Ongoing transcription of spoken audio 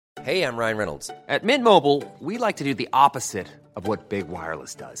Hey, I'm Ryan Reynolds. At Mint Mobile, we like to do the opposite of what Big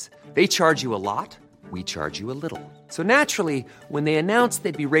Wireless does. They charge you a lot, we charge you a little. So naturally, when they announced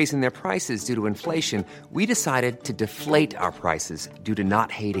they'd be raising their prices due to inflation, we decided to deflate our prices due to not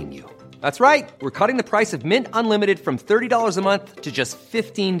hating you. That's right. We're cutting the price of Mint Unlimited from $30 a month to just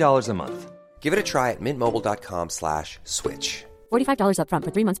 $15 a month. Give it a try at mintmobile.com/switch. $45 up front for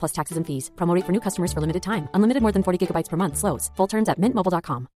 3 months plus taxes and fees. Promo rate for new customers for limited time. Unlimited more than 40 gigabytes per month. Slows full terms at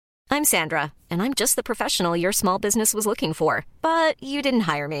mintmobile.com. I'm Sandra, and I'm just the professional your small business was looking for. But you didn't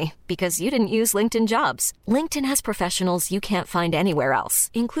hire me because you didn't use LinkedIn Jobs. LinkedIn has professionals you can't find anywhere else,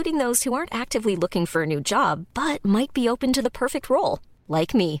 including those who aren't actively looking for a new job, but might be open to the perfect role,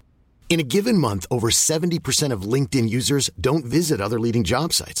 like me. In a given month, over 70% of LinkedIn users don't visit other leading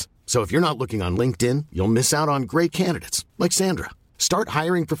job sites. So if you're not looking on LinkedIn, you'll miss out on great candidates like Sandra. Start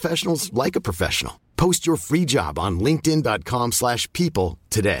hiring professionals like a professional. Post your free job on linkedin.com/people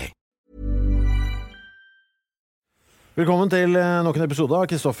today. Velkommen til nok en episode av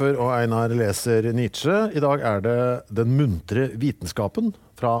Kristoffer og Einar leser Nietzsche. I dag det Den muntre vitenskapen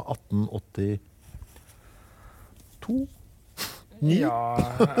fra 1882. Ja,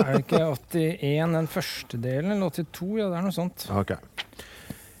 det ikke 81 den første delen, eller 82? Ja, det noe sånt. Ok.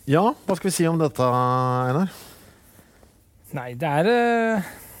 Ja, hva skal vi si om dette, Einar? Nei, det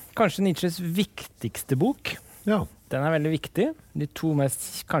kanskje Nietzsches viktigste bok. Ja. Den veldig viktig.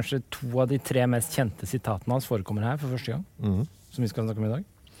 Kanskje to av de tre mest kjente sitatene hans forekommer her for første gang, som vi skal snakke om i dag.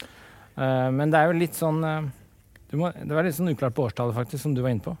 Men det jo litt sånn, det var litt sånn uklart på årstallet faktisk, som du var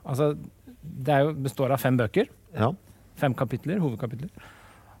inne på. Altså, det består av 5 bøker, 5 kapitler, hovedkapitler.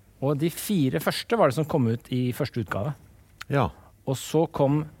 Og de 4 første var det som kom ut i første utgave. Ja. Og så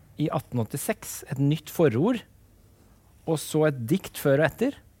kom i 1886 et nytt forord, og så et dikt før og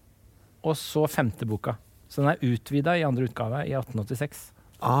etter, og så 5. boka. Så den utvidet i andre utgave i 1886.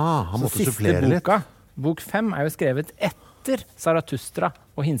 Han måtte supplere litt. Boka, bok 5, jo skrevet etter Zarathustra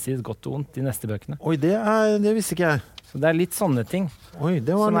og Hinsides godt og ondt, de neste bøkene. Oi, det visste ikke jeg. Så det litt sånne ting. Oi,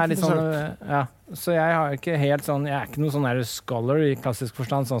 det var som litt sånn, ja. Så jeg har ikke helt sånn, jeg ikke noen sånn der scholar i klassisk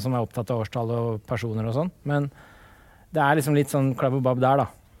forstand, sånn som opptatt av årstall og personer og sånn, men det liksom litt sånn klabb og babb der da.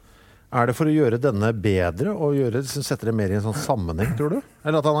 Det for å gjøre denne bedre og sette det mer i en sånn sammenheng, tror du?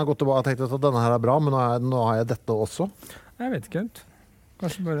 Eller at han har gått tilbake og tenkt at denne her bra, men nå har jeg dette også? Jeg vet ikke helt.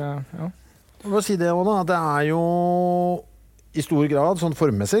 Kanskje bare, ja. Hva si det også da? Det jo i stor grad sånn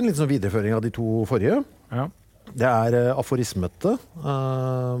formmessig, litt sånn videreføring av de 2 forrige. Ja. Det aforismete,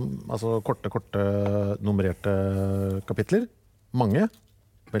 altså korte, nummererte kapitler. Mange,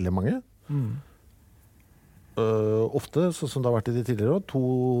 veldig mange. Ofte, sånn som det har vært i de tidligere år,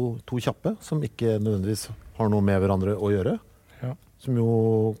 to kjappe som ikke nødvendigvis har noe med hverandre å gjøre. Ja. Som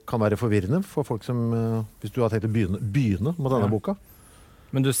jo kan være forvirrende for folk som, hvis du har tenkt å begynne med denne boka.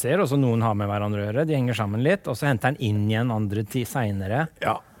 Men du ser også noen har med hverandre å gjøre, de henger sammen litt, og så henter han inn igjen andre senere.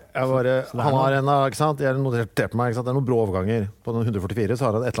 Ja. Han har ikke sant? Jeg notert meg, ikke sant? Det noen brå overganger. På 144 så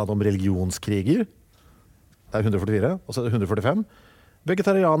har han et eller annet om religionskriger. Det 144, og så det 145.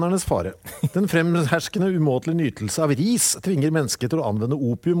 Vegetarianernes fare. Den fremherskende umåtelige nytelse av ris tvinger mennesker til å anvende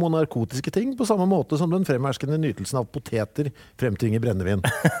opium og narkotiske ting på samme måte som den fremherskende nytelsen av poteter fremtvinger brennevin.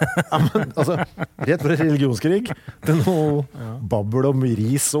 Men, altså, rett for religionskrig. Det noe babbel om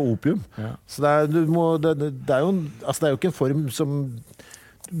ris og opium. Ja. Så det jo ikke en form som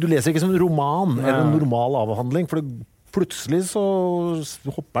du leser ikke som en roman eller en normal avhandling, for plutselig så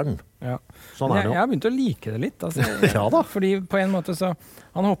hopper den. Ja. Sånn jeg har begynt å like det litt. Altså, ja da. Fordi på en måte så,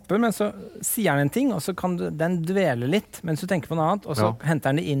 han hopper, men så sier han en ting, og så kan den dvele litt, mens du tenker på noe annet, og så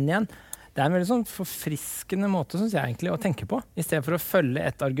henter han det inn igjen. Det en veldig sånn forfriskende måte, synes jeg egentlig, å tenke på. I stedet for å følge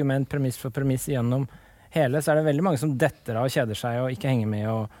et argument, premiss for premiss gjennom hele, så det veldig mange som detter av og kjeder seg og ikke henger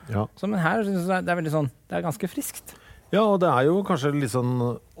med. Så, men her synes jeg det veldig sånn, det ganske friskt. Ja, og det jo kanskje litt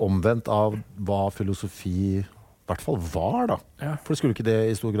sånn omvendt av hva filosofi i hvert fall var da. Ja. For skulle ikke det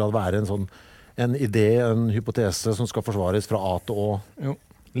i stor grad være en idé, en hypotese som skal forsvares fra A til Å? Jo.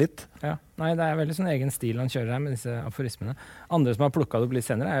 Litt? Ja. Nei, det veldig sånn egen stil han kjører her med disse aforismene. Andre som har plukket det opp litt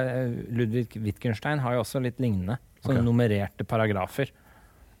senere, Ludwig Wittgenstein har jo også litt lignende, sånne nummererte paragrafer,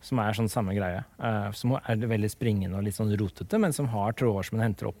 som sånn samme greie, som veldig springende og litt sånn rotete, men som har tråder som man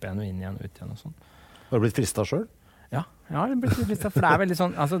henter opp igjen og inn igjen og ut igjen og sånn. Har du blitt fristet selv? Ja, jeg har blitt fristet, for det veldig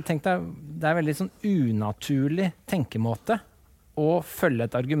sånn, altså tenk deg, det veldig sånn unaturlig tenkemåte å følge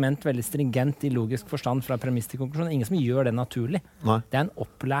et argument veldig stringent i logisk forstand fra premiss til konklusjon. Ingen som gjør det naturlig. Nei. Det en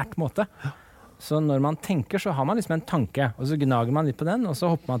opplært måte. Så når man tenker, så har man liksom en tanke, og så gnager man litt på den, og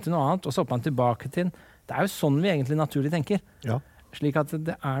så hopper man til noe annet, og så hopper man tilbake til den. Det jo sånn vi egentlig naturlig tenker. Ja. Slik at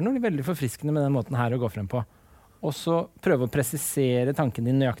det noe veldig forfriskende med den måten her å gå frem på. og så prøve å presisere tanken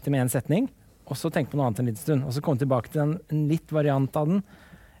din nøyaktig med en setning, og så tenke på noe annet en liten stund, og så komme tilbake til en litt variant av den.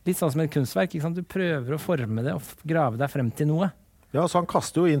 Litt sånn som et kunstverk, ikke sant? Du prøver å forme det og grave deg frem til noe. Ja, så han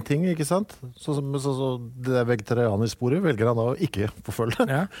kaster jo inn ting, ikke sant? Så det der vegetarianersporet velger han da å ikke forfølge.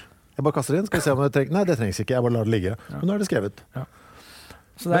 Ja. Jeg bare kaster inn, skal vi se om det trengs. Nei, det trengs ikke, jeg bare lar det ligge. Ja. Men nå er det skrevet. Ja.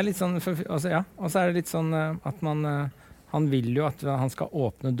 Så det er litt sånn, og så er det litt sånn at han vil jo at han skal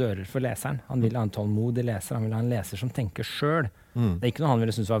åpne dører for leseren. Han vil ha en tålmodig leser, han vil ha en leser som tenker selv. Det er ikke noe han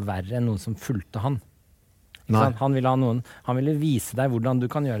ville synes var verre enn noen som fulgte han. Han ville vise deg hvordan du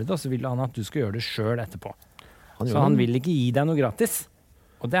kan gjøre det, og så ville han at du skal gjøre det selv etterpå. Han vil ikke gi deg noe gratis,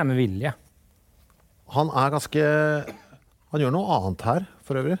 og det er med vilje. Han gjør noe annet her,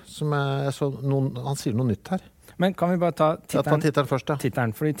 for øvrig, han sier noe nytt her. Men kan vi bare ta tittelen? Ta tittelen først, ja.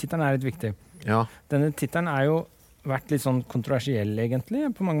 Tittelen, fordi tittelen er litt viktig. Ja. Denne tittelen er jo vært litt sånn kontroversiell, egentlig,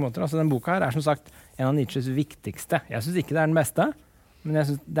 på mange måter. Altså, den boka her er som sagt en av Nietzsches viktigste. Jeg synes ikke det er den beste, men jeg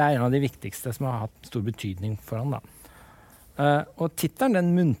synes det er en av de viktigste som har hatt stor betydning for han, da. Og tittelen,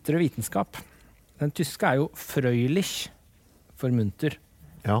 den muntre vitenskap, den tyske er jo frøylich for munter.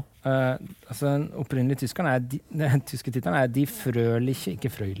 Ja. Altså den opprinnelige den tyske tittelen er Die fröhliche,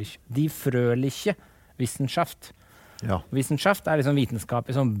 ikke frøylich, Die fröhliche Wissenschaft. Ja. Wissenschaft er liksom vitenskap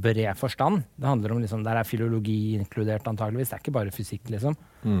i sånn bred forstand. Det handler om liksom, der er filologi inkludert antageligvis. Det er ikke bare fysikk, liksom.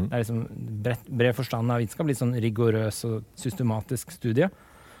 Det er liksom bred forstand av vitenskap, litt sånn rigorøs og systematisk studie.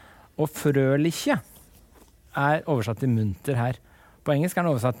 Og frøliche er oversatt til munter her. På engelsk er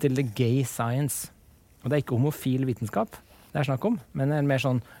den oversatt til the gay science. Og det er ikke homofil vitenskap det er snakk om, men en mer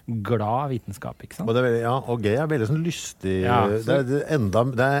sånn glad vitenskap, ikke sant? Og gay er veldig sånn lystig. Ja, så det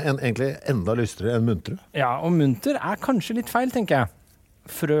er egentlig enda lystigere enn muntre. Ja, og munter er kanskje litt feil, tenker jeg.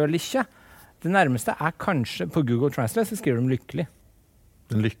 Frøliche. Det nærmeste er kanskje, på Google Translate så skriver de lykkelig.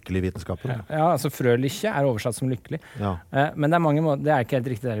 Den lykkelige vitenskapen. Ja, altså frøliche er oversatt som lykkelig. Ja. Men det er mange måter, det er ikke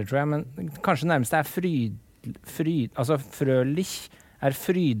helt riktig der, tror jeg, men kanskje det nærmeste er altså frølich er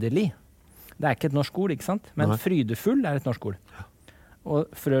frydelig. Det er ikke et norsk ord, ikke sant? Men frydefull er et norsk ord. Og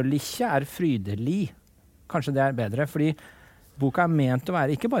frøliche er frydelig. Kanskje det er bedre, fordi boka er ment å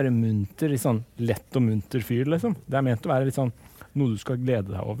være ikke bare munter, sånn lett og munter fyr, liksom. Det er ment å være litt sånn noe du skal glede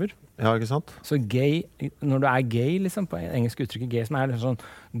deg over. Ja, ikke sant? Så gay, når du er gay, liksom, på engelsk uttrykket gay, som er liksom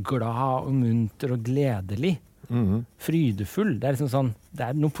sånn glad og munter og gledelig. Frydefull, det er liksom sånn, det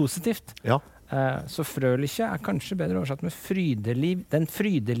er noe positivt. Ja. Så frøliche er kanskje bedre oversatt med den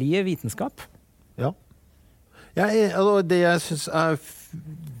frydelige vitenskap. Ja. Det jeg synes er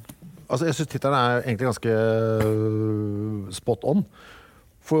altså jeg synes tittelen er egentlig ganske spot on.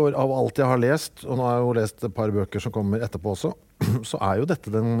 For av alt jeg har lest, og nå har jeg jo lest et par bøker som kommer etterpå også, så er jo dette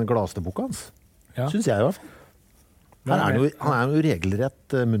den gladeste boka hans. Ja. Synes jeg i hvert fall. Han er jo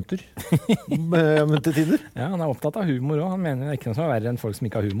regelrett munter. Munter tider. Ja, han er opptatt av humor også. Han mener det er ikke noe som er verre enn folk som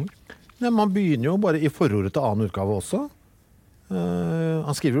ikke har humor. Ja, man begynner jo bare i forordet til annen utgave også.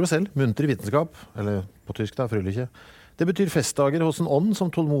 Han skriver jo selv, munter vitenskap, eller på tysk da, frøliche. Det betyr festdager hos en ånd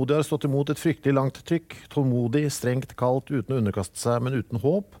som tålmodig har stått imot et fryktelig langt trykk, tålmodig, strengt, kaldt, uten å underkaste seg, men uten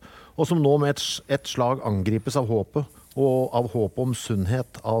håp, og som nå med et slag angripes av håpet, og av håpet om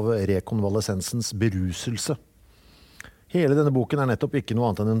sunnhet, av rekonvalesensens beruselse. Hele denne boken er nettopp ikke noe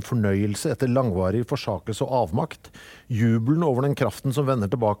annet enn en fornøyelse etter langvarig forsakelse og avmakt, jubelen over den kraften som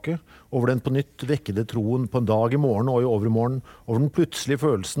vender tilbake, over den på nytt vekkede troen på en dag i morgen og i overmorgen, over den plutselige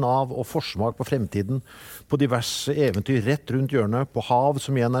følelsen av og forsmak på fremtiden, på diverse eventyr rett rundt hjørnet, på hav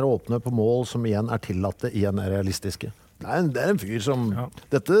som igjen er åpne, på mål som igjen er tillatte, igjen er realistiske. Det er en fyr som... Ja.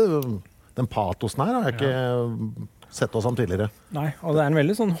 Den patosen her har jeg ikke... sett oss om tidligere. Nei, og det er en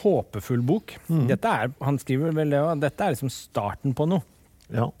veldig sånn håpefull bok. Han skriver vel det, og dette er liksom starten på noe.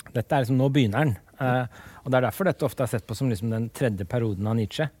 Ja. Dette er liksom, nå begynner den. Og det er derfor dette ofte er sett på som liksom den tredje perioden av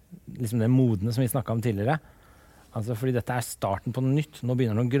Nietzsche. Liksom det modne som vi snakket om tidligere. Altså fordi dette er starten på noe nytt. Nå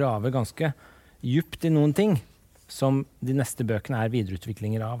begynner han å grave ganske djupt i noen ting som de neste bøkene er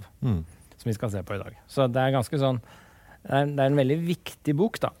videreutviklinger av. Som vi skal se på i dag. Så det er ganske sånn, det er en veldig viktig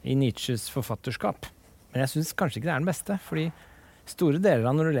bok da, i Nietzsches forfatterskap. Men jeg synes kanskje ikke det er den beste, fordi store deler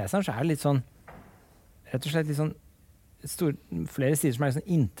av når du leser den, så er det litt sånn, rett og slett litt sånn, flere sider som er litt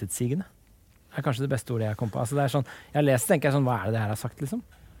sånn intetsigende. Det er kanskje det beste ordet jeg kom på. Altså det er sånn, jeg leser, tenker jeg sånn, hva er det her har sagt, liksom?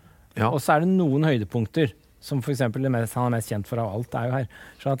 Ja. Og så er det noen høydepunkter, som for eksempel han er mest kjent for av alt, er jo her.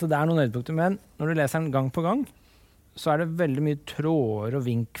 Så at det er noen høydepunkter, men når du leser den gang på gang, så er det veldig mye tråder og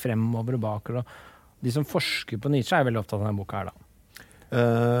vink fremover og bakover, og de som forsker på Nietzsche er veldig opptatt av denne boka her da.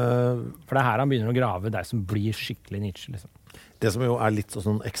 For det er her han begynner å grave der som blir skikkelig Nietzsche liksom. Det som jo er litt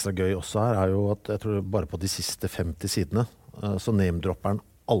sånn ekstra gøy også her er jo at jeg tror bare på de siste 50 sidene så name-dropper han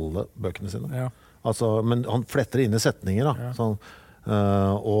alle bøkene sine. Ja. Altså, men han fletter inn i setninger da. Sånn,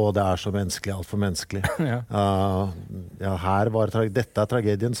 og det så menneskelig, alt for menneskelig. Her var dette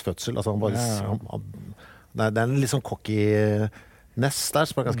tragediens fødsel. Altså, han bare, det en litt sånn cocky nest der,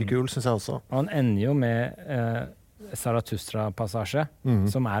 som ganske kul, synes jeg også. Og han ender jo med Zarathustra-passasje,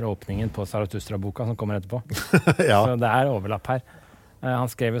 som åpningen på Zarathustra-boka som kommer etterpå. Så det overlapp her. Han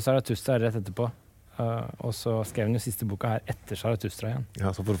skrev jo Zarathustra rett etterpå, og så skrev han jo siste boka her etter Zarathustra igjen.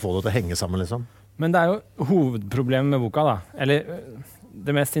 Ja, så for å få det til å henge sammen, liksom. Men det jo hovedproblemet med boka, da. Eller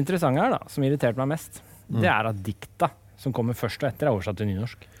det mest interessante her, da, som irriterte meg mest, det at dikta, som kommer først og etter, oversatt til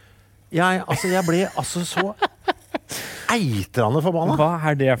nynorsk. Jeg ble så eitrende forbanna.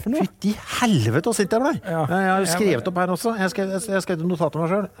 Hva det for noe? Fytti helvete og sint jeg ble. Ja. Jeg har skrevet opp her også. Jeg skrev notat om meg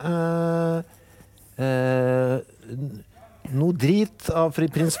selv. Noe drit av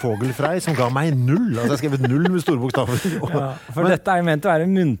prins Vogelfrei som ga meg 0. Altså jeg skrev 0 med store bokstaver. For dette ment å være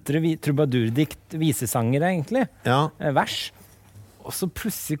muntre trubadurdikt, visesanger egentlig. Vers. Og så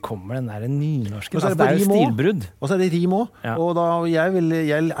plutselig kommer den der nynorsken. Altså, det jo stilbrudd. Og så det rim også. Og da, jeg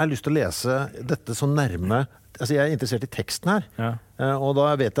har lyst til å lese dette så nærme. Altså jeg interessert i teksten her. Og da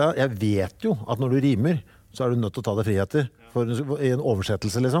vet jeg vet jo at når du rimer, så du nødt til å ta deg friheter i en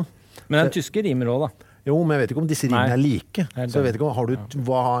oversettelse, liksom. Men den tyske rimer også, da. Jo, men jeg vet ikke om disse rimene like. Så jeg vet ikke om,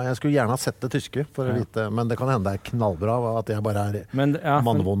 jeg skulle gjerne ha sett det tyske for å vite, men det kan hende det knallbra at jeg bare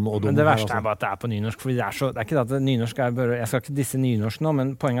mannvond og dum. Men det verste bare at det på nynorsk, fordi det ikke at nynorsk bare, jeg skal ikke disse nynorsk nå, men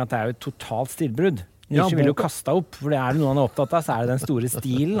poenget at det jo et totalt stilbrudd. Nietzsche vil jo kaste opp, for det noe han opptatt av, så det den store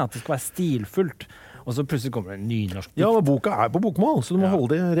stilen, at det skal være stilfullt. Og så plutselig kommer det en nynorsk. Ja, men boka på bokmål, så du må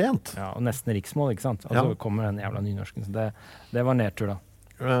holde det rent. Ja, og nesten riksmål, ikke sant? Og så kommer den jævla nynorsken, så det var nedtur da.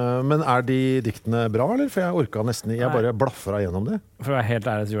 Men de diktene bra, eller? For jeg orket nesten, jeg bare blaffra gjennom det. For å være helt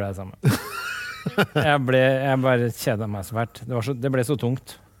ærlig så gjorde jeg det samme. jeg bare kjedet meg så fælt. Det ble så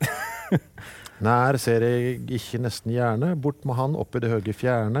tungt. Nær ser jeg ikke nesten gjerne, bort med han oppe i det høye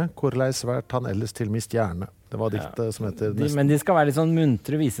fjerne, hvorleis vært han ellers til min stjerne. Det var diktet som heter nesten. Men de skal være litt sånn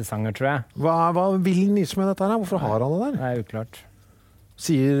muntre visesanger, tror jeg. Hva vil Nietzsche med dette her? Hvorfor har han det der? Det uklart.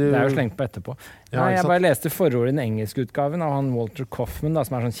 Det jo slengt på etterpå. Nei, jeg bare leste forordet i den engelske utgaven av han Walter Kaufman, da,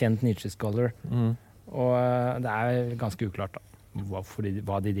 som sånn kjent Nietzsche-scholar. Og det ganske uklart da,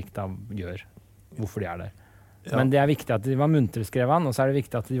 hva de dikta gjør, hvorfor de der. Men det viktig at de var muntre, skrev han, og så det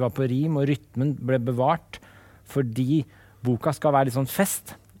viktig at de var på rim, og rytmen ble bevart, fordi boka skal være litt sånn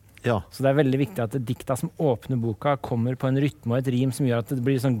fest. Så det veldig viktig at dikta som åpner boka kommer på en rytme og et rim som gjør at det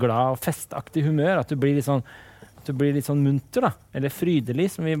blir sånn glad og festaktig humør, at du blir litt sånn munter da, eller frydelig,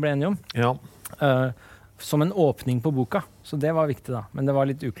 som vi ble enige om. Som en åpning på boka. Så det var viktig da. Men det var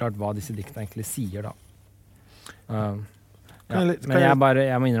litt uklart hva disse dikta egentlig sier da. Men jeg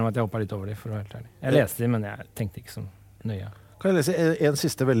må innrømme at jeg hoppet litt over dem, for å være helt ærlig. Jeg leste dem, men jeg tenkte ikke så nøye. Kan jeg lese en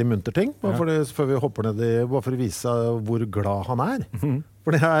siste veldig munter ting, før vi hopper ned bare for å vise hvor glad han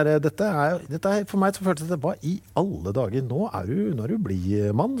For dette for meg så føltes det, hva i alle dager? Nå du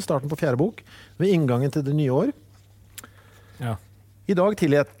blid mann, starten på 4. bok, ved inngangen til det nye år. I dag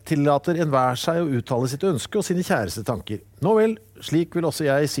tillater enhver seg å uttale sitt ønske og sine kjæreste tanker. Nå vel, slik vil også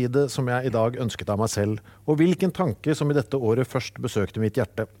jeg si det som jeg i dag ønsket av meg selv, og hvilken tanke som i dette året først besøkte mitt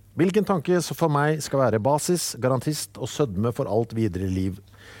hjerte. Hvilken tanke som for meg skal være basis, garantist og sødme for alt videre liv.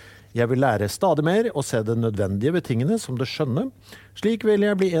 Jeg vil lære stadig mer og se det nødvendige ved tingene som det skjønne. Slik vil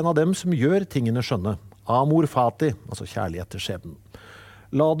jeg bli en av dem som gjør tingene skjønne. Amor fati, altså kjærlighet til skjebnen.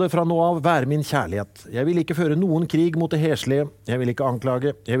 La det fra nå av være min kjærlighet. Jeg vil ikke føre noen krig mot det heslige. Jeg vil ikke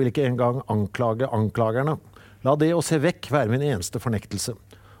anklage. Jeg vil ikke engang anklage anklagerne. La det å se vekk være min eneste fornektelse.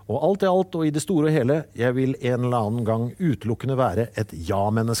 Og alt i alt og i det store og hele, jeg vil en eller annen gang utelukkende være et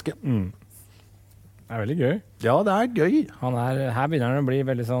ja-menneske. Det veldig gøy. Ja, det gøy. Her begynner han å bli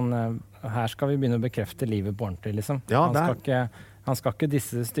veldig sånn, her skal vi begynne å bekrefte livet på ordentlig, liksom. Ja, han skal ikke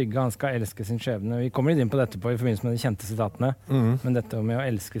disse stygge, han skal elske sin skjebne. Vi kommer litt inn på dette i forbindelse med de kjente sitatene, men dette med å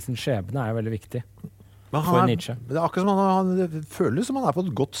elske sin skjebne veldig viktig for Nietzsche. Det akkurat som han føles som han på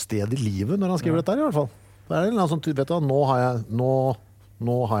et godt sted i livet når han skriver dette her, i hvert fall. Det en sånn, vet du, nå har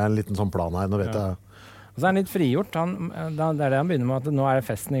jeg en liten sånn plan her, nå vet jeg. Og så han litt frigjort. Det det han begynner med, at nå det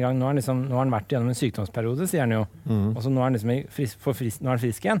festen i gang. Nå har han vært gjennom en sykdomsperiode, sier han jo. Og så nå er han liksom nå er han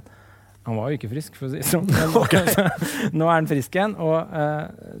frisk igjen. Han var jo ikke frisk, for å si sånn. Nå er han frisk igjen, og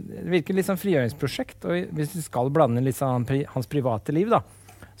det virker litt sånn frigjøringsprosjekt. Og hvis vi skal blande litt sånn hans private liv, da,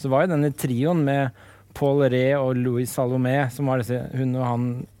 så var jo denne trioen med Paul Rée og Louis Salomé, som var hun og han,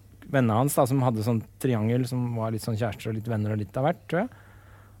 vennene hans, da, som hadde sånn triangel, som var litt sånn kjærester og litt venner og litt av hvert, tror jeg.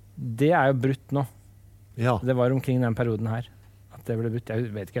 Det jo brutt nå. Ja. Det var omkring den perioden her at det ble brutt. Jeg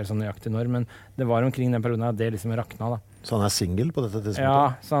vet ikke helt sånn nøyaktig når, men det var omkring den perioden at det liksom rakna da. Så han single på dette tidspunktet?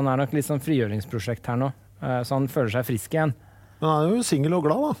 Ja, så han nok litt sånn frigjøringsprosjekt her nå. Så han føler seg frisk igjen. Men han jo single og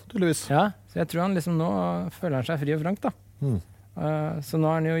glad da, tydeligvis. Ja, så jeg tror han nå føler han seg fri og frank da. Så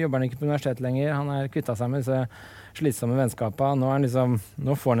nå jobber han ikke på universitetet lenger. Han kvittet seg med disse slitsomme vennskapene.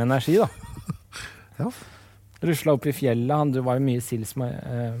 Nå får han energi da. Ja. Ruslet opp i fjellet. Det var jo mye Sils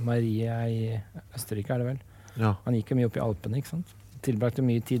Maria i Østerrike, det vel? Ja. Han gikk jo mye opp i Alpene, ikke sant? Tilbrakte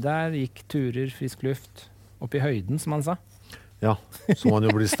mye tid der, gikk turer, frisk luft, opp i høyden, som han sa. Ja, som han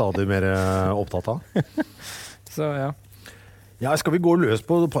jo blir stadig mer opptatt av. Så ja. Ja, skal vi gå løs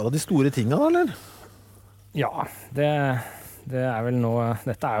på et par av de store tingene da, eller? Ja, det vel nå...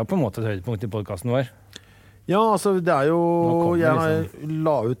 Dette jo på en måte et høydepunkt i podcasten vår. Ja, altså det jo... Jeg liksom.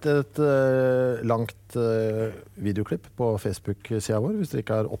 la ut et langt videoklipp på Facebook-siden vår, hvis dere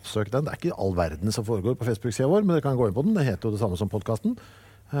ikke har oppsøkt den. Det ikke all verden som foregår på Facebook-siden vår, men dere kan gå inn på den. Det heter jo det samme som podcasten.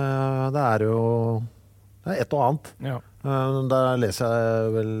 Det jo... Det et og annet. Ja. Der leser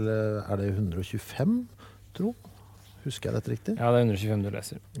jeg vel... det 125, tro? Husker jeg dette riktig? Ja, det 125 du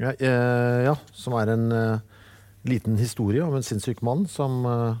leser. Ja, som en liten historie om en sinnssyk mann som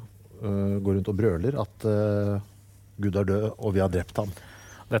går rundt og brøler at Gud død, og vi har drept ham.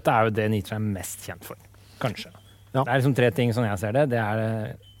 Dette jo det Nietzsche mest kjent for, kanskje. Ja. Det liksom 3 ting, sånn jeg ser det. Det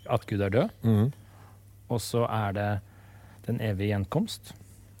at Gud død, og så det den evige gjenkomst,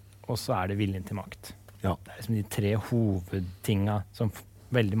 og så det viljen til makt. Ja. Det liksom de 3 hovedtingene som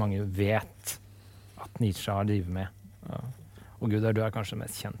veldig mange vet at Nietzsche har drivet med. Ja. Og Gud død kanskje det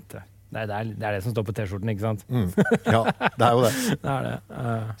mest kjente. Det det som står på T-skjorten, ikke sant? Ja, det jo det. Det det.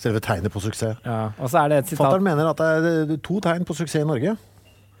 Selve tegnet på suksess. Ja, og så det et sitat. Forfatteren mener at det 2 tegn på suksess i Norge.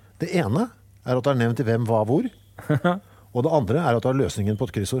 Det ene at det nevnt i hvem, hva, hvor. Og det andre at du har løsningen på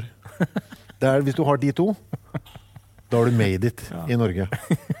et kryssord. Hvis du har de 2, da har du made it i Norge.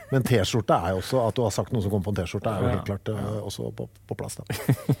 Men T-skjorte jo også, at du har sagt noe som kommer på en T-skjorte, jo helt klart også på plass. Da.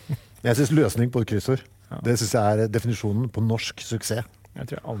 Jeg synes løsning på et kryssord, det synes jeg definisjonen på norsk suksess. Jeg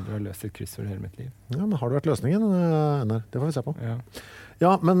tror jeg aldri har løst et kryssord i hele mitt liv. Ja, men har du vært løsningen? Det får vi se på. Ja, ja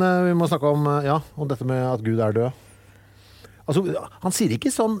men vi må snakke om dette med at Gud død. Altså, han sier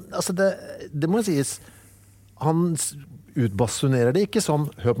ikke sånn, altså det må sies, han utbasunerer det ikke som,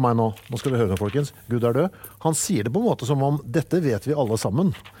 hør på meg nå skal vi høre det, folkens, Gud død. Han sier det på en måte som om, dette vet vi alle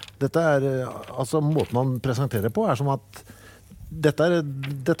sammen. Dette altså måten han presenterer det på, som at dette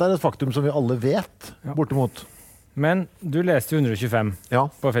et faktum som vi alle vet, bortimot. Men du leste jo 125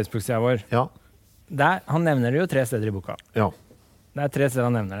 på Facebook-siden vår. Ja. Han nevner det jo 3 steder i boka. Ja. Det 3 steder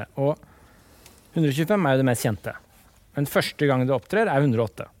han nevner det. Og 125 jo det mest kjente. Men første gang det opptrer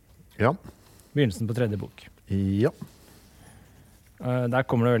 108. Ja. Begynnelsen på 3. bok. Ja. Der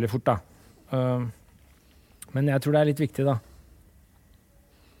kommer det veldig fort, da. Men jeg tror det litt viktig, da.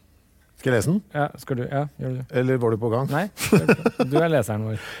 Skal jeg lese den? Ja, skal du? Ja, gjør du. Eller var du på gang? Nei, du leseren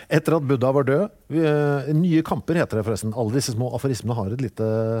vår. Etter at Buddha var død, nye kamper heter det forresten. Alle disse små aforismene har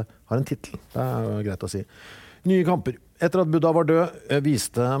en titel. Det jo greit å si. Nye kamper. Etter at Buddha var død,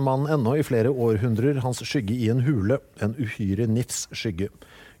 viste man ennå i flere århundrer hans skygge i en hule, en uhyre nifs skygge.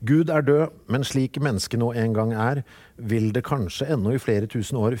 Gud død, men slik mennesket nå en gang vil det kanskje ennå i flere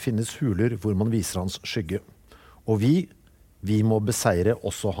tusen år finnes huler hvor man viser hans skygge. Og vi må beseire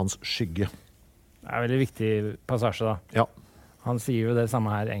også hans skygge. Det en veldig viktig passasje da. Ja. Han sier jo det samme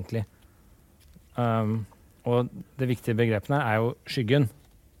her egentlig. Og det viktige begrepene jo skyggen.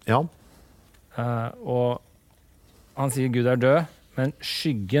 Ja. Og han sier Gud død, men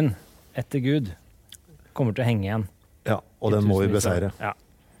skyggen etter Gud kommer til å henge igjen. Ja, og den må vi beseire. Ja.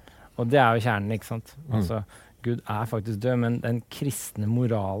 Og det jo kjernen, ikke sant? Altså, Gud faktisk død, men den kristne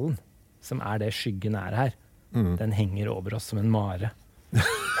moralen, som det skyggen her, den henger over oss som en mare.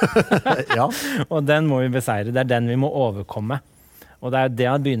 Ja. Og den må vi beseire. Det den vi må overkomme. Og det det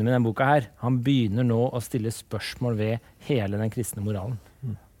han begynner med denne boka her. Han begynner nå å stille spørsmål ved hele den kristne moralen.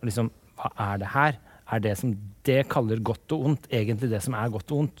 Og liksom, hva det her? Det som det kaller godt og ondt, egentlig det som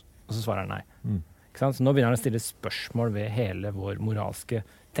godt og ondt? Og så svarer han nei. Ikke sant? Så nå begynner han å stille spørsmål ved hele vår moralske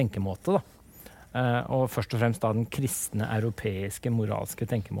tenkemåte, da. Og først og fremst da den kristne, europeiske, moralske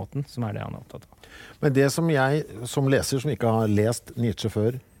tenkemåten, som det han opptatt av. Men det som jeg, som leser, som ikke har lest Nietzsche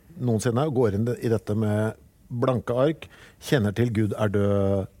før noensinne, går inn i dette med blanke ark, kjenner til Gud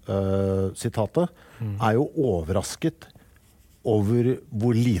død-sitatet, jo overrasket over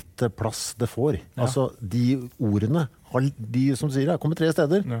hvor lite plass det får. Ja. Altså, de ordene, de som sier det, kommer 3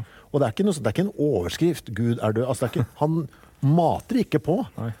 steder. Ja. Og det ikke noe, det ikke en overskrift, Gud død. Altså, han mater ikke på.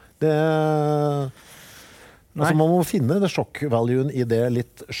 Nei. Altså man må finne det sjokk-valuen i det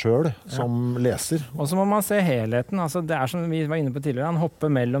litt selv som leser. Og så må man se helheten. Altså, det som vi var inne på tidligere, han hopper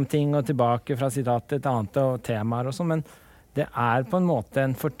mellom ting og tilbake fra sitat til et annet og temaer og sånn, men det på en måte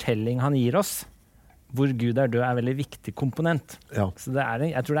en fortelling han gir oss, hvor Gud død en veldig viktig komponent. Ja. Så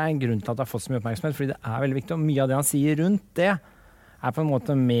jeg tror det en grunn til at det har fått så mye oppmerksomhet, fordi det veldig viktig, og mye av det han sier rundt det, på en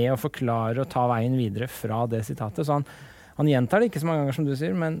måte med å forklare og ta veien videre fra det sitatet. Så han gjentar det ikke så mange ganger som du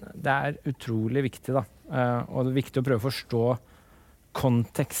sier, men det utrolig viktig da. Og det viktig å prøve å forstå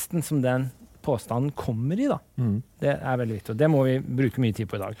konteksten som den påstanden kommer i da. Det veldig viktig, og det må vi bruke mye tid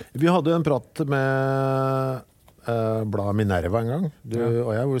på i dag. Vi hadde en prat med bladet Minerva en gang, du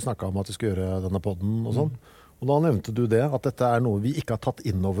og jeg, hvor vi snakket om at vi skulle gjøre denne podden og sånn. Og da nevnte du det, at dette noe vi ikke har tatt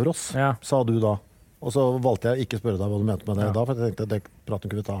inn over oss, sa du da. Og så valgte jeg ikke spørre deg hva du mente med det da, for jeg tenkte at det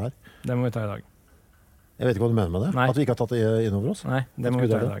praten kunne vi ta her. Det må vi ta i dag. Jeg vet ikke hva du mener med det? Nei. At vi ikke har tatt det inn over oss? Nei, det må vi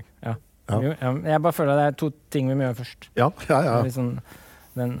ta i dag. Ja. Jeg bare føler at det 2 ting vi må gjøre først. Ja. Liksom,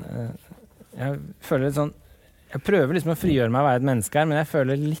 jeg føler litt sånn, jeg prøver liksom å frigjøre meg å være et menneske her, men jeg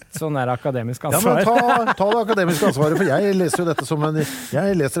føler litt sånn akademisk ansvar. Ja, men ta det akademiske ansvaret, for jeg leser jo dette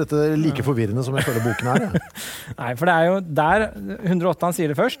jeg leser dette like forvirrende som jeg føler boken her. Nei, for det jo der 108 han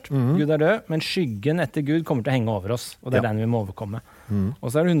sier det først, Gud død, men skyggen etter Gud kommer til å henge over oss, og det den vi må overkomme.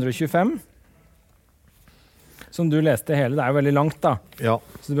 Og så det 125, som du leste hele, det jo veldig langt da. Ja.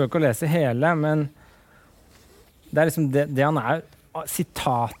 Så du bør ikke lese hele, men det liksom det han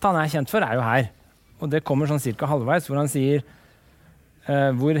sitatet han kjent for jo her. Og det kommer sånn cirka halvveis, hvor han sier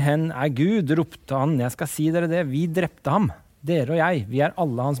 «Hvor hen Gud?» ropte han, «Jeg skal si dere det, vi drepte ham, dere og jeg, vi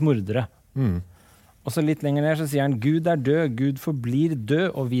alle hans mordere.» Og så litt lenger ned så sier han «Gud død, Gud forblir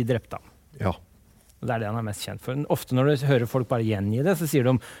død, og vi drepte ham.» Ja. Og det det han mest kjent for. Ofte når du hører folk bare gjengi det, så sier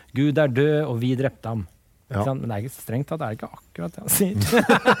de «Gud død, og vi drepte ham.» Ja. Men det ikke strengt tatt, det ikke akkurat det han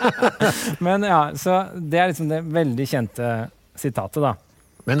sier. Men ja, så det liksom det veldig kjente sitatet da.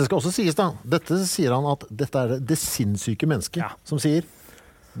 Men det skal også sies da, dette sier han at dette det sinnssyke mennesket som sier.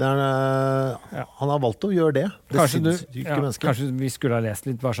 Han har valgt å gjøre det. Det sinnssyke mennesket. Kanskje vi skulle ha lest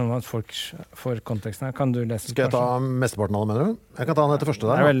litt, bare sånn at folk får konteksten her. Kan du lese litt? Skal jeg ta mesteparten av det, mener du? Jeg kan ta den etter første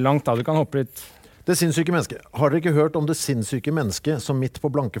der. Det veldig langt da, du kan hoppe litt. Det sinnssyke mennesket. Har dere ikke hørt om det sinnssyke mennesket som midt på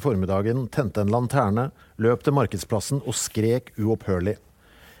blanke formiddagen tente en lanterne, løp til markedsplassen og skrek uopphørlig?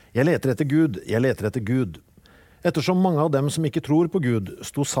 Jeg leter etter Gud, jeg leter etter Gud. Ettersom mange av dem som ikke tror på Gud,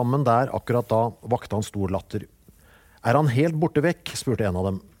 sto sammen der akkurat da, vakte han stor latter. Han helt borte vekk, spurte en av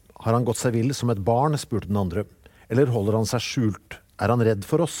dem. Har han gått seg vill som et barn, spurte den andre. Eller holder han seg skjult? Han redd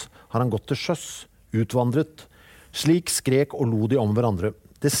for oss? Har han gått til sjøs? Utvandret? Slik skrek og lo de om hverandre.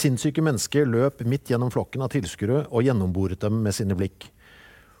 Det sinnssyke mennesket løp midt gjennom flokken av tilskuere og gjennomboret dem med sine blikk.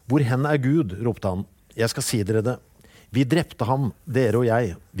 Hvor hen Gud, ropte han. Jeg skal si dere det. Vi drepte ham, dere og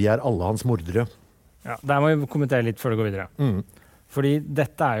jeg. Vi alle hans mordere. Ja, der må vi kommentere litt før det går videre. Fordi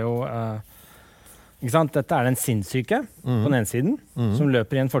dette jo ikke sant? Dette den sinnssyke på den ene siden, som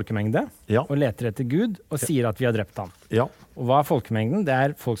løper i en folkemengde og leter etter Gud og sier at vi har drept ham. Ja. Og hva folkemengden?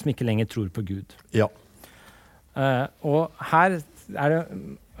 Det folk som ikke lenger tror på Gud. Ja. Og her det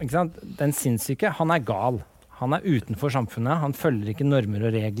ikke sant? Den sinnssyke, han gal. Han utenfor samfunnet, han følger ikke normer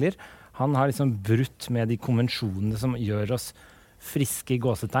og regler. Han har liksom brutt med de konvensjonene som gjør oss friske i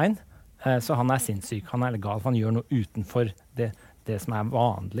gåsetegn. Så han sinnssyk, han gal, for han gjør noe utenfor det som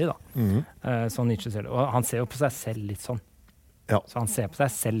vanlig da. Sånn Nietzsche ser det. Og han ser jo på seg selv litt sånn. Ja. Så han ser på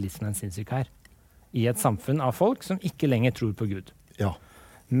seg selv litt som en sinnssyk her. I et samfunn av folk som ikke lenger tror på Gud. Ja.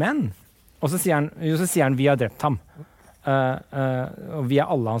 Men, og så sier han vi har drept ham. Og vi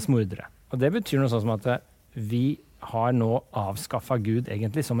alle hans mordere. Og det betyr noe sånn som at vi har nå avskaffet Gud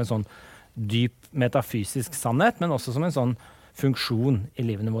egentlig som en sånn dyp metafysisk sannhet, men også som en sånn funksjon i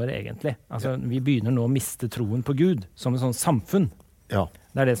livene våre egentlig. Altså, vi begynner nå å miste troen på Gud som en sånn samfunn. Ja.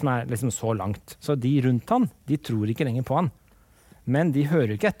 Det det som liksom så langt. Så de rundt han, de tror ikke lenger på han. Men de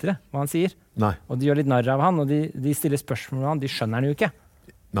hører jo ikke etter det, hva han sier. Nei. Og de gjør litt narr av han, og de stiller spørsmål med han, de skjønner han jo ikke.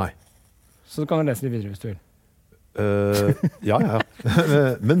 Nei. Så kan du lese litt videre hvis du vil. Ja.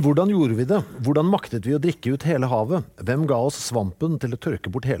 Men hvordan gjorde vi det? Hvordan maktet vi å drikke ut hele havet? Hvem ga oss svampen til å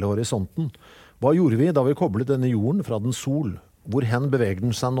tørke bort hele horisonten? Hva gjorde vi da vi koblet denne jorden fra den sol? Hvor hen beveger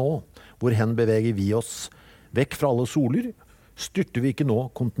den seg nå? Hvor hen beveger vi oss? Vekk fra alle soler? Styrter vi ikke nå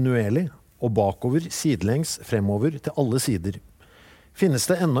kontinuerlig? Og bakover, sidelengs, fremover, til alle sider? Finnes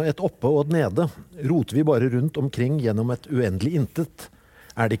det ennå et oppe og et nede? Roter vi bare rundt omkring gjennom et uendelig intet?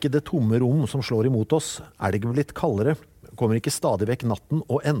 Det ikke det tomme rom som slår imot oss? Det ikke blitt kaldere? Kommer ikke stadig vekk natten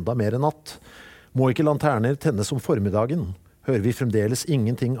og enda mer natt? Må ikke lanterner tennes om formiddagen? Hører vi fremdeles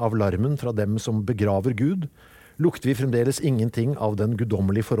ingenting av larmen fra dem som begraver Gud? Lukter vi fremdeles ingenting av den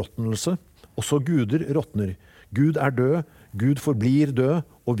guddommelige forråtnelse? Også guder råtner. Gud død, Gud forblir død,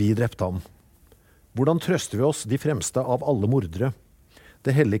 og vi drepte ham. Hvordan trøster vi oss, de fremste av alle mordere?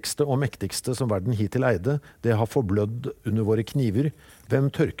 Det helligste og mektigste som verden hittil eide, det har forblødd under våre kniver.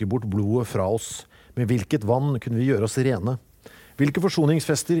 Hvem tørker bort blodet fra oss? Med hvilket vann kunne vi gjøre oss rene? Hvilke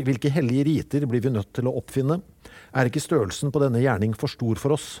forsoningsfester, hvilke hellige riter blir vi nødt til å oppfinne? Ikke størrelsen på denne gjerning for stor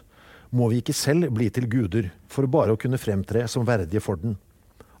for oss? Må vi ikke selv bli til guder, for bare å kunne fremtre som verdige for den?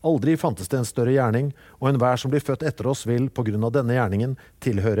 Aldri fantes det en større gjerning, og enhver som blir født etter oss vil, på grunn av denne gjerningen,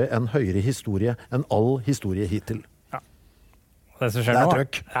 tilhøre en høyere historie enn all historie hittil. Det som skjer nå,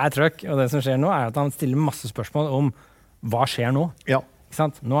 er trøkk. Og det som skjer nå at han stiller masse spørsmål om hva skjer nå. Ja. Ikke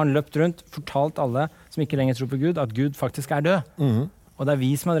sant? Nå har han løpt rundt, fortalt alle som ikke lenger tror på Gud, at Gud faktisk død. Og det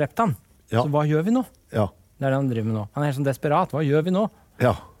vi som har drept han. Ja. Så hva gjør vi nå? Ja. Det det han driver med nå. Han helt sånn desperat. Hva gjør vi nå?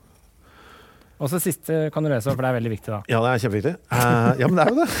 Ja. Og så siste kan du lese, for det veldig viktig da. Ja, det kjempeviktig. Ja, men det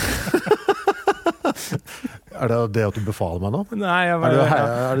jo det. Det at du befaler meg nå? Nei,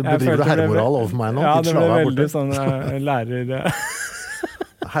 bedriver du herremoral overfor meg nå? Ja, det ble veldig sånn lærer...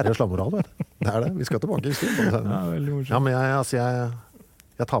 Herre slammoral, det. Det det. Vi skal tilbake i historien. Ja, veldig morsomt. Ja, men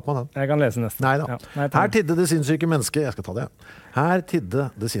jeg tar på meg den. Jeg kan lese nesten. Neida. Ja. Her tidde det sinnssyke mennesket, jeg skal ta det. Her tidde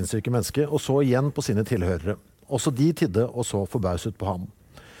det sinnssyke mennesket, og så igjen på sine tilhørere. Også de tidde og så forbauset på ham.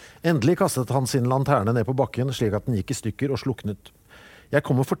 Endelig kastet han sin lanterne ned på bakken, slik at den gikk i stykker og sluknet. Jeg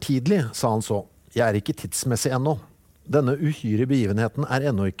kommer for tidlig, sa han så. Jeg ikke tidsmessig ennå. Denne uhyre begivenheten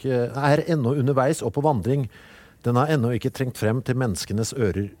ennå underveis og på vandring. Den har ennå ikke trengt frem til menneskenes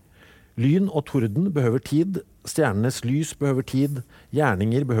ører. Lyn og torden behøver tid, stjernenes lys behøver tid,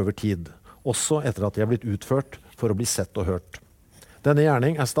 gjerninger behøver tid, også etter at de har blitt utført for å bli sett og hørt. Denne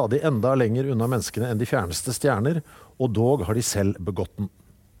gjerning stadig enda lenger unna menneskene enn de fjerneste stjerner, og dog har de selv begått den.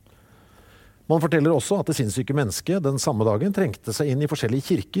 Man forteller også at det sinnssyke mennesket den samme dagen trengte seg inn i forskjellige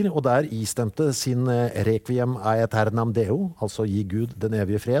kirker, og der istemte sin requiem aeternam deo, altså gi Gud den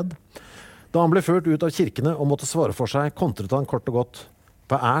evige fred. Da han ble ført ut av kirkene og måtte svare for seg, kontret han kort og godt: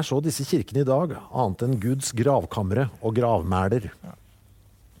 hva så disse kirkene i dag, annet enn Guds gravkamre og gravmæler?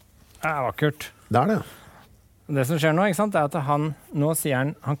 Det vakkert. Det det. Det som skjer nå, ikke sant, at nå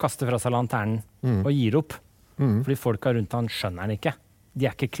sier han kaster fra seg lanternen og gir opp. Fordi folka rundt han skjønner han ikke. De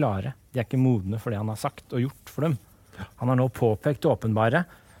ikke klare. De ikke modne for det han har sagt og gjort for dem. Han har nå påpekt det åpenbare,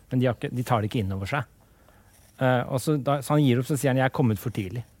 men de tar det ikke inn over seg. Så han gir opp, så sier han, jeg kommet for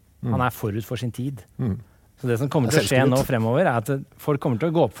tidlig. Han forut for sin tid. Så det som kommer til å skje nå fremover, at folk kommer til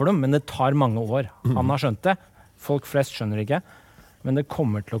å gå opp for dem, men det tar mange år. Han har skjønt det. Folk flest skjønner det ikke, men det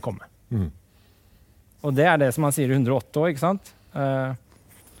kommer til å komme. Og det det som han sier i 108 år, ikke sant?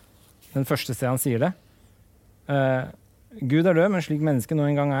 Den første sted han sier det. Gud død, men slik mennesket nå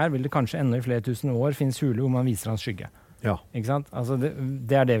en gang vil det kanskje enda i flere tusen år finnes huler hvor man viser hans skygge. Ja. Ikke sant? Altså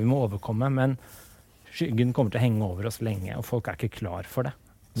det det vi må overkomme, men skyggen kommer til å henge over oss lenge, og folk ikke klar for det.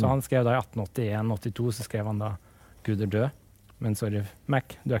 Så han skrev da i 1881-82, så skrev han da Gud død, men sorry,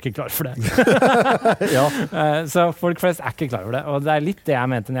 Mac, du ikke klar for det. Ja. Så folk flest ikke klar for det, og det litt det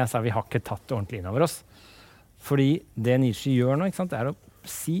jeg mente når jeg sa vi har ikke tatt det ordentlig inn over oss. Fordi det Nietzsche gjør nå, ikke sant, det å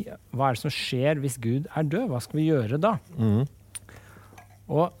si hva det som skjer hvis Gud død, hva skal vi gjøre da?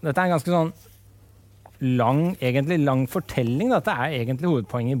 Og dette en ganske sånn lang fortelling, dette egentlig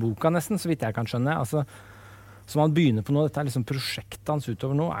hovedpoenget i boka nesten, så vidt jeg kan skjønne. Altså, som han begynner på nå, dette liksom prosjektet hans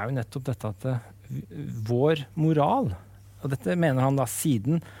utover nå, jo nettopp dette at vår moral, og dette mener han da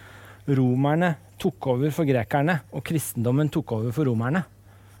siden romerne tok over for grekerne, og kristendommen tok over for romerne,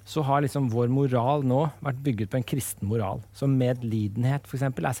 så har liksom vår moral nå vært bygget på en kristen moral. Så medlidenhet, for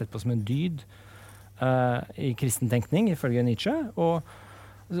eksempel, sett på som en dyd i kristen tenkning, ifølge Nietzsche, og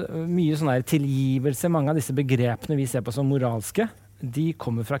mye sånn der tilgivelse, mange av disse begrepene vi ser på som moralske, de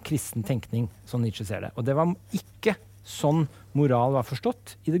kommer fra kristen tenkning, som Nietzsche ser det. Og det var ikke sånn moral var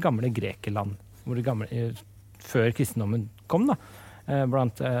forstått i det gamle Grekeland, hvor det gamle, før kristendommen kom da,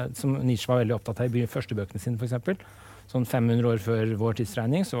 som Nietzsche var veldig opptatt av i første bøkene sine, for eksempel. Sånn 500 år før vår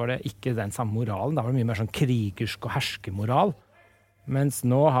tidsregning, så var det ikke den samme moralen. Da var det mye mer sånn krigersk og herskemoral. Mens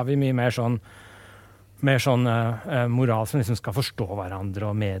nå har vi mye mer sånn moral som liksom skal forstå hverandre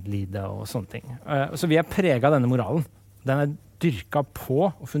og medlide og sånne ting. Så vi preget av denne moralen. Den dyrket på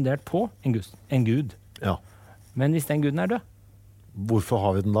og fundert på en Gud. Ja. Men hvis den Guden død, hvorfor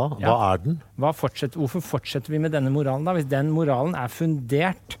har vi den da? Hva den? Hvorfor fortsetter vi med denne moralen da? Hvis den moralen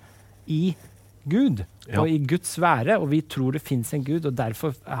fundert i Gud, og i Guds være, og vi tror det finnes en Gud, og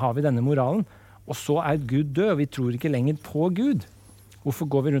derfor har vi denne moralen, og så Gud død, og vi tror ikke lenger på Gud. Hvorfor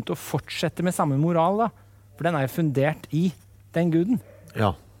går vi rundt og fortsetter med samme moral da? For den fundert i den Guden.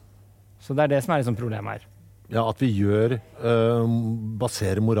 Ja. Så det det som liksom problemet her. Ja, at vi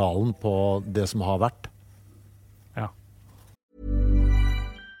baserer moralen på det som har vært. Ja.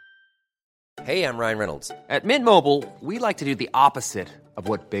 Hey, I'm Ryan Reynolds. At Mint Mobile, we like to do the opposite of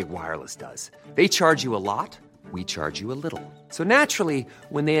what Big Wireless does. They charge you a lot, we charge you a little. So naturally,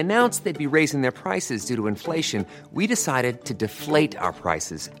 when they announced they'd be raising their prices due to inflation, we decided to deflate our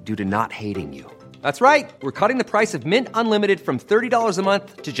prices due to not hating you. That's right. We're cutting the price of Mint Unlimited from $30 a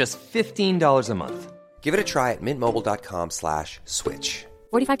month to just $15 a month. Give it a try at mintmobile.com/switch.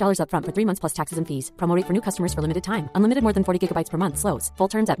 $45 up front for 3 months plus taxes and fees. Promo rate for new customers for limited time. Unlimited more than 40 gigabytes per month. Slows full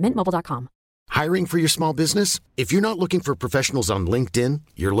terms at mintmobile.com. Hiring for your small business? If you're not looking for professionals on LinkedIn,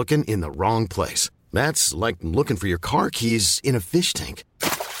 you're looking in the wrong place. That's like looking for your car keys in a fish tank.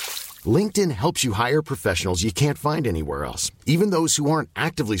 LinkedIn helps you hire professionals you can't find anywhere else, even those who aren't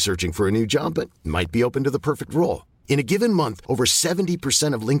actively searching for a new job but might be open to the perfect role. In a given month, over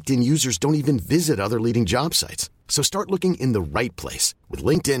 70% of LinkedIn users don't even visit other leading job sites. So start looking in the right place. With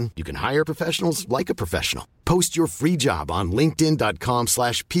LinkedIn, you can hire professionals like a professional. Post your free job on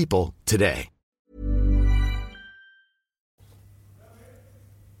linkedin.com/people today.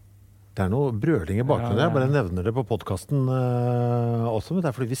 Det noe brøling I bakgrunnen. Jeg bare nevner det på podcasten også, men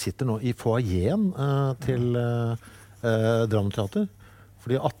det fordi vi sitter nå I foajeen til Drammen Teater.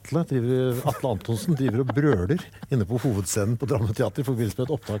 Fordi Atle Antonsen driver og brøler inne på hovedscenen på Drammen Teater for forbindelse med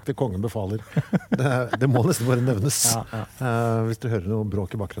et opptak til Kongen befaler. Det må nesten bare nevnes hvis du hører noe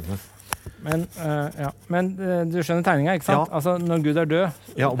bråk I bakgrunnen. Men du skjønner tegninga, ikke sant? Altså, når Gud død,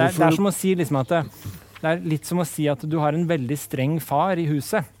 det som å si liksom at det litt som å si at du har en veldig streng far I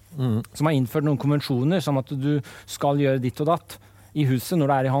huset, som har innført noen konvensjoner som at du skal gjøre ditt og datt I huset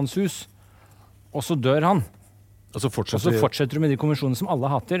når det I hans hus, og så dør han. Og så fortsetter du med de konvensjonene som alle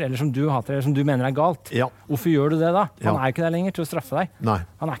hater, eller som du hater, eller som du mener galt. Ja. Hvorfor gjør du det da? Han ikke der lenger til å straffe deg. Nei.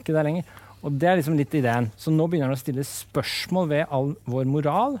 Han ikke der lenger. Og det liksom litt ideen. Så nå begynner han å stille spørsmål ved all vår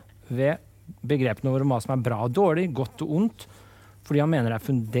moral, ved begrepene våre om hva som bra og dårlig, godt og ondt, fordi han mener det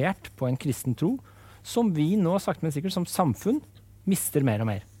fundert på en kristen tro, som vi nå, sagt men sikkert, som samfunn, mister mer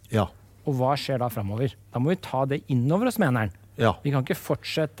og mer. Ja. Og hva skjer da fremover? Da må vi ta det innover oss, mener han. Ja. Vi kan ikke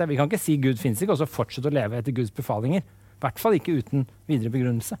fortsette, vi kan ikke si Gud finnes ikke, og så fortsette å leve etter Guds befalinger. I hvert fall ikke uten videre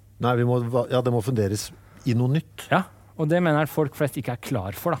begrunnelse. Nei, det må funderes I noe nytt. Ja, og det mener han folk flest ikke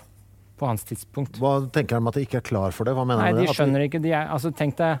klar for da, på hans tidspunkt. Hva tenker han med at de ikke klar for det? Hva mener han med det? Nei, de skjønner ikke. Altså,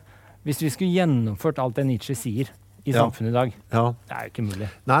 tenk deg, hvis vi skulle gjennomført alt det Nietzsche sier I samfunnet I dag, det jo ikke mulig.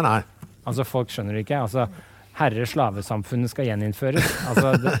 Nei. Altså, folk skjønner ikke. Altså, herre-slavesamfunnet skal gjeninnføres.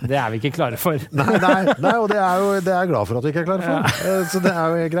 Altså, det vi ikke klare for. Nei, og det jeg glad for at vi ikke klare for. Så det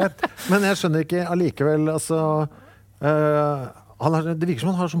jo greit. Men jeg skjønner ikke allikevel, altså, det virker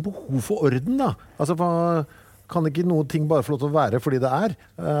som han har sånn behov for orden da. Altså, kan ikke noen ting bare få lov til å være fordi det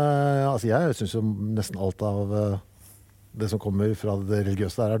altså, jeg synes jo nesten alt av det som kommer fra det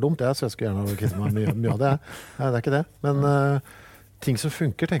religiøse der dumt, så jeg skulle gjerne kvitte meg mye av det. Det ikke det. Men ting som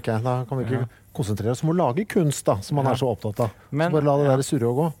funker, tenker jeg. Da kan vi ikke konsentrere oss om å lage kunst, da, som han så opptatt av. Men, så bare la det der surre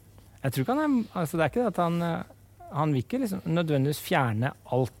og gå. Jeg tror ikke altså det ikke det at han vil ikke liksom nødvendigvis fjerne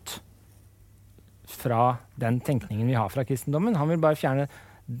alt fra den tenkningen vi har fra kristendommen. Han vil bare fjerne,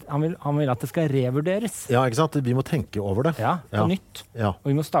 han vil at det skal revurderes. Ja, ikke sant? Vi må tenke over det. Ja, på nytt. Ja. Og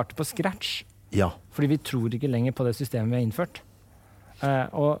vi må starte på scratch. Ja. Fordi vi tror ikke lenger på det systemet vi har innført.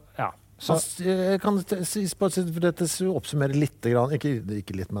 Så jeg kan dette oppsummere litt,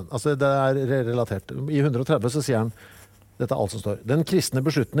 ikke litt, men altså det relatert. I 130 så sier han, dette alt som står, den kristne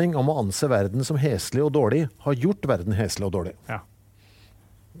beslutning om å anse verden som heslig og dårlig har gjort verden heslig og dårlig. Ja.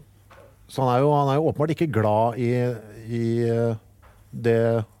 Så han jo åpenbart ikke glad I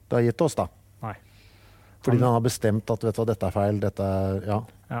det har gitt oss da. Nei. Fordi han har bestemt at vet du, dette feil, dette ja.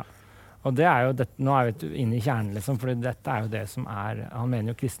 Og det jo, nå vi inne I kjernen liksom, for dette jo det som han mener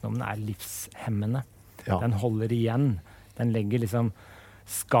jo kristendommen livshemmende. Ja. Den holder igjen. Den legger liksom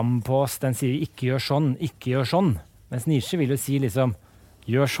skam på oss. Den sier ikke gjør sånn, ikke gjør sånn. Mens Nietzsche vil jo si liksom,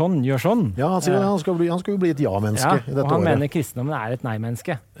 gjør sånn, gjør sånn. Ja, han sier han skal jo bli et ja-menneske I dette året. Og han mener kristendommen et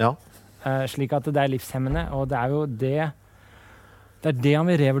nei-menneske. Ja. Slik at det livshemmende, og det jo det det han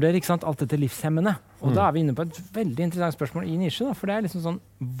vil revurdere, ikke sant? Alt dette livshemmende. Og da vi inne på et veldig interessant spørsmål I Nietzsche, da, for det liksom sånn,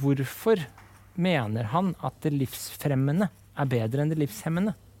 hvorfor mener han at det livsfremmende bedre enn det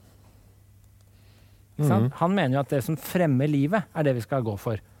livshemmende? Ikke sant? Han mener jo at det som fremmer livet det vi skal gå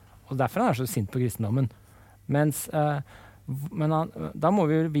for. Og derfor han så sint på kristendommen. Men da må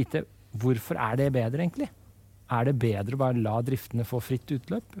vi jo vite, hvorfor det bedre egentlig? Det bedre å bare la driftene få fritt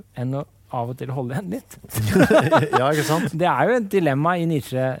utløp, enn å av og til holde igjen litt. Ja, ikke sant? Det jo et dilemma I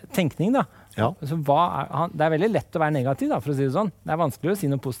Nietzsche-tenkning da. Ja. Så det veldig lett å være negativ da, for å si det sånn. Det vanskelig å si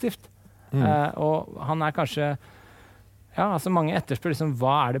noe positivt. Og han kanskje altså mange etterspør liksom,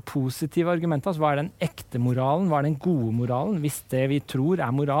 hva det positive argumentet, altså, hva den ekte moralen, hva den gode moralen, hvis det vi tror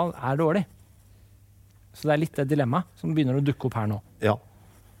moral, dårlig. Så det litt det dilemmaet som begynner å dukke opp her nå. Ja,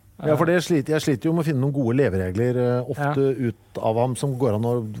 for jeg sliter jo med å finne noen gode leveregler ofte ut av ham, som går an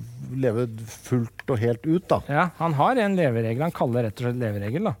å leve fullt og helt ut, da. Ja, han har en leveregel, han kaller rett og slett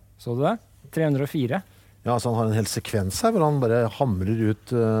leveregel, da. Så du det? 304. Ja, så han har en hel sekvens her, hvor han bare hamrer ut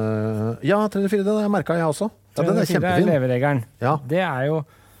 304, det merket jeg også. Ja, den kjempefin. Leveregelen. Ja. Det jo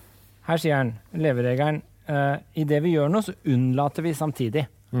her sier han, leveregelen, i det vi gjør noe, så unnlater vi samtidig.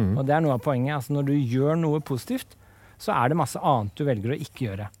 Og det noe av poenget. Altså, når du gjør noe positivt, så det masse annet du velger å ikke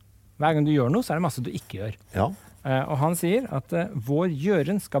gjøre. Hver gang du gjør noe, så det masse du ikke gjør. Ja. Og han sier at vår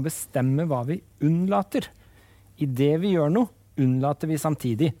gjøren skal bestemme hva vi unnlater. I det vi gjør noe, unnlater vi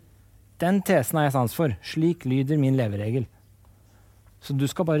samtidig. Den tesen har jeg sans for. Slik lyder min leveregel. Så du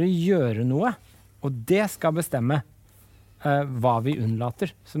skal bare gjøre noe, og det skal bestemme hva vi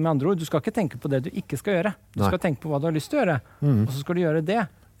unnlater. Så med andre ord, du skal ikke tenke på det du ikke skal gjøre. Du skal tenke på hva du har lyst til å gjøre, og så skal du gjøre det.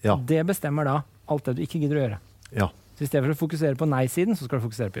 Ja. Det bestemmer da alt det du ikke gidder å gjøre. Ja. Så i stedet for å fokusere på nei-siden, så skal du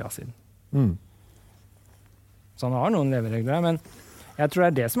fokusere på ja-siden. Så han har noen leveregler, men jeg tror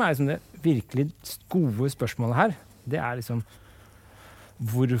det som liksom det virkelig gode spørsmålet her. Det liksom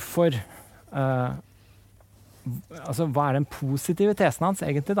hvorfor altså, hva den positive tesen hans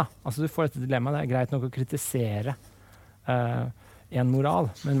egentlig, da? Altså, du får dette dilemmaet. Det greit nok å kritisere en moral,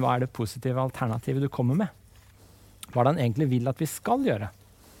 men hva det positive alternativet du kommer med? Hva han egentlig vil at vi skal gjøre?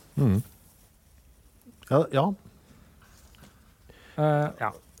 Ja.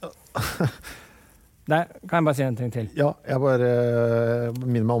 Der kan jeg bare si en ting til. Ja, jeg bare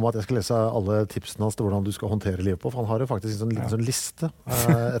minner meg om at jeg skal lese alle tipsene hans til hvordan du skal håndtere livet på, for han har jo faktisk en liten sånn liste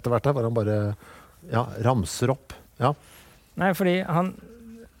etter hvert her, hvor han bare ramser opp. Ja. Nei, fordi han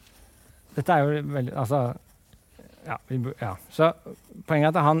dette jo veldig, altså så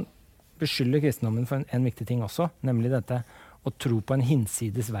poenget at han beskylder kristendommen for en viktig ting også, nemlig dette å tro på en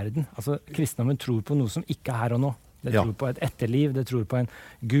hinsides verden. Altså, kristendommen tror på noe som ikke her og nå. Det tror på et etterliv, det tror på en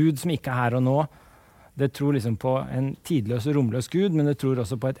Gud som ikke her og nå. Det tror liksom på en tidløs og romløs Gud, men det tror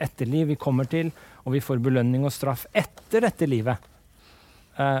også på et etterliv vi kommer til, og vi får belønning og straff etter dette livet.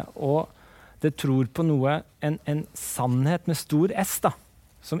 Og det tror på noe, en sannhet med stor S, da,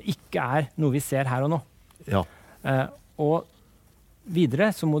 som ikke noe vi ser her og nå. Ja. Og videre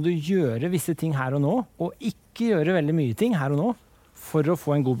så må du gjøre visse ting her og nå, og ikke gjøre veldig mye ting her og nå, for å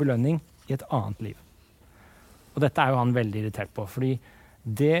få en god belønning i et annet liv. Og dette jo han veldig irritert på, fordi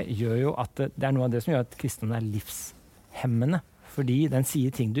det gjør jo at det noe av det som gjør at kristendommen livshemmende, fordi den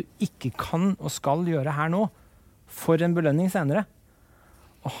sier ting du ikke kan og skal gjøre her nå, for en belønning senere.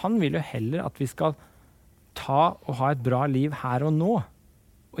 Og han vil jo heller at vi skal ta og ha et bra liv her og nå,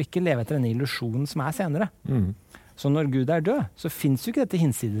 og ikke leve etter denne illusjonen som senere. Så når Gud død, så finnes jo ikke dette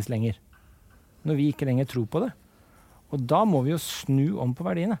hinsides lenger, når vi ikke lenger tror på det. Og da må vi jo snu om på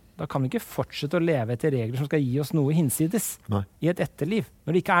verdiene. Da kan vi ikke fortsette å leve etter regler som skal gi oss noe hinsides i et etterliv,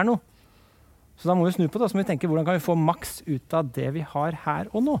 når det ikke noe. Så da må vi snu på det, og så må vi tenke hvordan kan vi få maks ut av det vi har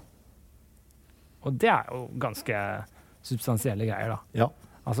her og nå. Og det jo ganske substansielle greier, da. Ja.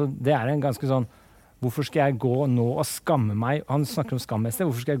 Altså, det en ganske sånn, hvorfor skal jeg gå nå og skamme meg, han snakker om skammester,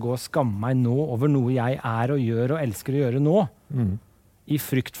 hvorfor skal jeg gå og skamme meg nå over noe jeg og gjør og elsker å gjøre nå, i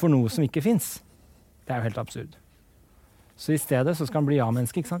frykt for noe som ikke finnes? Det jo helt absurd. Så i stedet så skal han bli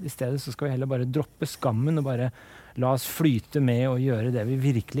ja-menneske, ikke sant? I stedet så skal vi heller bare droppe skammen og bare la oss flyte med og gjøre det vi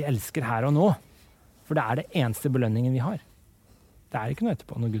virkelig elsker her og nå. For det det eneste belønningen vi har. Det ikke noe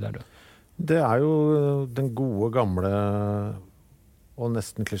etterpå når Gud død. Det jo den gode, gamle og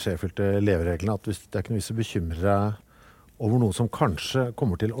nesten klisjéfylte leveregelen at det ikke noe vits å bekymre deg over noe som kanskje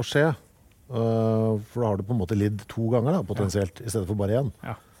kommer til å skje. For da har du på en måte lidd 2 ganger da, potensielt, i stedet for bare 1.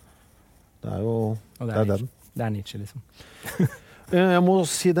 Ja. Det jo det den. Det Nietzsche, liksom. Jeg må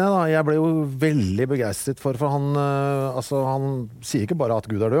si det, da. Jeg ble jo veldig begeistret for han sier ikke bare at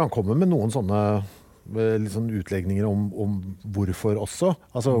Gud død, han kommer med noen sånne litt sånn utlegninger om hvorfor også.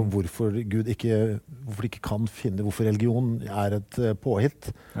 Altså hvorfor Gud ikke kan finne, hvorfor religion et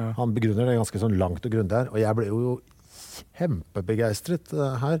påhitt. Ja. Han begrunner det ganske sånn langt og grundig her. Og jeg ble jo kjempebegeistret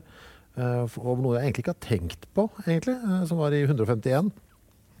her over noe jeg egentlig ikke har tenkt på, egentlig, som var i 151,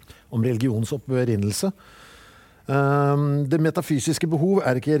 om religions opprinnelse. Det metafysiske behov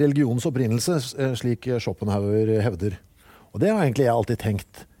ikke religions opprinnelse, slik Schopenhauer hevder. Og det har egentlig jeg alltid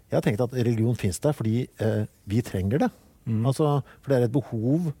tenkt. Jeg har tenkt at religion finnes der fordi vi trenger det. Altså, for det et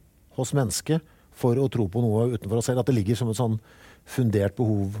behov hos mennesket for å tro på noe utenfor oss selv, at det ligger som et sånn fundert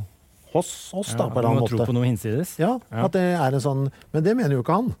behov hos oss da, på en eller annen måte. Tro på noe hinsides. Ja, at det en sånn, men det mener jo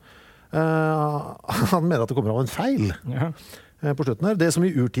ikke han. Han mener at det kommer av en feil på slutten her. Det som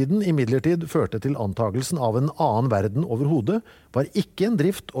i urtiden imidlertid førte til antagelsen av en annen verden overhodet, var ikke en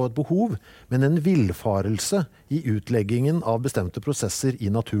drift og et behov, men en villfarelse i utleggingen av bestemte prosesser i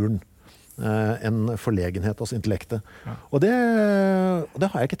naturen. En forlegenhet hos intellektet. Og det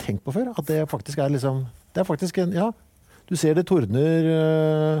har jeg ikke tenkt på før, at det faktisk er liksom, det er faktisk en, ja, du ser det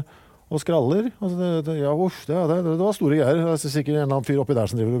tordner og skraller. Altså det var store greier. Det er sikkert en eller annen fyr oppi der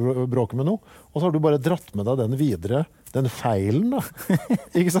som driver og bråker med noe. Og så har du bare dratt med deg den videre, den feilen da.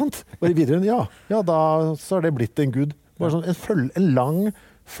 Ikke sant? Bare videre, da så har det blitt en gud. Bare sånn en lang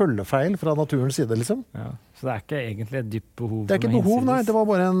følgefeil fra naturens side, liksom. Ja, så det er ikke egentlig et dypt behov? Det er ikke et behov, nei. Det var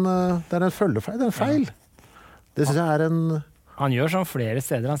bare en følgefeil. Det er en feil. Det synes jeg er en... Han gjør sånn flere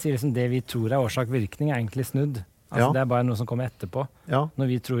steder. Han sier liksom det vi tror er årsak-virkning er egentlig snudd. Altså det er bare noe som kommer etterpå. Ja. Når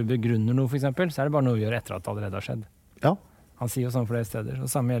vi tror vi begrunner noe, for eksempel, så er det bare noe vi gjør etter at det allerede har skjedd. Ja. Han sier jo sånn flere steder. Og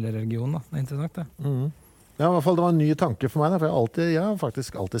samme gjelder religion, da. Det er interessant, det. Ja, i hvert fall det var en ny tanke for meg, da, for jeg har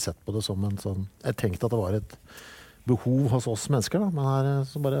faktisk alltid sett på det som en sånn... Jeg tenkte at det var et behov hos oss mennesker, da. Men her,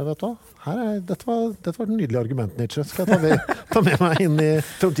 så bare, vet du hva? Dette var et nydelig argument, Nietzsche. Skal jeg ta med meg inn i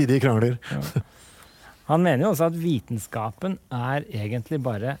fremtidige krangler. Ja. Han mener jo også at vitenskapen er egentlig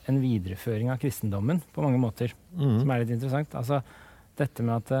bare en videreføring av kristendommen på mange måter, som er litt interessant. Altså dette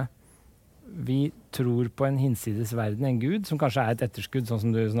med at vi tror på en hinsides verden, en gud, som kanskje er et etterskudd, sånn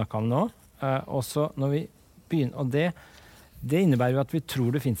som du snakket om nå. Også når vi begynner, og det innebærer jo at vi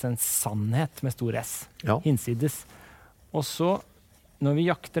tror det finnes en sannhet med stor S, hinsides. Og så, når vi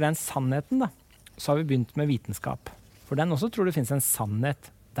jakter den sannheten, da, så har vi begynt med vitenskap. For den også tror det finnes en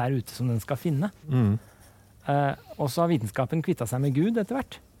sannhet der ute som den skal finne. Og så har vitenskapen kvittet seg med Gud etter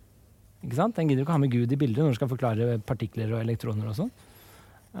hvert. Ikke sant? Den gidder jo ikke ha med Gud i bildet når den skal forklare partikler og elektroner og sånn.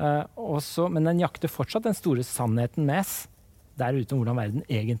 Men den jakter fortsatt den store sannheten med S, der ute om hvordan verden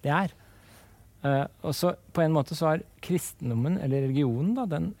egentlig er. Og så på en måte så har kristendommen, eller religionen da,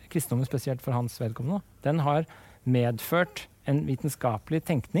 kristendommen spesielt for hans vedkommende, den har medført en vitenskapelig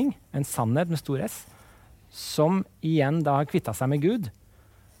tenkning, en sannhet med stor S, som igjen da har kvittet seg med Gud.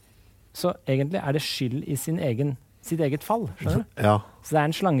 Så egentlig er det skyld i sitt eget fall, skjønner du? Ja. Så det er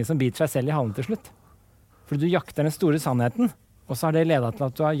en slange som biter seg selv i halen til slutt. For du jakter den store sannheten, og så har det ledet til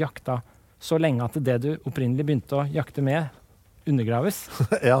at du har jaktet så lenge at det du opprinnelig begynte å jakte med, undergraves.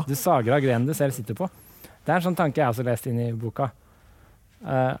 Ja. Du sager av grenen du selv sitter på. Det er en sånn tanke jeg også lest inn i boka.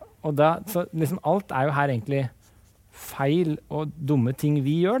 Så liksom alt er jo her egentlig feil og dumme ting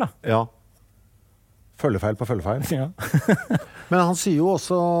vi gjør, da. Ja. Følgefeil på følgefeil. Ja. Men han sier jo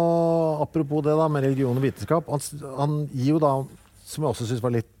også, apropos det da, med religion og vitenskap, han gir jo da, som jeg også synes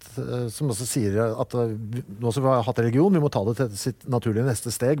var litt, som også sier at nå som vi har hatt religion, vi må ta det til sitt naturlige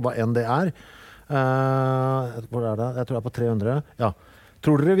neste steg, hva enn det er. Hvor er det? Jeg tror det er på 300. Ja.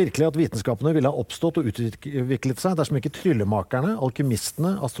 Tror dere virkelig at vitenskapene ville ha oppstått og utviklet seg dersom ikke tryllemakerne,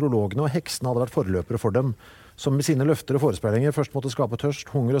 alkymistene, astrologene og heksene hadde vært forløpere for dem, som med sine løfter og forespillinger først måtte skape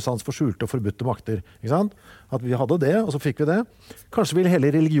tørst, hunger og sans for skjulte og forbudte makter. Ikke sant? At vi hadde det, og så fikk vi det. Kanskje vil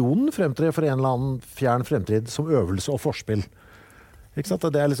hele religionen fremtre for en eller annen fjern fremtid som øvelse og forspill. Ikke sant?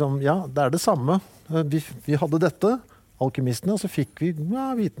 Det er liksom, ja, det er det samme. Vi hadde dette, alkymistene, og så fikk vi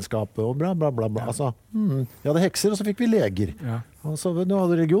vitenskap og bla bla bla. Bla. Altså, vi hadde hekser, og så fikk vi leger. Ja. Og så nå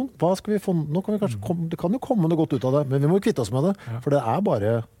hadde vi religion. Hva skal vi få? Nå kan vi kanskje det kan jo komme noe godt ut av det, men vi må kvitte oss med det, for det er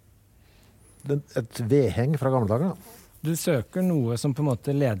bare et vedheng fra gamle dager. Da. Du søker noe som på en måte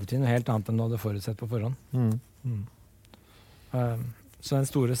leder til noe helt annet enn du hadde forutsett på forhånd. Så den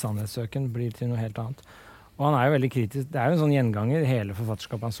store sannhetssøken blir til noe helt annet. Og han er jo veldig kritisk. Det er jo en sånn gjenganger, hele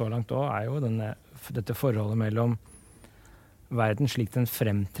forfatterskapet han så langt også, er jo dette forholdet mellom verden slik den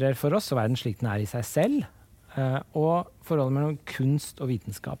fremtrer for oss, og verden slik den er i seg selv, og forholdet mellom kunst og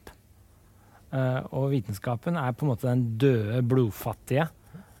vitenskap. Og vitenskapen er på en måte den døde, blodfattige,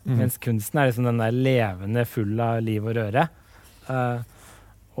 mens kunsten er liksom den der levende, full av liv og røre.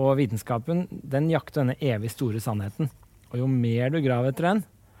 Og vitenskapen, den jakter denne evig store sannheten. Og jo mer du graver etter den,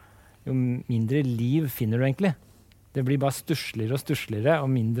 jo mindre liv finner du egentlig. Det blir bare stussligere og stussligere,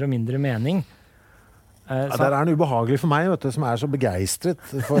 og mindre mening. Det er en ubehagelig for meg, vet du, som er så begeistret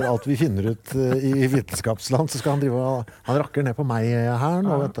for alt vi finner ut i vitenskapsland, så skal han rakker ned på meg her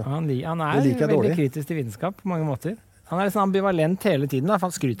nå, vet du. Han er veldig kritisk til vitenskap på mange måter. Han er liksom ambivalent hele tiden, da, for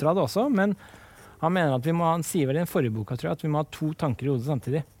han skryter av det også, men han mener at han sier vel i den forrige boka, tror jeg, at vi må ha to tanker i hodet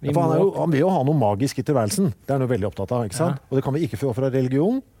samtidig. Han vil jo ha noe magisk i tilværelsen. Det er han jo veldig opptatt av, ikke sant? Ja. Og det kan vi ikke få fra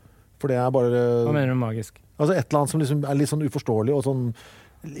religion, for det er bare... Hva mener du magisk? Altså et eller annet som liksom er litt sånn uforståelig, og sånn,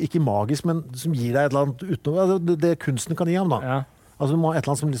 ikke magisk, men som gir deg et eller annet utenom, det kunsten kan gi ham da. Ja. Altså du må ha et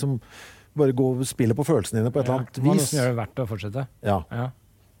eller annet som liksom bare gå og spille på følelsene dine på et eller annet vis. Noe som gjør det verdt å fortsette. Ja.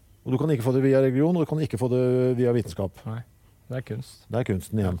 Og du kan ikke få det via religion, og du kan ikke få det via vitenskap. Nei, det er kunst. Det er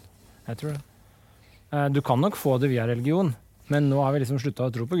kunsten igjen. Jeg tror det. Du kan nok få det via religion, men nå har vi liksom sluttet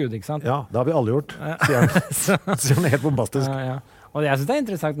å tro på Gud, ikke sant? Ja, det har vi alle gjort, sier han helt bombastisk. Ja. Og jeg synes det er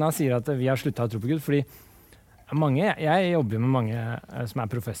interessant når han sier at vi har sluttet å tro på Gud, fordi jeg jobber med mange som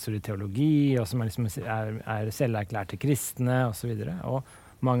er professor i teologi, og som liksom er selverklærte kristne, og så videre. Og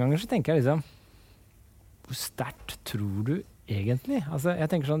mange ganger så tenker jeg liksom, hvor sterkt tror du egentlig? Altså, jeg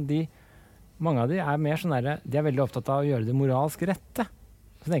tenker sånn, mange av de er mer sånn der, de er veldig opptatt av å gjøre det moralsk rette.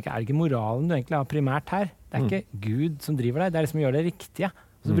 Så tenker jeg, er det ikke moralen du egentlig har primært her? Det er ikke Gud som driver deg, det er liksom å gjøre det riktige.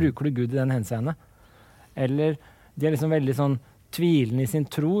 Og så bruker du Gud i den henseende. Eller de er liksom veldig sånn tvilende i sin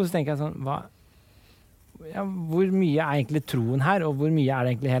tro, så tenker jeg sånn, hvor mye er egentlig troen her, og hvor mye er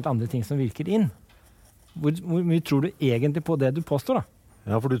det egentlig helt andre ting som virker inn? Hvor mye tror du egentlig på det du påstår da?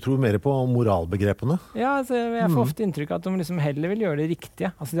 Ja, for du tror mer på moralbegrepene. Ja, altså, jeg får ofte inntrykk av at de liksom heller vil gjøre det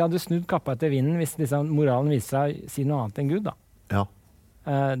riktige. Altså, de hadde snudd kappa etter vinden hvis liksom moralen viser seg å si noe annet enn Gud da. Ja.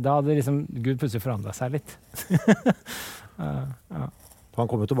 Da hadde liksom Gud plutselig forandret seg litt. Ja. Han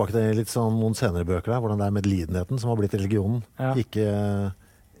kommer jo tilbake til litt sånn noen senere bøker der, hvordan det er medlidenheten som har blitt religionen, ikke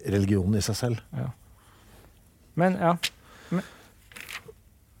religionen i seg selv. Ja. Men, ja.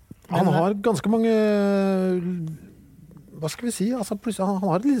 Han har ganske mange... Hva skal vi si? Altså, han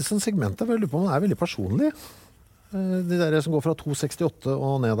har et lite sånn segment der, jeg lurer på om han er veldig personlig. De der som går fra 268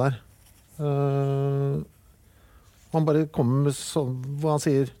 og ned der. Han bare kommer med sånn, hva han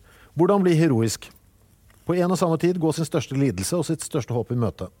sier. Hvordan bli heroisk? På en og samme tid gå sin største lidelse og sitt største håp i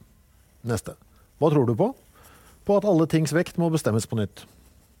møte. Neste. Hva tror du på? På at alle tings vekt må bestemmes på nytt.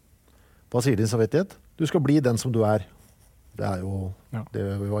 Hva sier din samvittighet? Du skal bli den som du er. Det er jo det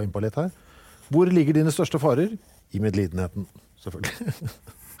vi var inne på litt her. Hvor ligger dine største farer? I medlidenheten, selvfølgelig.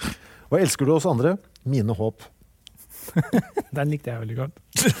 Hva elsker du hos andre? Mine håp. Den likte jeg veldig godt.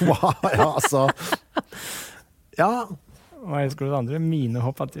 Wow, ja, altså. Ja. Hva elsker du hos andre? Mine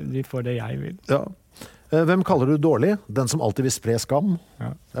håp, at de får det jeg vil. Ja. Hvem kaller du dårlig? Den som alltid vil spre skam.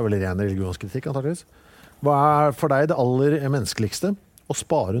 Ja. Det er vel ren religionskritikk, antageligvis. Hva er for deg det aller menneskeligste? Å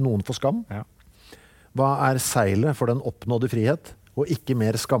spare noen for skam. Ja. Hva er seilet for den oppnådde frihet? Og ikke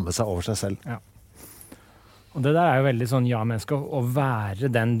mer skamme seg over seg selv. Ja. Og det der er jo veldig sånn ja-menneske, å være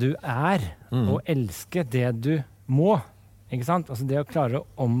den du er, og elske det du må, ikke sant? Altså det å klare å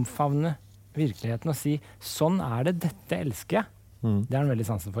omfavne virkeligheten og si, sånn er det, dette elsker jeg. Det er han veldig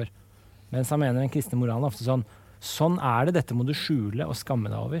sansen for. Mens han mener den kristne moralen ofte sånn er det, dette må du skjule og skamme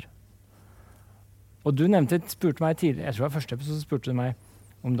deg over. Og du spurte meg tidligere, jeg tror det var første episode, spurte du meg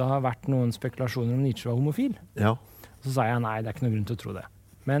om det har vært noen spekulasjoner om Nietzsche var homofil. Ja. Så sa jeg nei, det er ikke noe grunn til å tro det.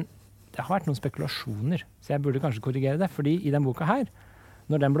 Men det har vært noen spekulasjoner, så jeg burde kanskje korrigere det, fordi i den boka her,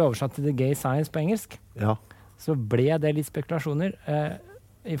 når den ble oversatt til The Gay Science på engelsk, så ble det litt spekulasjoner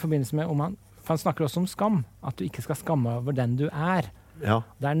i forbindelse med om for han snakker også om skam, at du ikke skal skamme over den du er. Ja.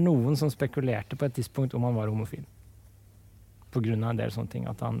 Det er noen som spekulerte på et tidspunkt om han var homofil. På grunn av en del sånne ting,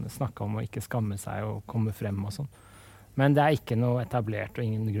 at han snakket om å ikke skamme seg og komme frem og sånn. Men det er ikke noe etablert og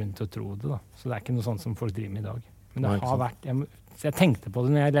ingen grunn til å tro det da. Så det er ikke noe sånt som folk driver med i dag. Men det har vært... Så jeg tenkte på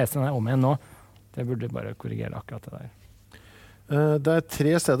det når jeg leste den om igjen nå. Jeg burde bare korrigere akkurat det der. Det er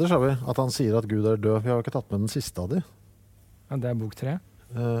 3 steder, sa vi, at han sier at Gud er død. Vi har jo ikke tatt med den siste av de. Ja, det er bok 3.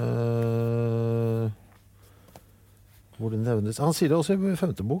 Hvor det nevnes. Han sier det også i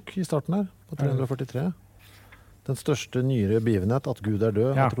 5. bok i starten her, på 343. Den største nyere begivenhet, at Gud er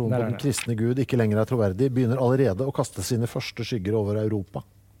død, at troen på den kristne Gud ikke lenger er troverdig, begynner allerede å kaste sine første skygger over Europa.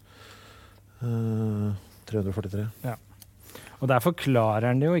 343. Ja. Og der forklarer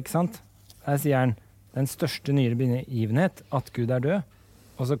han det jo, ikke sant? Der sier han, den største nyere begivenhet, at Gud er død,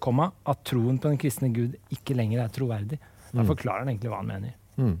 og så kommer at troen på den kristne Gud ikke lenger er troverdig. Der forklarer han egentlig hva han mener.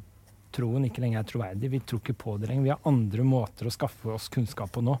 Troen ikke lenger er troverdig, vi tror ikke på det lenger. Vi har andre måter å skaffe oss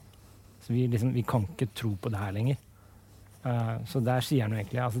kunnskap på nå. Så vi kan ikke tro på det her lenger. Så der sier han jo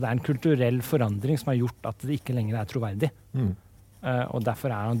egentlig, altså det er en kulturell forandring som har gjort at det ikke lenger er troverdig. Og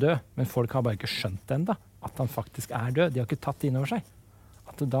derfor er han død. Men folk har bare ikke skjønt det enda, at han faktisk er død. De har ikke tatt det inn over seg.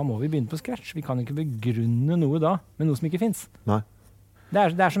 At da må vi begynne på scratch. Vi kan ikke begrunne noe da, med noe som ikke finnes. Nei. Det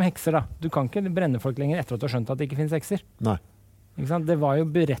er som hekser da. Du kan ikke brenne folk lenger etter at du har skjønt at det ikke finnes hekser. Nei. Ikke sant? Det var jo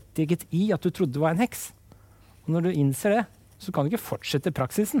berettiget i at du trodde det var en heks. Og når du innser det, så kan du ikke fortsette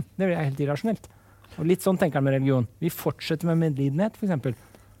praksisen. Det blir helt irrasjonelt. Og litt sånn tenker han med religion. Vi fortsetter med medlidenhet, for eksempel,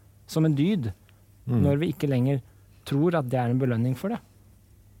 som en dyd, når vi ikke lenger tror at det er en belønning for det.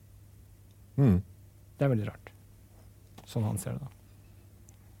 Det er veldig rart. Sånn han ser det da.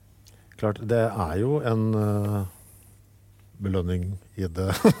 Klart, det er jo en belønning i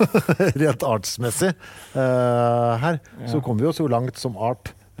det rent artsmessig her. Så kommer vi jo så langt som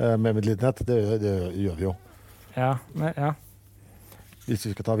art med medlidenhet. Det gjør vi jo. Ja, men, ja. Hvis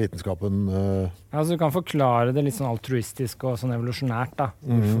vi skal ta vitenskapen... Altså, du kan forklare det litt sånn altruistisk og sånn evolusjonært, da,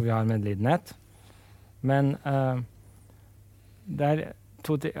 hvorfor vi har medlidenhet. Men det er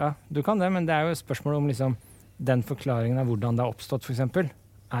ja, du kan det, men det er jo et spørsmål om liksom, den forklaringen av hvordan det har oppstått, for eksempel,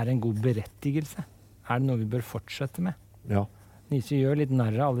 er en god berettigelse. Er det noe vi bør fortsette med? Ja. Nietzsche gjør litt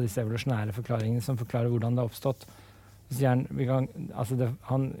narr av alle disse evolusjonære forklaringene som forklarer hvordan det har oppstått. Så sier han,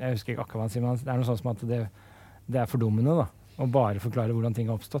 jeg husker ikke akkurat hva han sier, men det er noe sånt som at det er fordummende da, å bare forklare hvordan ting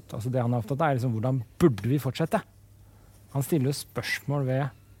har oppstått. Altså det han er opptatt av er liksom, hvordan burde vi fortsette? Han stiller jo spørsmål ved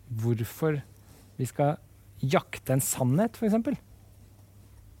hvorfor vi skal jakte en sannhet, for eksempel.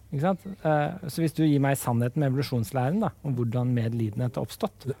 Ikke sant? Så hvis du gir meg sannheten med evolusjonslæren da, om hvordan medlidenhet har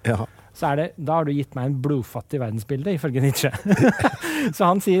oppstått, så da har du gitt meg en blodfattig verdensbilde, ifølge Nietzsche. Så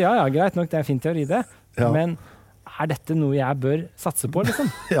han sier, ja, greit nok, det er fin teori det, men er dette noe jeg bør satse på, liksom?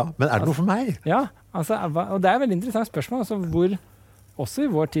 Ja, men er det noe for meg? Ja, altså, og det er et veldig interessant spørsmål, altså, hvor, også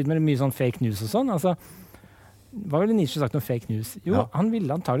i vår tid med mye sånn fake news og sånn, altså, hva ville Nietzsche sagt om fake news? Jo, han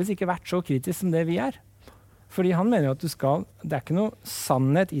ville antageligvis ikke vært så kritisk som det vi er. Fordi han mener jo at det er ikke noe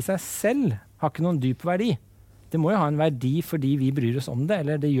sannhet i seg selv, har ikke noen dyp verdi. Det må jo ha en verdi fordi vi bryr oss om det,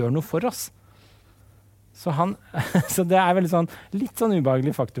 eller det gjør noe for oss. Så det er veldig sånn, litt sånn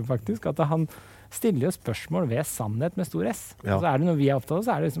ubehagelig faktum faktisk, at han stiller jo spørsmål ved sannhet med stor S. Ja. Så er det noe vi er opptatt av,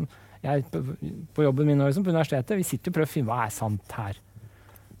 så er det liksom, jeg på jobben min nå liksom, på universitetet, vi sitter og prøver å finne hva er sant her.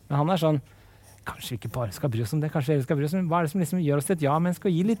 Men han er sånn, kanskje vi ikke bare skal bry oss om det, kanskje vi skal bry oss om det. Hva er det som liksom gjør oss til et ja-menneske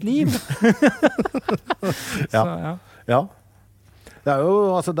og gi litt liv? Ja. Det er jo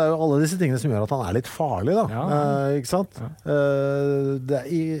alle disse tingene som gjør at han er litt farlig, da. Ja. Ikke sant?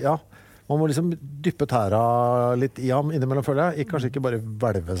 Ja. Man må liksom dyppe tæra litt i ham innimellom, føler jeg. Kanskje ikke bare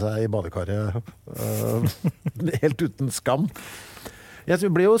hvelve seg i badekaret helt uten skam.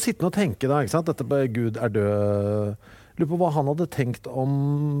 Jeg ble jo sittende og tenke da, ikke sant? Dette på Gud er død. Lurer på hva han hadde tenkt om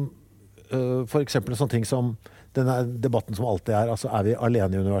for eksempel sånne ting som denne debatten som alltid er, altså er vi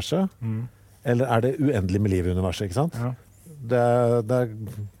alene i universet, eller er det uendelig med liv i universet, ikke sant? Ja. Det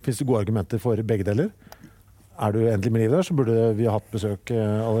finnes det gode argumenter for begge deler. Er det uendelig med liv der, så burde vi ha hatt besøk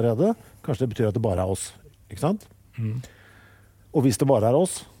allerede. Kanskje det betyr at det bare er oss, ikke sant? Og hvis det bare er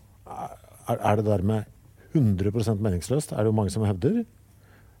oss, er det dermed 100% meningsløst, er det jo mange som hevder.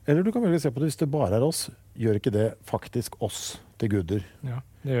 Eller du kan velge å se på det, hvis det bare er oss, gjør ikke det faktisk oss til guder. Ja.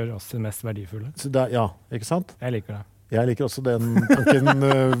 Det gjør oss det mest verdifulle. Ja, ikke sant? Jeg liker det. Jeg liker også den tanken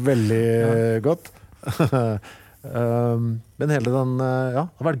veldig godt. Men hele den, det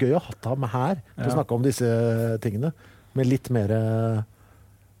har vært gøy å ha ham her til å snakke om disse tingene, med litt mer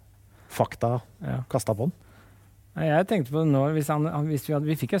fakta kastet på den. Jeg tenkte på det nå, hvis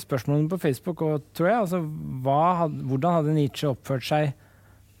vi fikk et spørsmål på Facebook, og tror jeg, altså, hvordan hadde Nietzsche oppført seg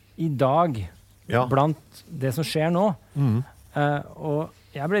i dag blant det som skjer nå? Og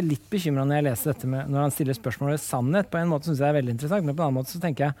jeg ble litt bekymret når jeg leser dette når han stiller spørsmål ved sannhet. På en måte synes jeg det er veldig interessant, men på en annen måte så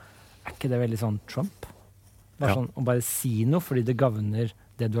tenker jeg, er ikke det veldig sånn Trump? Sånn, å bare si noe fordi det gagner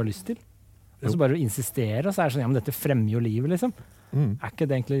det du har lyst til. Og så bare å insistere, og så er det sånn, ja, men dette fremmer jo livet, liksom. Er ikke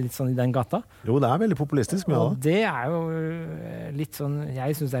det egentlig litt sånn i den gata? Jo, det er veldig populistisk. Og det er jo litt sånn,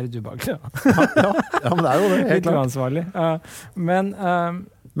 jeg synes det er litt ubehagelig. Ja, men det er jo det, helt klart. Litt uansvarlig.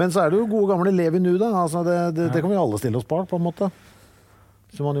 Men så er det jo gode gamle lev i nu, da. Altså, det kan vi alle stille oss bak, på en måte.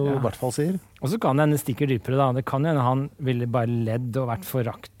 Som han jo i hvert fall sier. Og så kan det hende stikker dypere, da. Det kan jo hende han ville bare ledd og vært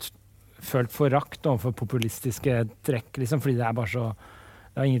følt forakt overfor populistiske trekk, liksom, fordi det er bare så,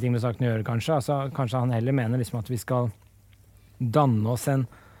 det har ingenting med saken å gjøre, kanskje. Altså, kanskje han heller mener liksom at vi skal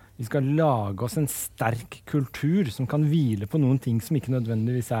vi skal lage oss en sterk kultur som kan hvile på noen ting som ikke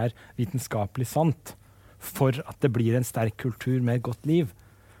nødvendigvis er vitenskapelig sant, for at det blir en sterk kultur med et godt liv.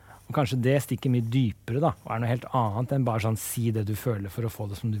 Og kanskje det stikker mye dypere, da, og er noe helt annet enn bare sånn si det du føler for å få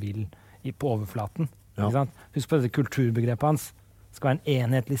det som du vil på overflaten. Ikke sant? Husk på dette kulturbegrepet hans. Det skal være en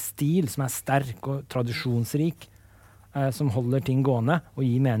enhetlig stil som er sterk og tradisjonsrik, som holder ting gående og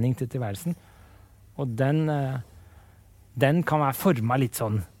gir mening til tilværelsen. Og den kan være formet litt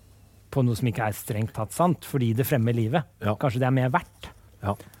sånn på noe som ikke er strengt tatt sant, fordi det fremmer livet. Ja. Kanskje det er mer verdt.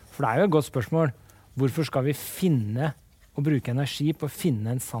 Ja. For det er jo et godt spørsmål. Hvorfor skal vi finne og bruke energi på å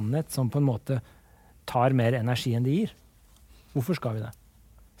finne en sannhet som på en måte tar mer energi enn det gir? Hvorfor skal vi det?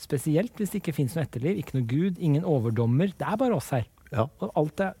 Spesielt hvis det ikke finnes noe etterliv, ikke noe Gud, ingen overdommer. Det er bare oss her. Ja.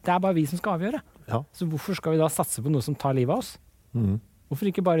 Og det er bare vi som skal avgjøre. Ja. Så hvorfor skal vi da satse på noe som tar livet av oss? Hvorfor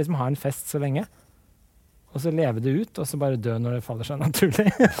ikke bare liksom ha en fest så lenge? Og så leve det ut, og så bare dø når det faller seg naturlig.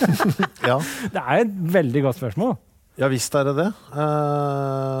 Ja. Det er et veldig godt spørsmål. Ja, visst er det.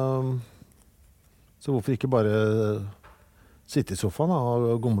 Så hvorfor ikke bare sitte i sofaen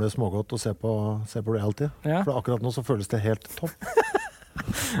og gomle smågodt og se på reality. Ja. For akkurat nå så føles det helt topp.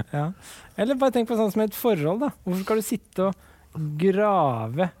 Ja. Eller bare tenk på sånn som et forhold, da. Hvorfor skal du sitte og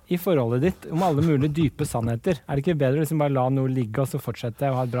grave i forholdet ditt om alle mulige dype sannheter? Er det ikke bedre å liksom bare la noe ligge og så fortsette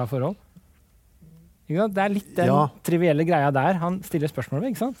å ha et bra forhold? Ikke sant? Det er litt den trivielle greia der han stiller spørsmål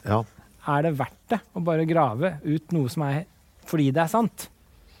ved, ikke sant? Ja. Er det verdt det å bare grave ut noe som er fordi det er sant?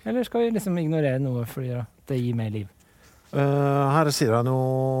 Eller skal vi liksom ignorere noe fordi det gir mer liv? Her sier han jo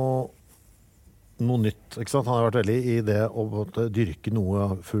noe nytt, ikke sant? Han har vært veldig i det å dyrke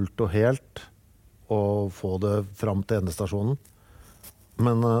noe fullt og helt og få det fram til endestasjonen.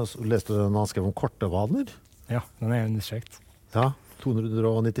 Men så leste du den han skrev om kortevaner? Ja, den er jo understrekt. Ja,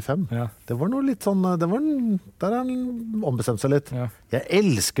 295. Ja. Det var noe litt sånn, der har han ombestemt seg litt. Ja. Jeg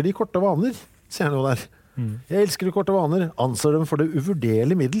elsker de korte vaner, sier han jo der. Jeg elsker de korte vaner, anser dem for det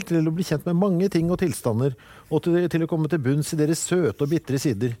uvurderlige middel til å bli kjent med mange ting og tilstander, og til å komme til bunns i deres søte og bitre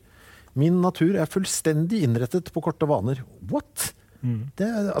sider. Min natur er fullstendig innrettet på korte vaner. What? Det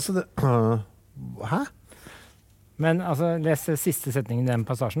er, altså det, hæ? Men altså, les siste setningen i den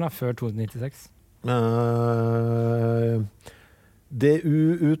passasjen da, før 296. Det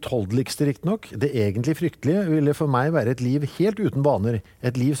uutholdeligste riktignok, det egentlig fryktelige, ville for meg være et liv helt uten vaner,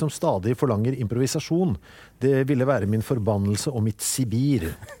 et liv som stadig forlanger improvisasjon. Det ville være min forbannelse og mitt Sibir.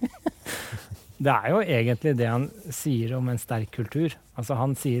 Det er jo egentlig det han sier om en sterk kultur. Altså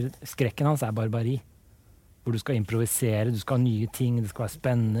han sier, skrekken hans er barbari. Hvor du skal improvisere, du skal ha nye ting, det skal være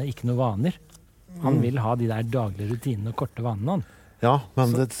spennende, ikke noe vaner. Han vil ha de der daglige rutinene og korte vanene. Han. Ja,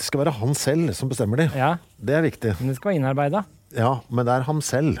 men det skal være han selv som bestemmer de. Ja. Det er viktig. Men det skal være innarbeidet. Ja, men det er ham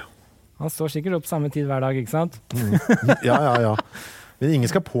selv. Han står sikkert opp samme tid hver dag, ikke sant? Ja. Men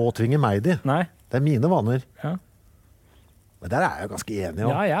ingen skal påtvinge meg de. Nei. Det er mine vaner. Ja. Men der er jeg jo ganske enig.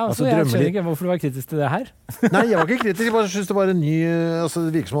 Ja, altså, jeg skjønner ikke hvorfor du var kritisk til det her. Nei, jeg var ikke kritisk. Jeg bare synes det var en ny altså,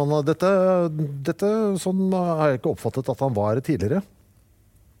 det virker som han dette sånn har jeg ikke oppfattet at han var tidligere.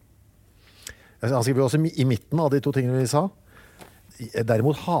 Han skriver også i midten av de to tingene vi sa.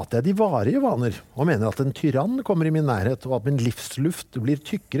 Derimot hater jeg de varige vaner, og mener at en tyrann kommer i min nærhet, og at min livsluft blir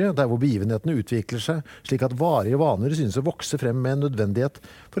tykkere der hvor begivenhetene utvikler seg, slik at varige vaner synes å vokse frem med en nødvendighet,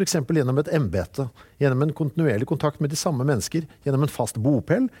 for eksempel gjennom et embete, gjennom en kontinuerlig kontakt med de samme mennesker, gjennom en fast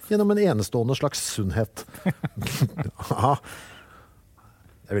bopel, gjennom en enestående slags sunnhet. Ja.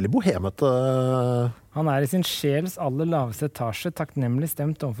 Det er veldig bohemete. Han er i sin sjels aller laveste etasje takknemlig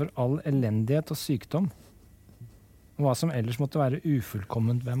stemt overfor all elendighet og sykdom. Og hva som ellers måtte være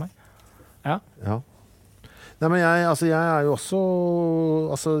ufullkomment ved meg. Ja. Nei, men jeg er jo også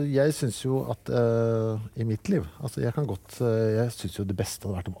altså, jeg synes jo at i mitt liv, altså jeg synes jo det beste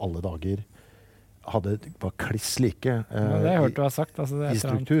hadde vært om alle dager var kliss like det jeg hørte du har sagt. Altså, i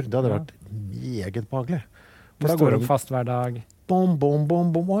struktur. Det hadde vært meget behagelig. Du står opp fast hver dag. Bom, bom, bom,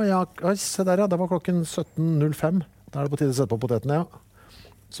 bom. Se der, ja. Det var klokken 17.05. Da er det på tide å sette på potetene, ja.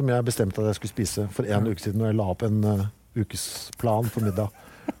 Som jeg bestemte at jeg skulle spise for en uke siden, når jeg la opp en ukesplan for middag.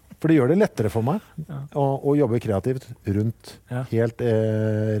 For det gjør det lettere for meg å jobbe kreativt rundt helt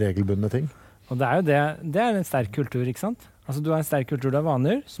regelbundne ting. Og det er jo det er en sterk kultur, ikke sant? Altså du har en sterk kultur av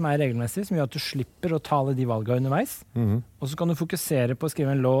vaner som er regelmessig, som gjør at du slipper å ta alle de valgene underveis. Og så kan du fokusere på å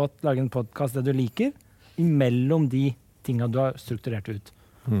skrive en låt, lage en podcast, det du liker, imellom de tingene du har strukturert ut.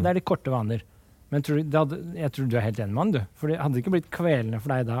 Det er de korte vaner. Men jeg tror du er helt enig med han, du. For det hadde ikke blitt kvelende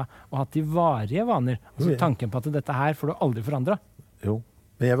for deg da å ha de varige vaner. Altså tanken på at dette her får du aldri forandre. Jo,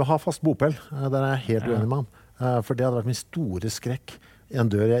 men jeg vil ha fast bopel. Der er jeg helt uenig med han. For det hadde vært min store skrekk. En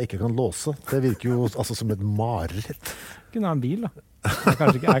dør jeg ikke kan låse. Det virker jo altså som et mareritt. Kunne ha en bil, da. Det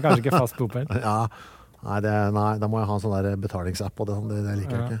er kanskje ikke fast bopel. Ja. Nei, da må jeg ha en sånn der betalingsapp, og det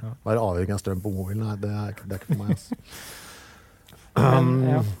liker jeg ikke. Være avhengig av strøm på mobilen, nei, det er ikke for meg.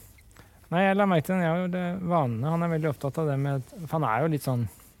 Altså. Nei, jeg la merke til vanene. Han er veldig opptatt av det med, for han er jo litt sånn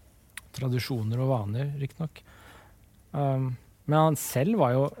tradisjoner og vaner, riktignok. Men han selv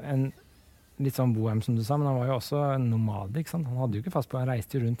var jo en litt sånn bohem, som du sa, men han var jo også en nomade, ikke sant? Han hadde jo ikke fast på, han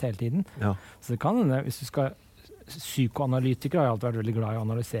reiste jo rundt hele tiden. Ja. Så det kan hende, hvis du skal, psykoanalytikere har jo alltid vært veldig glad i å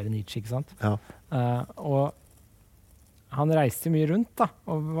analysere Nietzsche, ikke sant? Ja. Og han reiste mye rundt da,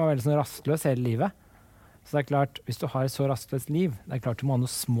 og var veldig sånn rastløs hele livet. Så det er klart, hvis du har et så rastløst liv, det er klart du må ha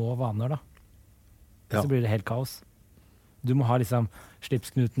noen små vaner da. Så blir det helt kaos. Du må ha liksom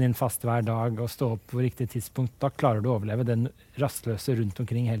slipsknuten din fast hver dag og stå opp på riktig tidspunkt. Da klarer du å overleve den rastløse rundt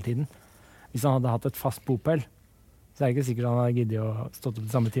omkring hele tiden. Hvis han hadde hatt et fast bopel, så er det ikke sikkert han hadde giddet å stå opp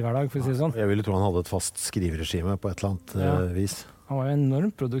til samme tid hver dag, for å si det sånn. Jeg ville tro han hadde et fast skriveregime på et eller annet vis. Han var jo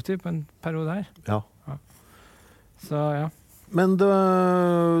enormt produktiv på en periode her. Ja. Så ja. Men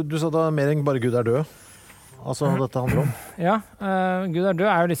du sa da mer enn bare Gud er død. altså dette handler om. Ja, Gud er død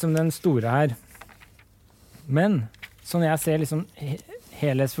er jo liksom den store her. Men sånn jeg ser liksom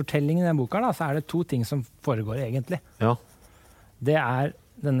helhetsfortellingen i den boka, da, så er det to ting som foregår egentlig. Ja. Det er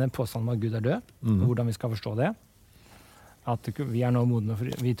denne påstanden om at Gud er død, og hvordan vi skal forstå det. At vi er nå modne,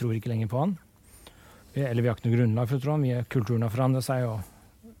 for vi tror ikke lenger på han. Eller vi har ikke noe grunnlag for å tro han. Kulturen har forandret seg,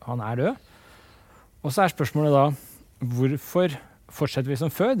 og han er død. Og så er spørsmålet da, hvorfor fortsetter vi som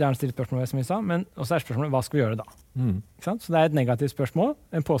før? Det er en stilt spørsmål, som vi sa, men også er spørsmålet, hva skal vi gjøre da? Ikke sant? Så det er et negativt spørsmål,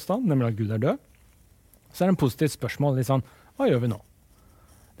 en påstand, nemlig at Gud er død. Så er det en positivt spørsmål, litt sånn, hva gjør vi nå?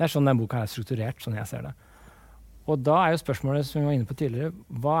 Det er sånn den boka er strukturert, sånn jeg ser det. Og da er jo spørsmålet, som vi var inne på tidligere,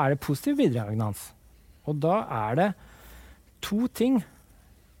 hva er det positive bidragene hans? Og da er det to ting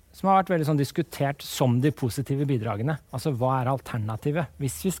som har vært veldig sånn diskutert som de positive bidragene. Altså, hva er alternativet?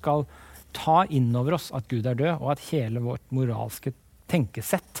 Hvis vi skal ta inn over oss at Gud er død, og at hele vårt moralske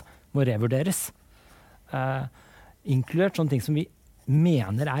tenkesett må revurderes, inkludert sånne ting som vi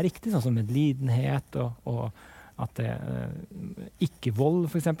mener er riktig, sånn som medlidenhet og at ikke-vold,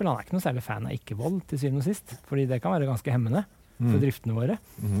 for eksempel. Han er ikke noe særlig fan av ikke-vold, til syvende og sist, fordi det kan være ganske hemmende for driftene våre.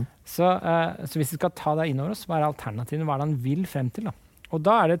 Så hvis vi skal ta det inn over oss, hva er alternativet? Hva er det han vil frem til? Da? Og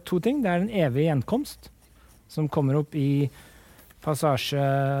da er det to ting. Det er den evige gjenkomst, som kommer opp i passasje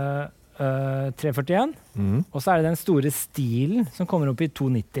 341, og så er det den store stilen som kommer opp i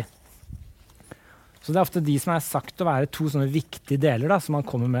 290. Så det er ofte de som er sagt å være to sånne viktige deler da, som man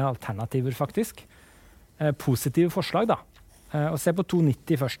kommer med alternativer faktisk. Positive forslag da. Og se på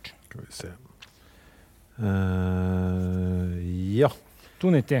 290 først. Skal vi se. Ja.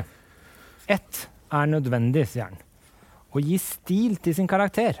 290. Ett er nødvendig, sier han. Å gi stil til sin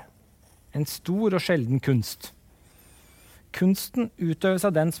karakter. En stor og sjelden kunst. Kunsten utøves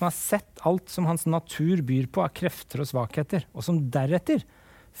av den som har sett alt som hans natur byr på av krefter og svakheter, og som deretter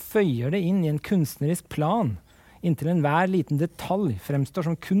føyer det inn i en kunstnerisk plan, inntil enhver liten detalj fremstår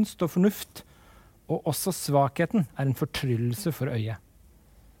som kunst og fornuft, og også svakheten er en fortryllelse for øyet.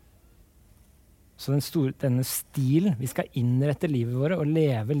 Så denne stilen, vi skal innrette livet vårt og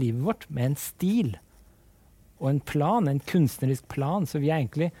leve livet vårt med en stil, og en plan, en kunstnerisk plan, så vi er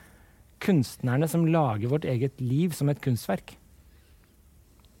egentlig kunstnerne som lager vårt eget liv som et kunstverk,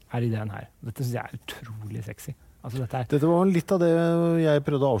 er ideen her. Dette synes jeg er utrolig sexy. Altså dette var litt av det jeg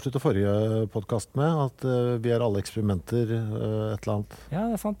prøvde å avslutte forrige podcast med, at vi er alle eksperimenter, et eller annet. Ja,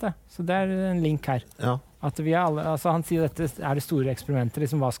 det er sant det. Så det er en link her. Ja. At vi er alle, altså han sier dette er det store eksperimentet,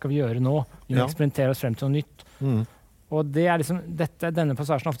 liksom, hva skal vi gjøre nå? Vi må eksperimentere oss frem til noe nytt. Og det er liksom, denne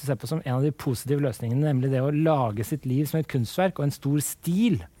passasjen ofte sett på som en av de positive løsningene, nemlig det å lage sitt liv som et kunstverk og en stor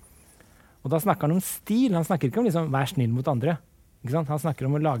stil. Og da snakker han om stil, han snakker ikke om liksom, vær snill mot andre. Ikke sant? Han snakker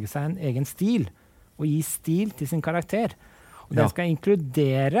om å lage seg en egen stil, og gi stil til sin karakter. Og den skal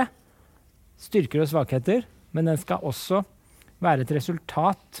inkludere styrker og svakheter, men den skal også være et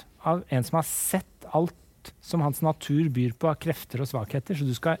resultat av en som har sett alt som hans natur byr på av krefter og svakheter, så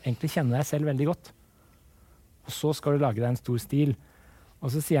du skal egentlig kjenne deg selv veldig godt. Og så skal du lage deg en stor stil. Og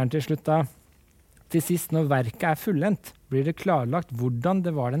så sier han til slutt da, til sist, når verket er fullendt, blir det klarlagt hvordan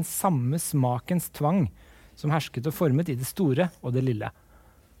det var den samme smakens tvang som hersket og formet i det store og det lille.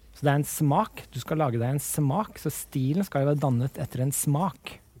 Så det er en smak. Du skal lage deg en smak, så stilen skal jo være dannet etter en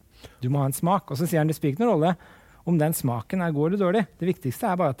smak. Du må ha en smak. Og så sier han det spiller ikke noen rolle om den smaken er god eller dårlig. Det viktigste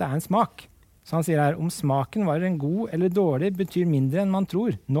er bare at det er en smak. Så han sier her, om smaken var en god eller dårlig, betyr mindre enn man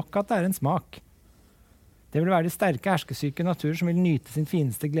tror. Nok at det er en smak. Det vil være de sterke, herskesyke naturer som vil nyte sin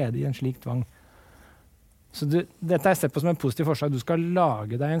fineste glede i en slik tvang. Så dette er sett på som en positiv forslag. Du skal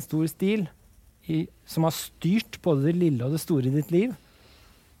lage deg en stor stil som har styrt både det lille og det store i ditt liv,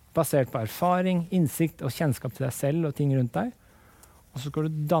 basert på erfaring, innsikt og kjennskap til deg selv og ting rundt deg. Og så skal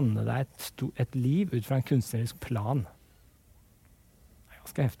du danne deg et liv ut fra en kunstnerisk plan. Det er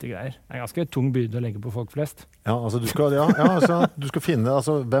ganske heftige greier. Det er en ganske tung byrde å legge på folk flest. Ja, altså du skal finne,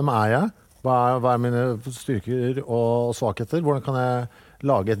 altså, hvem er jeg? Hva er mine styrker og svakheter? Hvordan kan jeg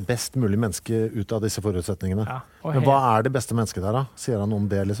lage et best mulig menneske ut av disse forutsetningene? Ja, men hva er det beste mennesket der da? Sier han om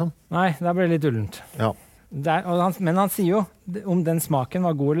det liksom? Nei, det blir litt ullent. Ja. Men han sier jo, om den smaken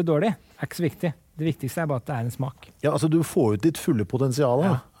var god eller dårlig, er ikke så viktig. Det viktigste er bare at det er en smak. Ja, altså du får ut ditt fulle potensial,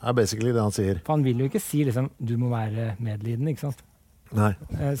 er basically det han sier. For han vil jo ikke si liksom, du må være medlidende, ikke sant? Nei.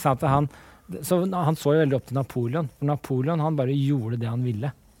 Han så jo veldig opp til Napoleon. For Napoleon, han bare gjorde det han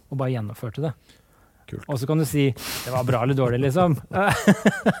ville, og bare gjennomførte det. Kult. Og så kan du si, det var bra eller dårlig, liksom.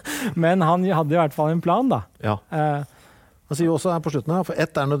 Men han hadde i hvert fall en plan, da. Ja. Han sier jo også her på slutten her, for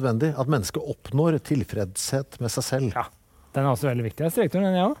ett er nødvendig, at mennesket oppnår tilfredshet med seg selv. Ja, den er også veldig viktig. Jeg strekte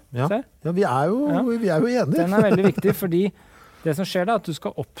den, ja. Ja, vi er jo enige. Den er veldig viktig, fordi Det som skjer da, at du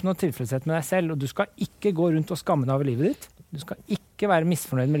skal oppnå tilfredshet med deg selv, og du skal ikke gå rundt og skamme deg over livet ditt. Du skal ikke være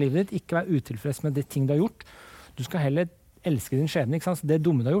misfornøyd med livet ditt, ikke være utilfreds med de ting du har gjort. Du skal heller elske din skjebne, ikke sant? Så det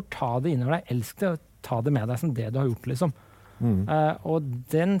dumme du har gjort, ta det innover deg, elsk det, og ta det med deg som det du har gjort, liksom. Og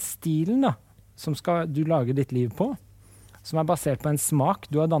den stilen da, som skal du lage ditt liv på, som basert på en smak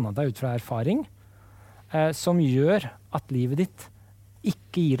du har dannet deg ut fra erfaring, som gjør at livet ditt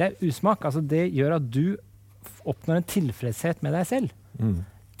ikke gir deg usmak. Altså det gjør at du oppnår en tilfredshet med deg selv.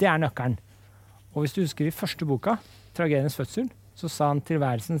 Det nøkkelen. Og hvis du husker i første boka, Tragediens fødsel, så sa han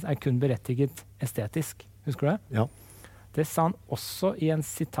tilværelsen kun berettiget estetisk. Husker du det? Ja. Det sa han også i en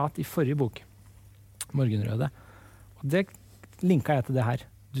sitat i forrige bok, Morgenrøde. Og det linka jeg til det her.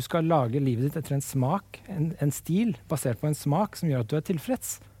 Du skal lage livet ditt etter en smak, en stil, basert på en smak som gjør at du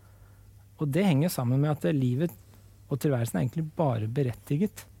tilfreds. Og det henger sammen med at livet og tilværelsen egentlig bare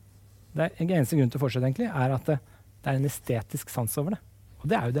berettiget. Det eneste grunn til å fortsette egentlig, at det en estetisk sans over det. Og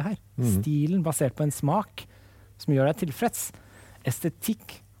det jo det her. Stilen basert på en smak som gjør deg tilfreds.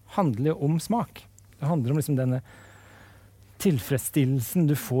 Estetikk handler jo om smak. Det handler om liksom denne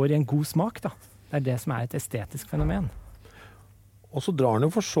tilfredsstillelsen du får i en god smak. Da. Det det som et estetisk fenomen. Og så drar han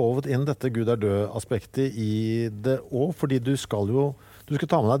jo for så vidt inn dette Gud død-aspektet i det også, fordi du skal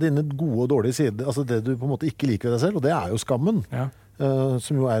ta med deg dine gode og dårlige sider, altså det du på en måte ikke liker ved deg selv, og det jo skammen. Ja.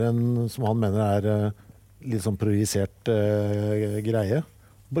 Som jo som han mener litt sånn projisert greie.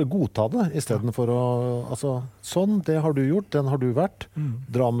 Bare godta det, i stedet for å altså, sånn, det har du gjort, den har du vært.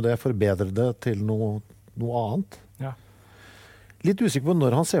 Dra med det, forbedre det til noe annet. Ja. Litt usikker på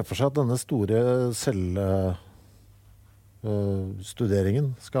når han ser for seg at denne store studeringen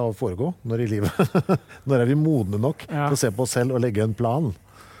skal foregå, når i livet. Når vi modne nok til å se på oss selv og legge en plan.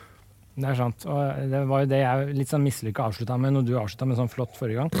 Det sant. Og det var jo det jeg litt sånn mislykket avsluttet med, når du avsluttet med sånn flott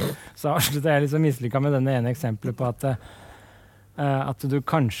forrige gang. Så avsluttet jeg litt sånn mislykket med denne ene eksempelet på at du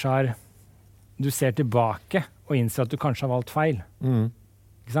kanskje du ser tilbake og innser at du kanskje har valgt feil.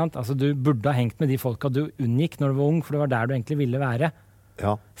 Ikke sant? Altså du burde ha hengt med de folka du unngikk når du var ung, for det var der du egentlig ville være.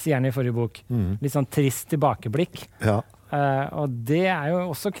 Ja. Sier han i forrige bok. Litt sånn trist tilbakeblikk. Ja. Og det jo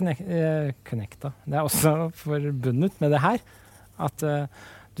også connecta. Det også forbundet med det her. At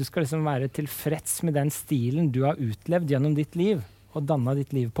du skal liksom være tilfreds med den stilen du har utlevd gjennom ditt liv, og dannet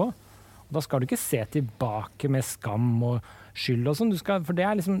ditt liv på. Og da skal du ikke se tilbake med skam og skyld og sånn. For det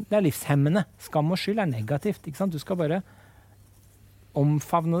det livshemmende. Skam og skyld negativt. Ikke sant? Du skal bare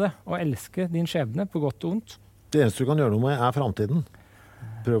omfavne det og elske din skjebne på godt og ondt. Det eneste du kan gjøre noe med fremtiden.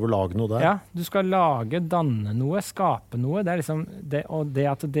 Prøve å lage noe der. Ja, du skal lage, danne noe, skape noe. Det liksom det, og det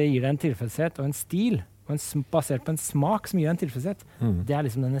at det gir deg en tilfredshet og en stil, og basert på en smak som gir deg en tilfredshet, det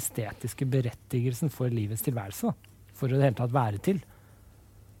liksom den estetiske berettigelsen for livets tilværelse. Da. For å det hele tatt være til.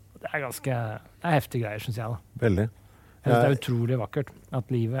 Det ganske heftige greier, synes jeg. Da. Veldig. Jeg synes det utrolig vakkert at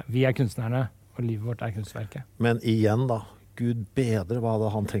vi kunstnerne, og livet vårt kunstverket. Men igjen da, Gud bedre hva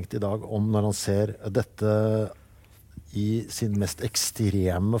hadde han tenkt i dag om når han ser dette i sin mest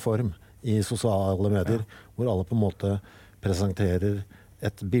ekstreme form i sosiale medier, hvor alle på en måte presenterer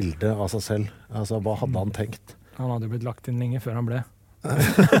et bilde av seg selv. Altså, hva hadde han tenkt? Han hadde jo blitt lagt inn lenge før han ble.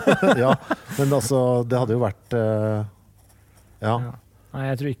 Ja, men altså, det hadde jo vært ja. Nei,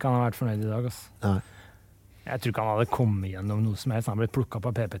 jeg tror ikke han har vært fornøyd i dag. Altså. Nei. Jeg tror ikke han hadde kommet gjennom noe som helst. Han ble plukket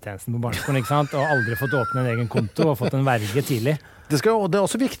på PP-tjenesten på barneskolen, ikke sant? Og aldri fått åpne en egen konto og fått en verge tidlig. Det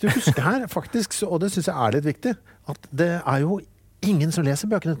også viktig å huske her, faktisk, og det synes jeg litt viktig, at det jo ingen som leser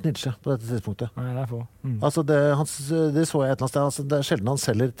bøkene til Nietzsche på dette tidspunktet. Nei, det få. Altså, det så jeg et eller annet sted, altså, det sjelden han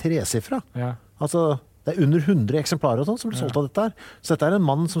selger 3-sifra. Ja. Altså, det under 100 eksemplarer og sånn som blir solgt av dette her. Så dette en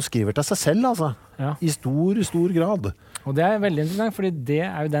mann som skriver til seg selv, altså. Ja. I stor grad. Og det veldig interessant, fordi det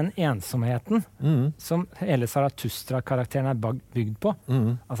jo den ensomheten som hele Zarathustra-karakteren bygd på.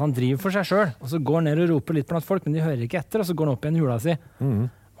 Altså han driver for seg selv, og så går han ned og roper litt blant folk, men de hører ikke etter, og så går han opp igjen hula si.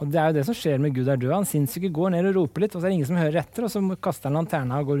 Og det jo det som skjer med Gud død. Han sinnssyke går ned og roper litt, og så det ingen som hører etter, og så kaster han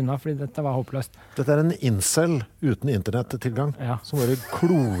lanterna og går unna, fordi dette var håpløst. Dette en incel uten internettilgang, som bare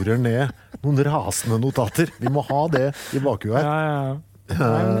klorer ned noen rasende notater. Vi må ha det i bakhuet her. Ja.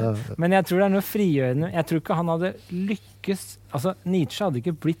 Men jeg tror det noe frigjørende. Jeg tror ikke han hadde lykkes. Altså, Nietzsche hadde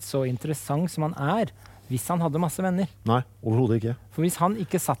ikke blitt så interessant som han hvis han hadde masse venner. Nei, overhodet ikke. For hvis han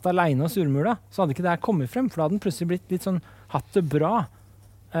ikke satt alene og surmula, så hadde ikke det kommet frem, for da hadde han plutselig blitt litt sånn hatt det bra.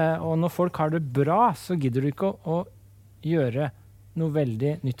 Og når folk har det bra, så gidder du ikke å gjøre noe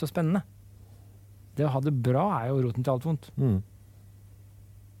veldig nytt og spennende. Det å ha det bra jo roten til alt vondt.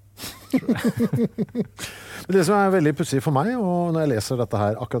 Det som veldig pussig for meg, og når jeg leser dette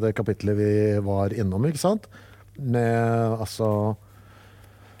her, akkurat det kapitlet vi var innom, ikke sant? Med, altså,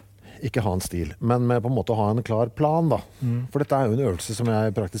 ikke ha en stil, men med på en måte å ha en klar plan da. For dette jo en øvelse som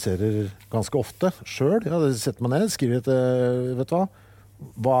jeg praktiserer ganske ofte selv. Ja, det setter meg ned, skriver vet du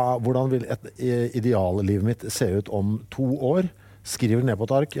hvordan vil et ideallivet mitt se ut om 2 år? Skriver ned på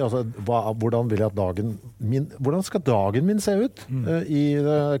et ark, altså, hvordan vil jeg at hvordan skal dagen min se ut? Det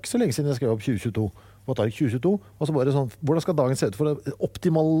ikke så lenge siden jeg skrev opp 2022. På et ark 2022, og så bare sånn, hvordan skal dagen se ut for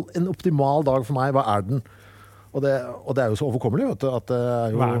en optimal dag for meg? Hva den? Og det jo så overkommelig, vet du, at det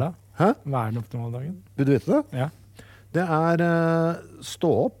jo... Hva da? Hæ? Hva den optimale dagen? Vil du vite det? Ja. Det stå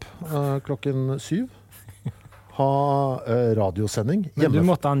opp klokken 7, ha radiosending hjemme. Men du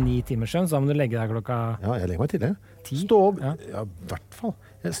måtte ha 9 timers søvn, så da må du legge deg klokka... Ja, jeg legger meg tidlig. 10? Stå opp, ja, i hvert fall.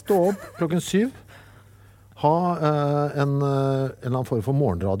 Jeg stå opp klokken 7, ha en eller annen form for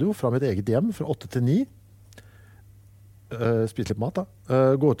morgenradio fra mitt eget hjem, fra 8 til 9, spise litt mat da.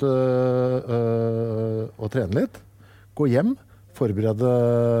 Gå ut og trene litt. Gå hjem, forberede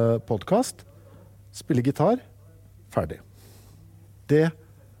podcast, spille gitar, ferdig. Det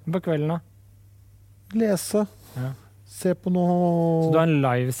På kvelden da? lese, se på noe... Så du har en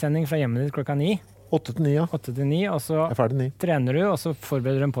livesending fra hjemmet ditt klokka 9? 8 til 9, ja. 8 til 9, og så Jeg ferdig 9. trener du, og så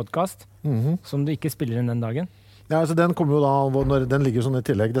forbereder du en podcast som du ikke spiller inn den dagen. Ja, altså den kommer jo da, når den ligger sånn i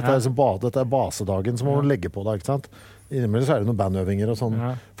tillegg. Dette dette basedagen som man legger på da, ikke sant? Innimellom så det noen bandøvinger og sånn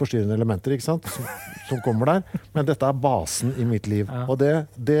forstyrrende elementer, ikke sant? Som kommer der. Men dette basen i mitt liv. Og der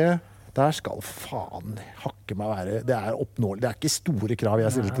skal faen hakke meg være. Det oppnåelig. Det ikke store krav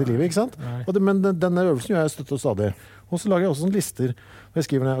jeg stiller til livet, ikke sant? Men denne øvelsen gjør jeg støtt og stadig. Og så lager jeg også sånne lister. Og jeg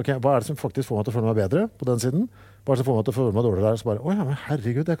skriver ned, ok, hva det som faktisk får meg til å føle meg bedre på den siden? Hva det som får meg til å føle meg dårligere der? Så bare, men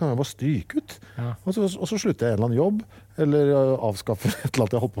herregud, det kan jeg bare stryke ut. Og så slutter jeg en eller annen jobb, eller avskaffer et eller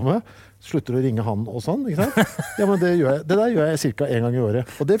annet jeg holdt på med. Slutter å ringe han og sånn, ikke sant? Ja, men det der gjør jeg cirka 1 gang i året.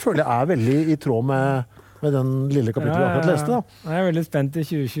 Og det føler jeg veldig i tråd med den lille kapitlet jeg akkurat leste da. Jeg veldig spent i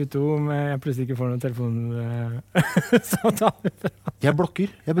 2022 om jeg plutselig ikke får noen telefonsamtaler. Jeg bruker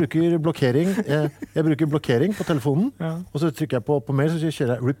blokkering. Jeg bruker blokkering på telefonen, og så trykker jeg på mail, så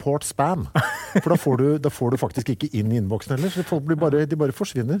kjører jeg report spam. For da får du faktisk ikke inn i innboksen heller, så folk de bare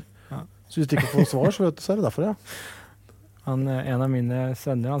forsvinner. Så hvis du ikke får svar, så er det derfor, En av mine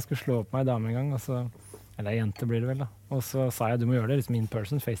sønner, han skulle slå opp meg i dame en gang, eller jente blir det vel da. Og så sa jeg, du må gjøre det liksom in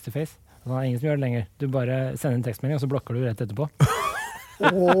person, face to face. Det ingen som gjør det lenger. Du bare sender en tekstmelding, og så blokker du rett etterpå.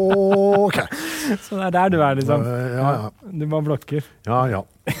 Ok. Så det der du liksom. Ja. Du bare blokker. Ja.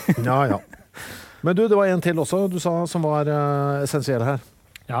 Men du, det var en til også, du sa, som var essensiell her.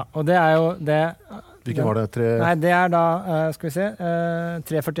 Ja, og det jo det... Hvilken var det? Nei, det da, skal vi se,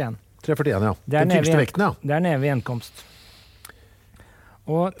 341. 341, ja. Den tyngste vekten, ja. Det neve i gjenkomst.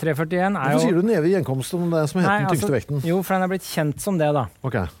 Og 341 jo... Hvorfor sier du neve i gjenkomst om det som heter den tyngste vekten? Jo, for den blitt kjent som det da.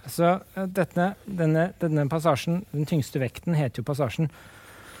 Ok. Så denne passasjen, den tyngste vekten heter jo passasjen,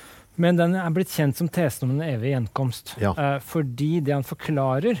 men den blitt kjent som tesen om den evige gjenkomst. Ja. Fordi det han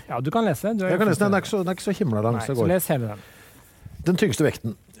forklarer... Ja, du kan lese det. Jeg kan lese den, den ikke så himla lang. Nei, så les hele den. Den tyngste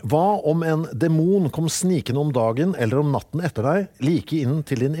vekten. Hva om en dæmon kom snikende om dagen eller om natten etter deg, like inn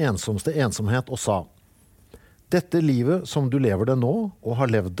til din ensomste ensomhet og sa: dette livet som du lever det nå, og har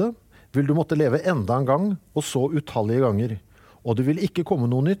levd det, vil du måtte leve enda en gang, og så utallige ganger. Og det vil ikke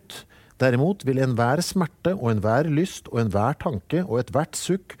komme noe nytt. Derimot vil enhver smerte og enhver lyst og enhver tanke og ethvert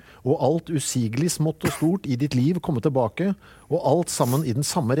sukk og alt usigelig smått og stort i ditt liv komme tilbake, og alt sammen i den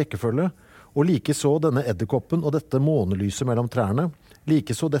samme rekkefølge, og like så denne edderkoppen og dette månelyset mellom trærne,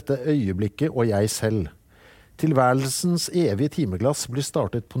 like så dette øyeblikket og jeg selv. Tilværelsens evige timeglass blir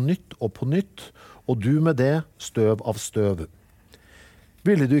startet på nytt, og du med det støv av støv.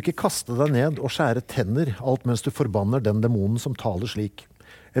 Ville du ikke kaste deg ned og skjære tenner alt mens du forbanner den dæmonen som taler slik?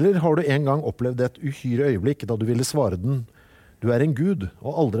 Eller har du en gang opplevd et uhyre øyeblikk da du ville svare den: du en gud,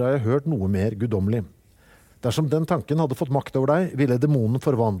 og aldri har jeg hørt noe mer guddommelig. Dersom den tanken hadde fått makt over deg, ville dæmonen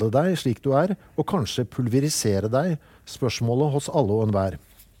forvandle deg slik du og kanskje pulverisere deg, spørsmålet hos alle og enhver.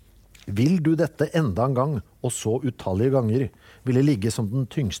 Vil du dette enda en gang, og så utallige ganger, ville ligge som den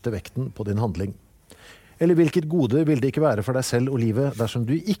tyngste vekten på din handling? Eller hvilket gode vil det ikke være for deg selv og livet dersom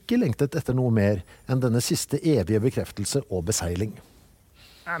du ikke lengtet etter noe mer enn denne siste evige bekreftelse og beseiling?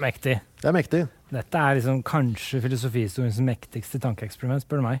 Det mektig. Det mektig. Dette liksom kanskje filosofihistoriens mektigste tankeeksperiment,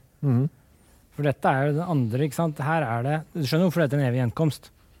 spør du meg. For dette jo det andre, ikke sant? Her det... Du skjønner hvorfor dette en evig gjenkomst?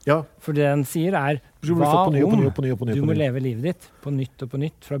 Ja. For det den sier hva om du må leve livet ditt på nytt og på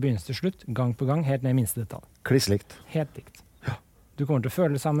nytt, fra begynnelse til slutt, gang på gang, helt ned i minste detalj. Kliss likt. Helt likt. Ja. Du kommer til å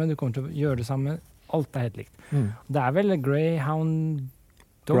føle det samme, du kommer til å gjøre det samme. Alt helt likt. Det vel Greyhound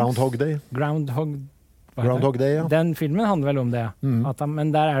Dogs? Groundhog Day. Groundhog Groundhog Day, ja. Den filmen handler vel om det, men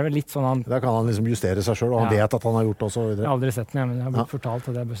der er det vel litt sånn han... Der kan han liksom justere seg selv, og han vet at han har gjort det også. Jeg har aldri sett den, men jeg har blitt fortalt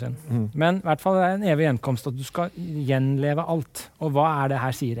at det er bøssen. Men i hvert fall det er en evig gjenkomst at du skal gjenleve alt. Og hva er det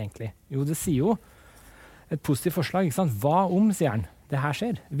her sier egentlig? Jo, det sier jo et positivt forslag, ikke sant? Hva om, sier han, det her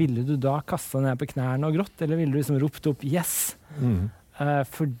skjer? Ville du da kaste deg ned på knærne og grått, eller ville du liksom ropt opp yes?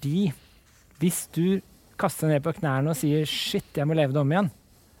 Fordi hvis du kaster deg ned på knærne og sier shit, jeg må leve det om igjen,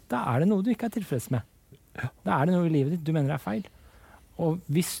 da er det noe du ikke er tilfreds med. Da er det noe i livet ditt du mener er feil. Og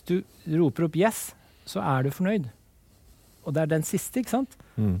hvis du roper opp yes, så er du fornøyd. Og det er den siste, ikke sant?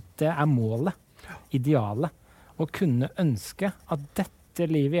 Det er målet, idealet. Å kunne ønske at dette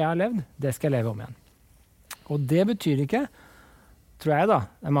livet jeg har levd, det skal jeg leve om igjen. Og det betyr ikke, tror jeg da,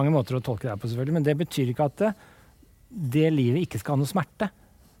 det er mange måter å tolke det på selvfølgelig, men det betyr ikke at det livet ikke skal ha noe smerte.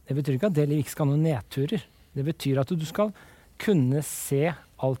 Det betyr ikke at det livet ikke skal ha noen nedturer. Det betyr at du skal kunne se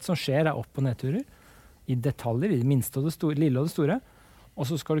alt som skjer av opp- og nedturer, i detaljer, i det minste og det store, lille og det store, og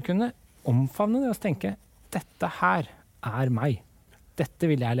så skal du kunne omfavne det og tenke, dette her er meg. Dette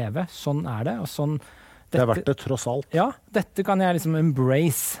vil jeg leve, sånn er det, og sånn... Det er verdt det tross alt. Ja, dette kan jeg liksom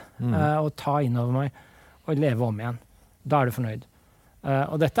embrace og ta inn over meg og leve om igjen. Da er du fornøyd.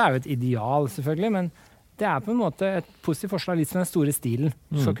 Og dette er jo et ideal selvfølgelig, men det er på en måte et positivt forslag, litt som den store stilen.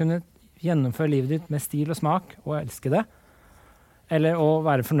 Du skal kunne gjennomføre livet ditt med stil og smak, og elske det. Eller å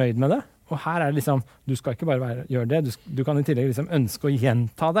være fornøyd med det. Og her er det liksom, du skal ikke bare gjøre det, du kan i tillegg liksom ønske å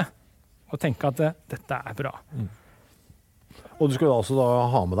gjenta det, og tenke at dette er bra. Og du skal jo også da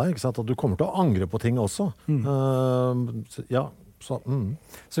ha med deg, ikke sant, at du kommer til å angre på ting også.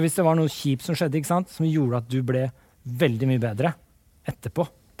 Så hvis det var noe kjipt som skjedde, ikke sant, som gjorde at du ble veldig mye bedre etterpå,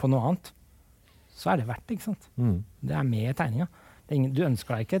 på noe annet, så er det verdt det, ikke sant? Det er med i tegninga. Du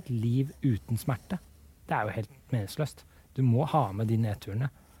ønsker deg ikke et liv uten smerte. Det er jo helt meningsløst. Du må ha med de nedturene.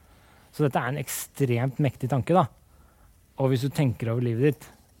 Så dette er en ekstremt mektig tanke, da. Og hvis du tenker over livet ditt,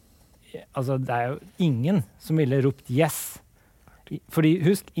 altså det er jo ingen som ville ropt yes. Fordi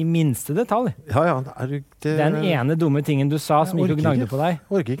husk, i minste detalj. Den ene dumme tingen du sa som gikk og gnagde på deg.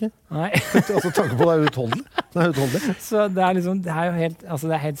 Orker ikke. Nei. Altså tanken på det er utholdelig. Så det er liksom, det er jo helt,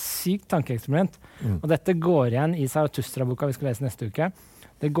 altså det er helt sykt tankeeksperiment. Og dette går igjen i Zarathustra-boka vi skal lese neste uke.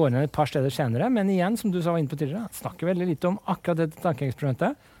 Det går igjen et par steder senere, men igjen, som du sa var inne på tidligere, snakker veldig lite om akkurat dette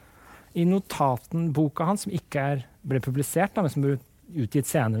tankeeksperimentet. I notatenboka hans, som ikke ble publisert, men som ble utgitt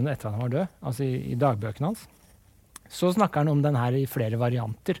senere etter at han var død, altså i dagbøkene hans, så snakker han om den her i flere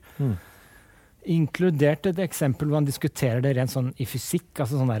varianter. Inkludert et eksempel hvor han diskuterer det rent sånn i fysikk,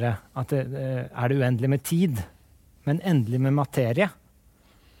 altså sånn der, at er det uendelig med tid, men endelig med materie,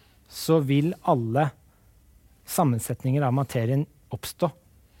 så vil alle sammensetninger av materien oppstå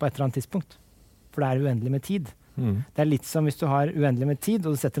på et eller annet tidspunkt. For det er uendelig med tid. Det er litt som hvis du har uendelig med tid,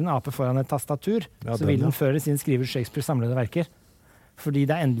 og du setter en ape foran et tastatur, så vil den før eller siden skrive Shakespeare samlede verker. Fordi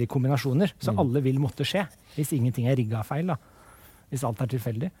det er endelige kombinasjoner, så alle vil måtte skje, hvis ingenting er rigget feil, da. Hvis alt er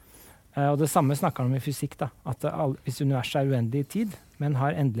tilfeldig. Og det samme snakker han om i fysikk, da. At hvis universet er uendelig i tid, men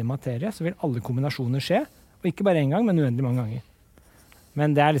har endelig materie, så vil alle kombinasjoner skje, og ikke bare en gang, men uendelig mange ganger.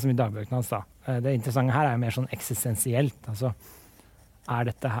 Men det er liksom i dagbøkene hans, da. Det interessante her er jo mer sånn eksistensielt, altså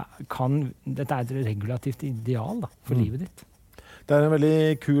dette er et regulativt ideal da, for livet ditt. Det er en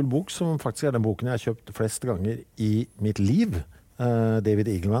veldig kul bok, som faktisk er den boken jeg har kjøpt flest ganger i mitt liv. David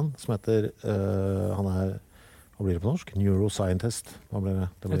Eagleman, som heter, han hva blir det på norsk? Neuroscientist.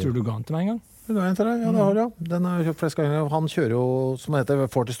 Jeg tror du ga den til meg en gang. Ja, det har jeg. Den har jeg kjøpt flest ganger. Han kjører jo, som heter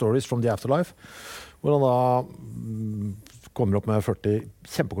 40 Stories from the Afterlife, hvor han da kommer opp med 40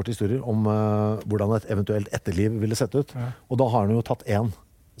 kjempekorte historier om hvordan et eventuelt etterliv ville sett ut. Og da har han jo tatt en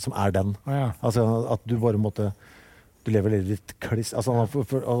som er den. Altså at du bare du lever litt kliss. Altså han har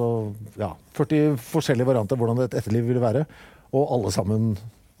 40 forskjellige varianter hvordan et etterliv ville være. Og alle sammen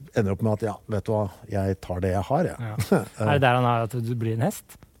ender opp med at vet du hva, jeg tar det jeg har. Er det der han har at du blir en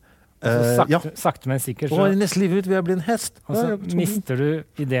hest? Sakte, men sikkert. Og i neste livet vil jeg bli en hest. Og så mister du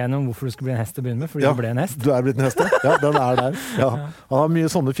ideen om hvorfor du skal bli en hest til å begynne med, fordi du ble en hest. Du er blitt en hest, ja. Den er der. Ja. Han har mye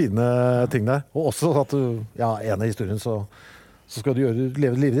sånne fine ting der. Og også at en av historien så skal du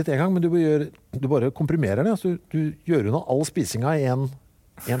leve livet ditt en gang, men du bare komprimerer det. Altså, du gjør unna all spisinga i en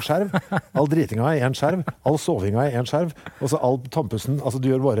skjerv, all dritinga i en skjerv, all sovinga i en skjerv, og så all tannpussen. Altså,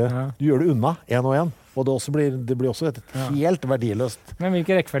 du gjør det unna en og en. Og det blir også et helt verdiløst. Men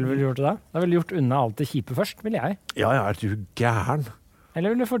hvilke rekkefølge ville du gjort det da? Da ville du gjort unna alt det kjipe først, vil jeg. Ja, jeg er jo gæren.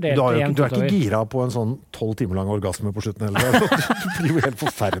 Eller vil du fordele det Du er ikke gira på en sånn 12 timer lang orgasme på slutten heller. Det blir jo helt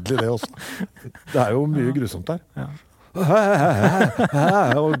forferdelig det også. Det er jo mye grusomt der.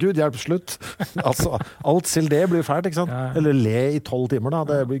 og Gud hjelp, slutt. Altså, alt selv det blir fælt, ikke sant? Eller le i 12 timer da,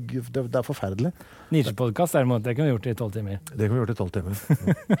 det er forferdelig. Nietzsche-podcast derimot, det kunne vi gjort i 12 timer. Det kunne vi gjort i 12 timer.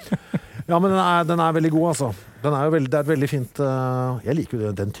 Ja, men den er veldig god, altså. Det er et veldig fint, jeg liker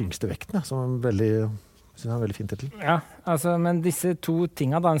jo den tyngste vekten, som synes jeg er en veldig fin titel. Ja, altså, men disse to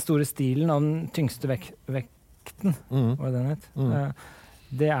tingene, da, den store stilen og den tyngste vekten, hva den het,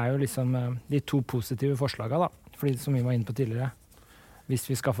 det er jo liksom de to positive forslagene, da. Fordi som vi var inne på tidligere, hvis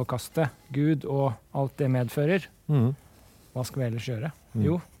vi skal forkaste Gud og alt det medfører, hva skal vi ellers gjøre?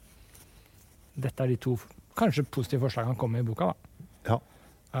 Jo, dette er de to kanskje positive forslagene kommer i boka, da. Ja.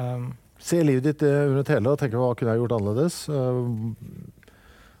 Se livet ditt under et hele og tenke hva kunne jeg gjort annerledes.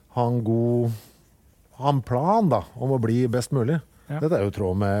 Ha en plan da, om å bli best mulig. Ja. Dette er jo i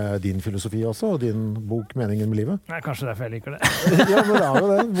tråd med din filosofi også, og din bok Meningen med livet. Nei, kanskje derfor jeg liker det. Ja, men det er jo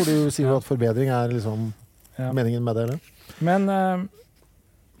det, hvor du sier at forbedring er liksom meningen med det, eller? Men,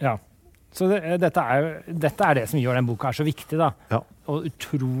 ja. Så dette er det som gjør den boka her så viktig, da. Ja. Og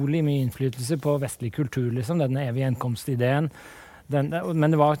utrolig mye innflytelse på vestlig kultur, liksom, denne evige gjenkomstideen. Men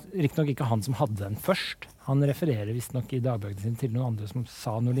det var riktignok ikke han som hadde den først. Han refererer visst nok i dagbøkene sine til noen andre som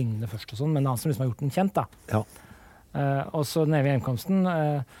sa noe lignende først og sånn, men det er han som liksom har gjort den kjent, da. Ja. Og så den evige gjenkomsten.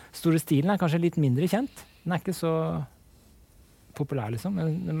 Store stilen er kanskje litt mindre kjent. Den er ikke så populær, liksom,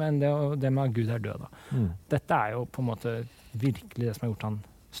 men det med at Gud er død, da. Dette er jo på en måte virkelig det som har gjort han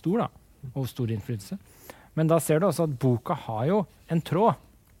stor, da, og stor innflytelse. Men da ser du også at boka har jo en tråd.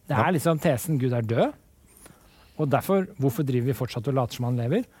 Det er liksom tesen Gud er død, og derfor, hvorfor driver vi fortsatt og later som han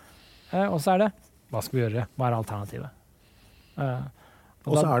lever? Og så er det, hva skal vi gjøre? Hva er alternativet?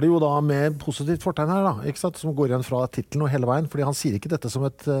 Og så er det jo da med positivt fortegn her, da, ikke sant? Som går igjen fra titelen og hele veien, fordi han sier ikke dette som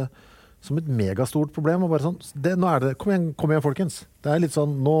et megastort problem, og bare sånn, kom igjen folkens. Det er litt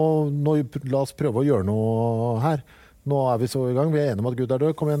sånn, nå la oss prøve å gjøre noe her. Nå er vi så i gang, vi er enige om at Gud er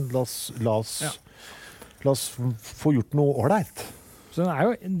død, kom igjen, la oss få gjort noe ordentlig. Så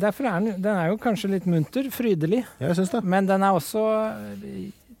derfor den er jo kanskje litt munter, frydelig. Jeg synes det. Men den er også,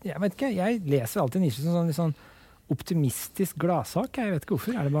 jeg vet ikke, jeg leser alltid Nietzsche som sånn optimistisk gladsak. Jeg vet ikke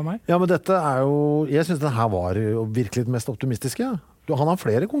hvorfor, er det bare meg? Ja, men dette er jo, jeg synes den her var jo virkelig det mest optimistiske. Han har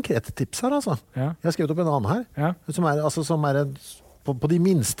flere konkrete tips her, altså. Ja. Jeg har skrevet opp en annen her, som er på de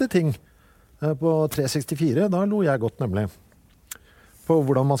minste ting. På 364, da lo jeg godt nemlig. På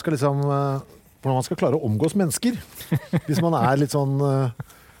hvordan man skal hvordan man skal klare å omgås mennesker, hvis man er litt sånn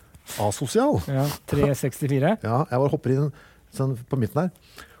asosial. Ja, 364. Ja, jeg bare hopper inn sånn på midten her.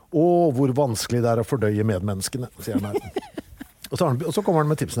 Og hvor vanskelig det er å fordøye medmenneskene, sier han her. Og så kommer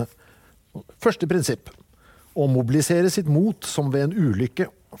han med tipsene. Første prinsipp. Å mobilisere sitt mot som ved en ulykke.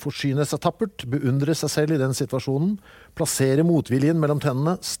 Forsyne seg tappert, beundre seg selv i den situasjonen. Plassere motviljen mellom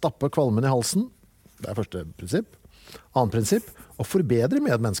tennene, stappe kvalmen i halsen. Det er første prinsipp. Annet prinsipp. Å forbedre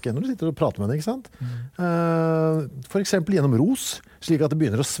medmennesket når du sitter og prater med det, ikke sant? For eksempel gjennom ros, slik at det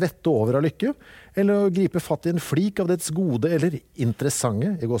begynner å svette over av lykke, eller å gripe fatt i en flik av dets gode eller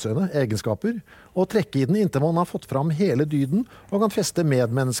interessante egenskaper, og trekke i den inntil man har fått fram hele dyden, og kan feste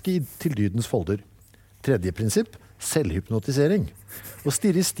medmennesket til dydens folder. Tredje prinsipp, selvhypnotisering. Å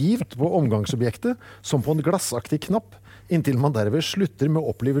stirre stivt på omgangsobjektet, som på en glassaktig knapp, inntil man derved slutter med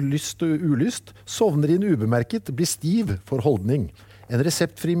å oppleve lyst og ulyst, sovner inn ubemerket, blir stiv for holdning. En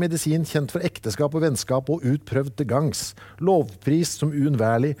reseptfri medisin kjent for ekteskap og vennskap og utprøvd til gangs. Lovpris som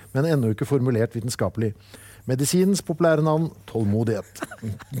uunnværlig, men ennå ikke formulert vitenskapelig. Medisinens populære navn, tålmodighet.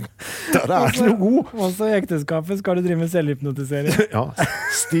 Der er det noe god. Også i ekteskapet skal du drive med selvhypnotisering. Ja,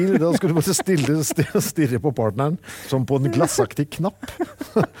 da skal du bare stirre på partneren som på en glassaktig knapp.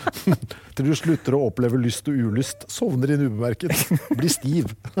 Til du slutter å oppleve lyst og ulyst, sovner inn ubemerket, blir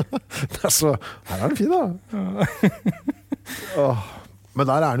stiv. Så, her er den fin da. Men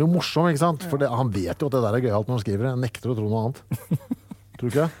der er han jo morsom, ikke sant? For han vet jo at det der er gøyalt når han skriver det. Han nekter å tro noe annet. Tror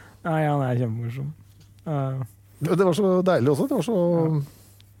du ikke det? Nei, han er kjempemorsom. Det var så deilig også, det var så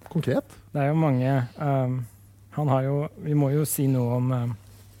konkret. Det er jo mange han har jo, vi må jo si noe om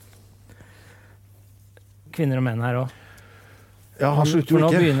kvinner og menn her også. Ja, for nå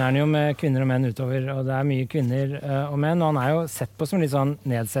begynner han jo med kvinner og menn utover, og det er mye kvinner og menn, og han er jo sett på som litt sånn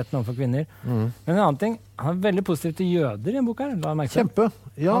nedsettende overfor kvinner. Men en annen ting, han er veldig positiv til jøder i en bok her. Kjempe.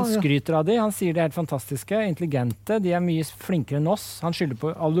 Ja, han skryter av de, han sier de er helt fantastiske, intelligente, de er mye flinkere enn oss. Han skylder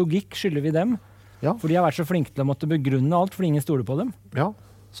på, all logikk skylder vi dem. Ja. For de har vært så flinke til å måtte begrunne alt, fordi ingen stoler på dem. Ja.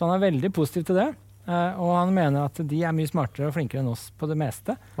 Så han er veldig positiv til det. Og han mener at de er mye smartere og flinkere enn oss på det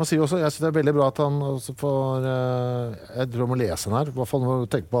meste. Han sier også, jeg synes det er veldig bra at han også får, jeg tror han må lese den her, i hvert fall når du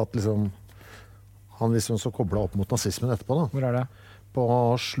tenker på at liksom, han liksom så koblet opp mot nazismen etterpå da. Hvor er det? På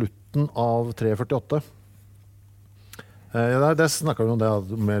slutten av 348. Det snakker vi om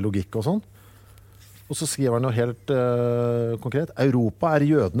det med logikk og sånn. Og så skriver han noe helt konkret. Europa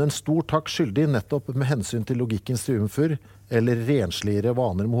jødene en stor takk skyldig nettopp med hensyn til logikkens triumfer eller rensligere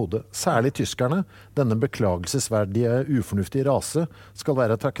vaner med hodet. Særlig tyskerne, denne beklagelsesverdige, ufornuftige rase, skal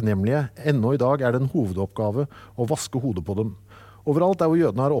være takknemlige. Ennå i dag det en hovedoppgave å vaske hodet på dem. Overalt der hvor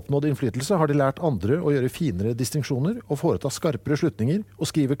jødene har oppnådd innflytelse, har de lært andre å gjøre finere distinksjoner og foreta skarpere slutninger og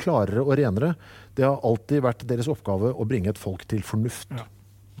skrive klarere og renere. Det har alltid vært deres oppgave å bringe et folk til fornuft. Ja.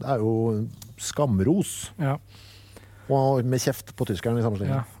 Det jo skamros. Ja. Og med kjeft på tyskerne i samme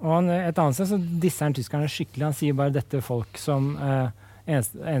slenge. Ja. Og et annet sted så disser han tyskerne skikkelig. Han sier bare dette folk som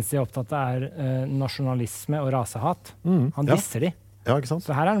eneste de opptatt av nasjonalisme og rasehat. Han disser de. Ja, ikke sant?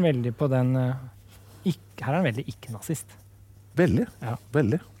 Så her han veldig på den her han veldig ikke-nazist. Veldig. Ja.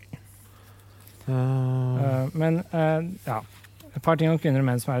 Veldig. Men et par ting om kvinner og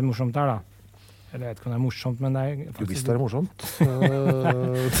menn som litt morsomt der, da. Eller jeg vet ikke om det morsomt, men det faktisk... Jo, visst det morsomt.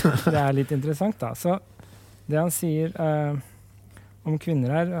 Det litt interessant, da. Så det han sier om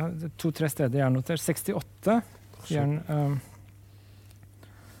kvinner her, 2-3 steder jeg har notert. 68 sier han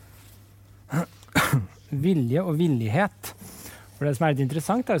vilje og villighet. For det som litt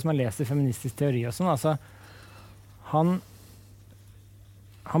interessant, hvis man leser feministisk teori og sånn, altså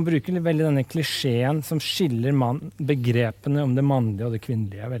han bruker veldig denne klisjeen som skiller begrepene om det mannlige og det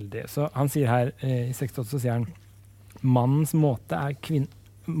kvinnelige veldig. Så han sier her, i 68 så sier han, mannens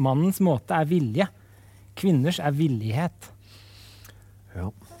måte vilje. Kvinners villighet.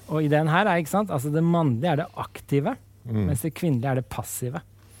 Ja. Og ideen her ikke sant? Altså det mannlige det aktive, mens det kvinnelige det passive.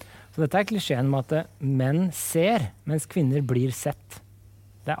 Så dette klisjeen med at menn ser, mens kvinner blir sett.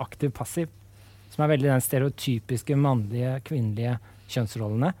 Det aktiv-passiv. Som veldig den stereotypiske mannlige, kvinnelige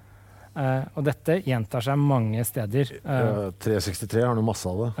kjønnsrollene. Og dette gjentar seg mange steder. 363 har noe masse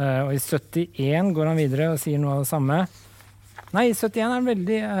av det. Og i 71 går han videre og sier noe av det samme. Nei, i 71 han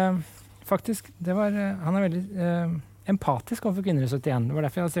veldig faktisk, han veldig empatisk overfor kvinner i 71. Det var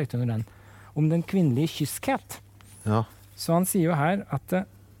derfor jeg hadde strekt under den. Om den kvinnelige kyskhet. Ja. Så han sier jo her at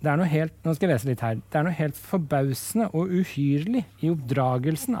det noe helt, nå skal jeg lese litt her, det noe helt forbausende og uhyrlig i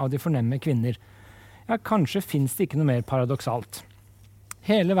oppdragelsen av de fornemme kvinner. Ja, kanskje finnes det ikke noe mer paradoksalt.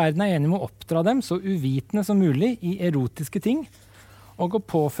 Hele verden enig med å oppdra dem så uvitende som mulig i erotiske ting, og å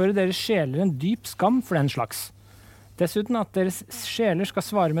påføre deres sjeler en dyp skam for den slags. Dessuten at deres sjeler skal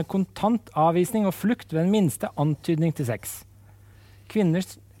svare med kontant avvisning og flukt ved den minste antydning til sex.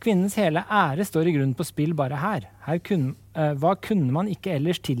 Kvinnens hele ære står i grunnen på spill bare her. Hva kunne man ikke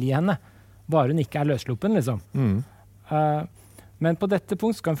ellers tilgi henne? Bare hun ikke løssluppen, liksom. Men på dette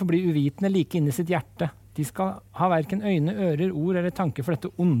punkt skal hun forbli uvitende like inni sitt hjerte. De skal ha hverken øyne, ører, ord eller tanker for dette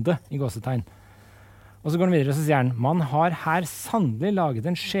onde, i gåsetegn. Og så går han videre og så sier han, man har her sannelig laget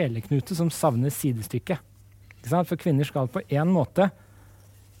en sjeleknute som savner sidestykke. Ikke sant? For kvinner skal på en måte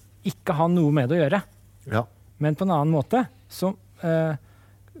ikke ha noe med det å gjøre. Ja. Men på en annen måte, så...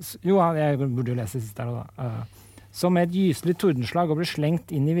 jeg burde jo lese sist her da. Som med et gyselig tordenslag å bli slengt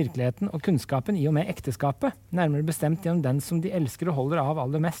inn i virkeligheten og kunnskapen i og med ekteskapet, nærmere bestemt gjennom den som de elsker og holder av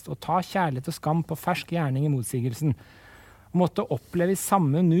aller mest, og ta kjærlighet og skam på fersk gjerning i motsigelsen. Måtte oppleve i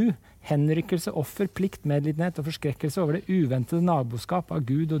samme nu, henrykkelse, offer, plikt, medlidenhet og forskrekkelse over det uventede naboskap av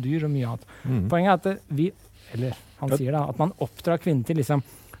Gud og dyr og mye annet. Poenget at han sier da, at man oppdrar kvinnen til liksom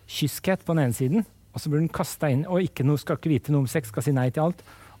kyskhet på den ene siden, og så blir hun kastet inn, og skal ikke vite noe om sex, skal si nei til alt,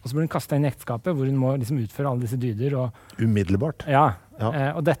 og så blir hun kastet inn i ekteskapet, hvor hun må liksom utføre alle disse dyder. Umiddelbart. Ja,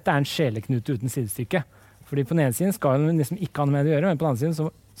 og dette en sjeleknute uten sidestykke. Fordi på den ene siden skal hun liksom ikke ha noe med det å gjøre, men på den andre siden så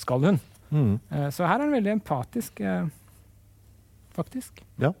skal hun. Så her han veldig empatisk, faktisk.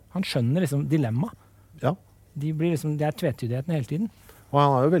 Ja. Han skjønner liksom dilemma. Ja. Det tvetydighetene hele tiden. Og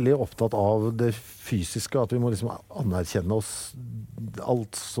han jo veldig opptatt av det fysiske, at vi må liksom anerkjenne oss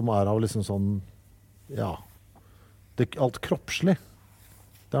alt som av liksom sånn, alt kroppslig.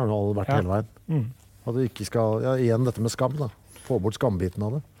 Det har jo vært hele veien. At du ikke skal, igjen dette med skam da. Få bort skambiten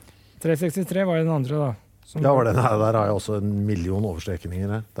av det. 363 var den andre da. Var den her. Der har jeg også 1 million overstrekninger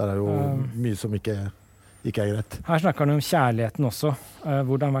her. Der jo mye som ikke greit. Her snakker han om kjærligheten også.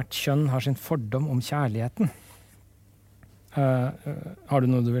 Hvordan hvert kjønn har sin fordom om kjærligheten. Har du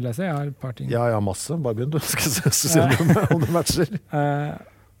noe du vil lese? Jeg har et par ting. Ja, jeg har masse. Bare begynn, du skal se om det matcher.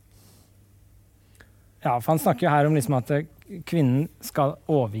 For han snakker jo her om liksom at kvinnen skal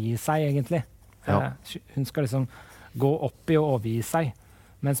overgi seg, egentlig. Ja. Hun skal liksom gå opp i å overgi seg,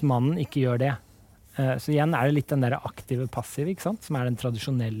 mens mannen ikke gjør det. Så igjen det litt den der aktive passive, ikke sant? Som den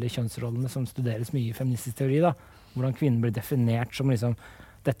tradisjonelle kjønnsrollene som studeres mye i feministisk teori. Da. Hvordan kvinnen blir definert som liksom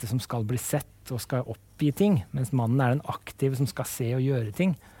dette som skal bli sett og skal oppgi ting, mens mannen er den aktive som skal se og gjøre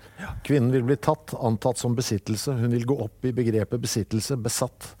ting. Kvinnen vil bli tatt, antatt som besittelse. Hun vil gå opp i begrepet besittelse,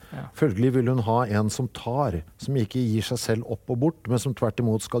 besatt. Ja. Følgelig vil hun ha en som tar, som ikke gir seg selv opp og bort, men som tvert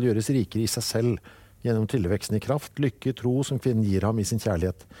imot skal gjøres rikere i seg selv, gjennom tilveksten i kraft, lykke, tro, som kvinnen gir ham i sin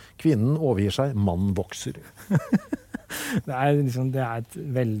kjærlighet. Kvinnen overgir seg, mannen vokser. Det er et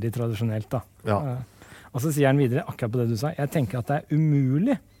veldig tradisjonelt, da. Ja. Og så sier han videre, akkurat på det du sa, jeg tenker at det er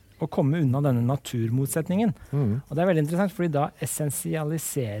umulig å komme unna denne naturmotsetningen. Og det er veldig interessant, fordi da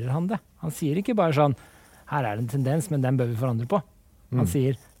essensialiserer han det. Han sier ikke bare sånn, her er det en tendens, men den bør vi forandre på. Han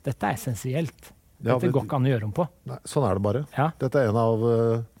sier, dette er essensielt. Dette går ikke an å gjøre om på. Nei, sånn er det bare. Ja. Dette er en av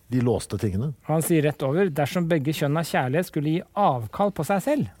de låste tingene. Han sier rett over, dersom begge kjønn av kjærlighet skulle gi avkall på seg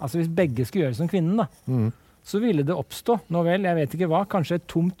selv, altså hvis begge skulle gjøre som kvinnen da, så ville det oppstå, nå vel, jeg vet ikke hva, kanskje et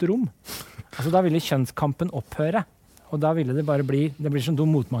tomt rom. Altså da ville kjønnskampen opphøre. Og da ville det bare bli, det blir som to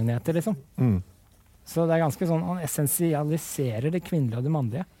motmagneter, liksom. Så det er ganske sånn, han essensialiserer det kvinnelige og det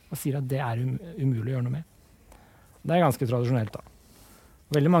mannlige, og sier at det er umulig å gjøre noe med. Det er ganske tradisjonelt, da.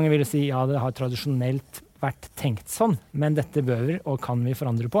 Veldig mange vil si, ja, det har tradisjonelt vært tenkt sånn, men dette bør og kan vi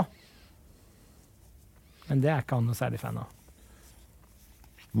forandre på. Men det er ikke han noe særlig fan av.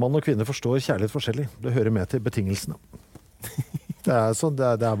 Mann og kvinne forstår kjærlighet forskjellig. Det hører med til betingelsene. Det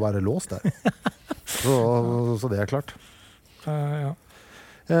er bare låst der. Så det er klart. Ja.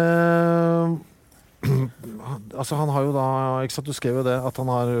 Altså han har jo da, ikke sant, du skrev jo det, at han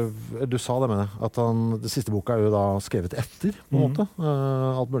har, du sa det med det, at det siste boka er jo da skrevet etter, på en måte,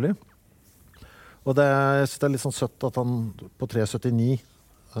 alt mulig. Og jeg synes det er litt sånn søtt at han på 379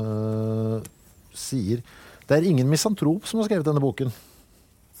 sier, det er ingen misantrop som har skrevet denne boken.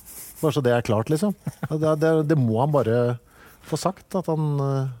 Bare så det er klart, liksom. Det må han bare få sagt, at han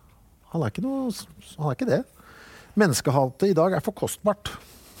er ikke det. Menneskehatet i dag er for kostbart.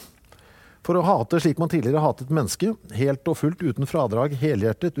 For å hate slik man tidligere hatet menneske, helt og fullt uten fradrag,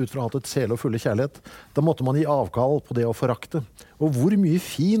 helhjertet, ut fra hatets hele og fulle kjærlighet, da måtte man gi avkall på det å forakte. Og hvor mye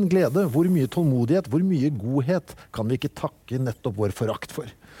fin glede, hvor mye tålmodighet, hvor mye godhet kan vi ikke takke nettopp vår forakt for?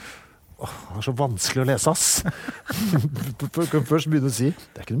 Det er så vanskelig å lese, ass. Først begynne å si,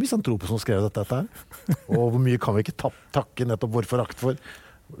 det er ikke noe misantrope som skrev dette her. Og hvor mye kan vi ikke takke nettopp vår forakt for?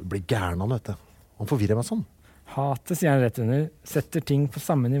 Det blir gæren han, vet du. Han forvirrer meg sånn. Hatet, sier han rett under, setter ting på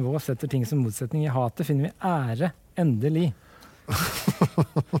samme nivå, setter ting som motsetning. I hatet finner vi ære, endelig.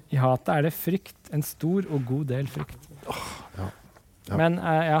 I hatet er det frykt, en stor og god del frykt. Ja. Men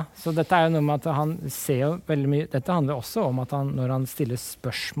så dette er jo noe med at han ser jo veldig mye, dette handler også om at når han stiller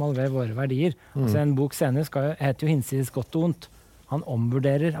spørsmål ved våre verdier, altså en bok senere heter jo Hinsides godt og ondt, han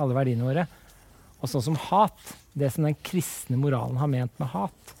omvurderer alle verdiene våre, og sånn som hat, det som den kristne moralen har ment med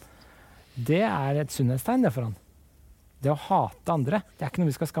hat, det er et sunnhetstegn det for han. Det å hate andre, det er ikke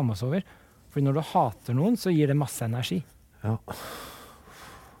noe vi skal skamme oss over, for når du hater noen, så gir det masse energi. Ja.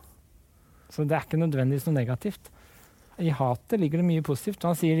 Så det er ikke nødvendigvis noe negativt. I hatet ligger det mye positivt.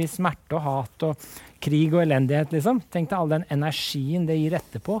 Han sier i smerte og hat og krig og elendighet, liksom. Tenk deg all den energien det gir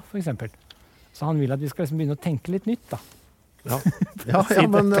etterpå, for eksempel. Så han vil at vi skal liksom begynne å tenke litt nytt, da. Ja,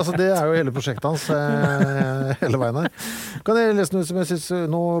 men altså, det er jo hele prosjektet hans hele veien her. Kan jeg lese noe som jeg synes,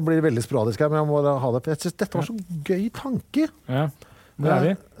 nå blir det veldig sporadisk her, men jeg må ha det. Jeg synes dette var så gøy tanke. Ja, hvor er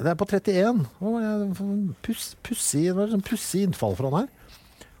vi? Det er på 31. Pussig innfall fra han her.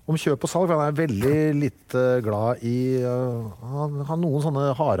 Om kjøp og salg, han er veldig litt glad i han har noen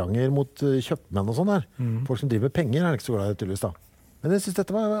sånne haranger mot kjøpmenn og sånn der. Folk som driver med penger er ikke så glad i tydeligvis da. Men jeg synes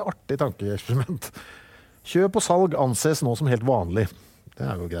dette var et artig tankeeksperiment. Kjøp og salg anses nå som helt vanlig. Det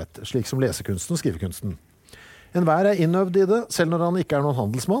er jo greit, slik som lesekunsten og skrivekunsten. Enhver er innøvd i det, selv når han ikke er noen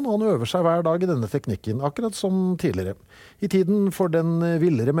handelsmann, og han øver seg hver dag i denne teknikken, akkurat som tidligere. I tiden for den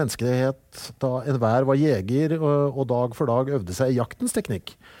villere menneskelighet, da enhver var jeger og dag for dag øvde seg i jaktens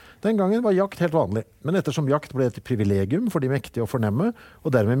teknikk. Den gangen var jakt helt vanlig, men ettersom jakt ble et privilegium for de mektige å fornemme,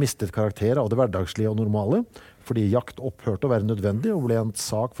 og dermed mistet karakter av det hverdagslige og normale, fordi jakt opphørte å være nødvendig og ble en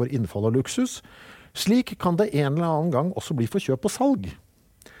sak for innfall og luksus, slik kan det en eller annen gang også bli for kjøp og salg.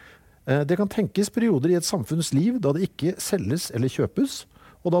 Det kan tenkes perioder i et samfunns liv da det ikke selges eller kjøpes,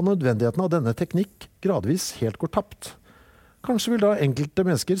 og da nødvendigheten av denne teknikk gradvis helt går tapt. Kanskje vil da enkelte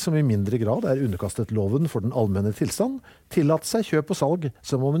mennesker som i mindre grad er underkastet loven for den allmenne tilstand, tillate seg kjøp og salg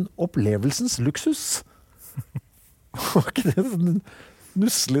som om en opplevelsens luksus. Var ikke det en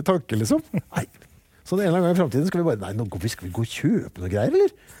nusselig tanke, liksom? Nei. Så en eller annen gang i fremtiden skal vi bare, nei, nå skal vi gå og kjøpe noe greier,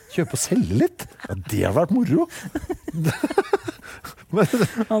 eller? Kjøpe og selge litt? Ja, det har vært moro.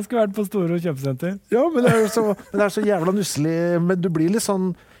 Han skulle vært på Store kjøpesenter. Ja, men det er så jævla nusselig. Men du blir litt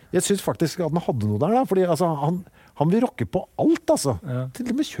sånn, jeg synes faktisk at han hadde noe der da, fordi altså, han Han vil rokke på alt, altså. Ja.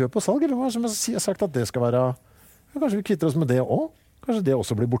 Til og med kjøp og salg. Eller hva som jeg har sagt at det skal være... Ja, kanskje vi kvitter oss med det også? Kanskje det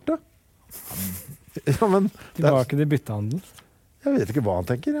også blir borte? Ja, men... Tilbake til byttehandel. Jeg vet ikke hva han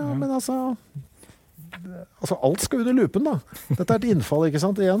tenker, ja, men altså... alt skal under lupen, da. Dette et innfall, ikke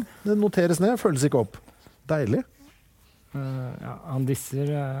sant? Igjen, det noteres ned, føles ikke opp. Deilig. Han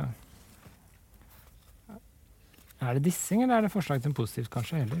disser... Er det dissing, eller er det forslag til en positivt,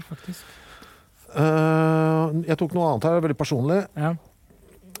 kanskje, heller, faktisk? Jeg tok noe annet her, veldig personlig. Ja.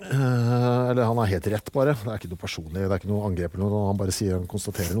 Eller han har helt rett, bare. Det er ikke noe personlig, det er ikke noe angrep eller noe. Han bare han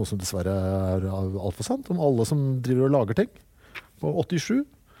konstaterer noe som dessverre er alt for sant, om alle som driver og lager ting. På 87,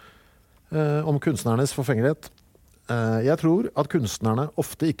 om kunstnernes forfengelighet. Jeg tror at kunstnerne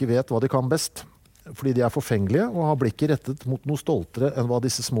ofte ikke vet hva de kan best, fordi de er forfengelige og har blikket rettet mot noe stoltere enn hva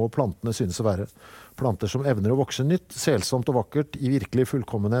disse små plantene synes å være. Planter som evner å vokse nytt, selsomt og vakkert, i virkelig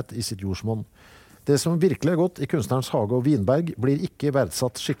fullkommenhet i sitt jordsmonn. Det som virkelig er godt i kunstnerens hage og vinberg, blir ikke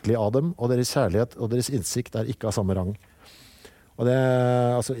verdsatt skikkelig av dem, og deres kjærlighet og deres innsikt er ikke av samme rang. Og det,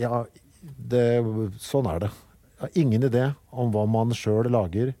 altså, ja, sånn er det. Jeg har ingen idé om hva man selv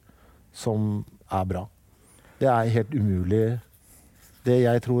lager som er bra. Det er helt umulig. Det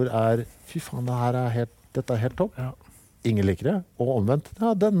jeg tror er, fy faen, dette er helt topp. Ja. Ingen liker det, og omvendt.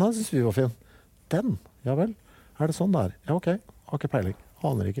 Ja, denne synes vi var fin. Den, ja vel. Er det sånn der? Ja, ok. Har ikke peiling.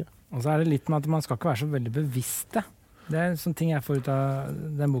 Aner ikke. Og så er det litt med at man skal ikke være så veldig bevisste. Det er sånne ting jeg får ut av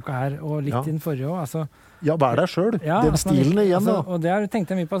den boka her, og litt i den forrige også. Altså, ja, vær deg selv. Ja, den stilen igjen, da. Og det har jeg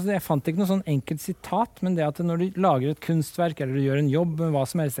tenkt mye på. Altså, jeg fant ikke noe sånn enkelt sitat, men det at når du lager et kunstverk, eller du gjør en jobb med hva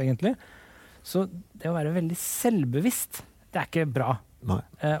som helst egentlig, så det å være veldig selvbevisst, det er ikke bra. Nei.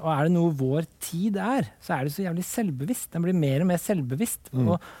 Og er det noe vår tid er, så er det så jævlig selvbevisst. Den blir mer og mer selvbevisst.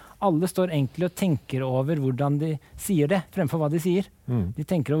 Og alle står egentlig og tenker over hvordan de sier det, fremfor hva de sier. De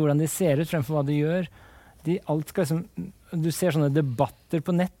tenker over hvordan de ser ut, fremfor hva de gjør. Alt skal liksom, du ser sånne debatter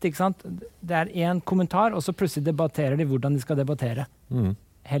på nett, ikke sant? Det er en kommentar, og så plutselig debatterer de hvordan de skal debattere.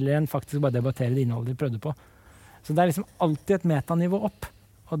 Heller enn faktisk bare debattere det innholdet de prøvde på. Så det er liksom alltid et metanivå opp.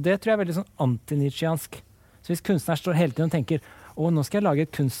 Og det tror jeg er veldig sånn anti-nietzscheansk. Så hvis kunstner står hele tiden og tenker, nå skal jeg lage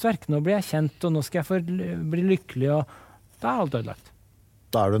et kunstverk, nå blir jeg kjent, og nå skal jeg bli lykkelig, og da er alt ødelagt.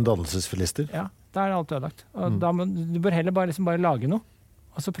 Da er du en dannelsesfilister. Ja, da er alt ødelagt. Og du bør heller bare lage noe,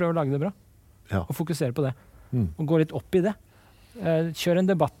 og så prøve å lage det bra. Ja. Og fokusere på det. Og gå litt opp i det. Kjør en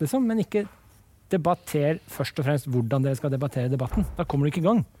debatt, liksom, men ikke debatter først og fremst hvordan dere skal debattere debatten. Da kommer du ikke i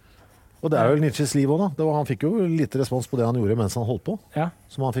gang. Og det er jo Nietzsches liv også, da. Han fikk jo lite respons på det han gjorde mens han holdt på. Ja.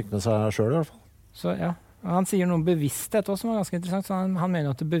 Som han fikk med seg selv, i hvert fall. Så, ja. Han sier noe om bevissthet også, som var ganske interessant. Så han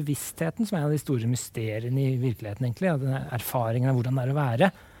mener at bevisstheten, som er en av de store mysteriene i virkeligheten, egentlig, den erfaringen av hvordan det er å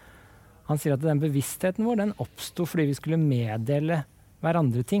være, han sier at den bevisstheten vår, den oppstod fordi vi skulle meddele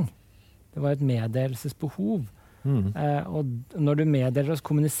hverandre ting. Det var et meddelelsesbehov. Og når du meddeler og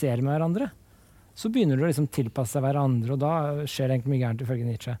kommuniserer med hverandre, så begynner du å liksom tilpasse seg hverandre, og da skjer det egentlig mye gærent ifølge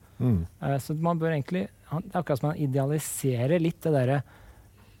Nietzsche. Så man bør egentlig, det er akkurat som man idealiserer litt det der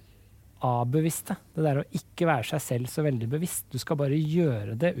avbevisste. Det der å ikke være seg selv så veldig bevisst. Du skal bare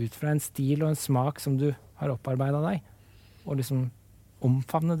gjøre det ut fra en stil og en smak som du har opparbeidet deg, og liksom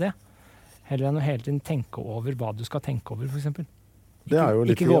omfavne det. Heller enn å hele tiden tenke over hva du skal tenke over, for eksempel. Det er jo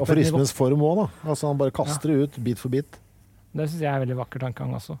litt i aforismens form også, da. Altså han bare kaster det ut, bit for bit. Det synes jeg er veldig vakker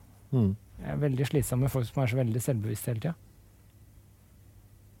tankegang også. Jeg er veldig slitsom med folk som er så veldig selvbevisst hele tiden.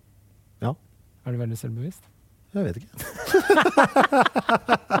 Ja. Er du veldig selvbevisst? Jeg vet ikke.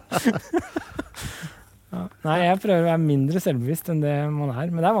 Ja. Nei, jeg prøver å være mindre selvbevisst enn det man er,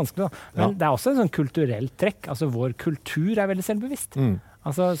 men det er vanskelig da. Men det er også en sånn kulturelt trekk. Altså vår kultur er veldig selvbevisst.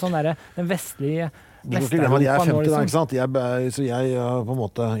 Altså sånn der, den vestlige Vest-Europa jeg er 50 da, ikke sant?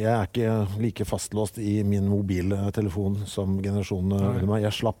 Jeg er ikke like fastlåst i min mobiltelefon som generasjonen under meg.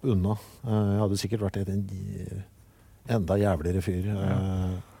 Jeg slapp unna. Jeg hadde sikkert vært en enda jævligere fyr.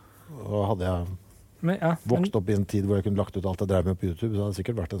 Og hadde jeg vokst opp i en tid hvor jeg kunne lagt ut alt jeg drev med på YouTube, så hadde det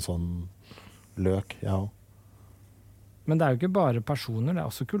sikkert vært en sånn løk, ja. Men det er jo ikke bare personer, det er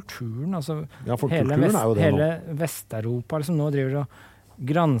også kulturen. Altså, ja, for kulturen er jo det hele Vest-Europa liksom, nå driver og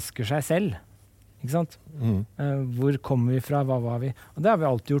gransker seg selv. Ikke sant? Hvor kommer vi fra, hva var vi? Og det har vi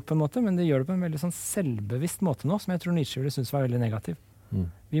alltid gjort på en måte, men det gjør det på en veldig sånn selvbevisst måte nå, som jeg tror Nietzsche ville synes var veldig negativ.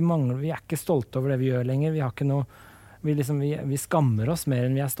 Vi er ikke stolte over det vi gjør lenger, vi har ikke noe vi skammer oss mer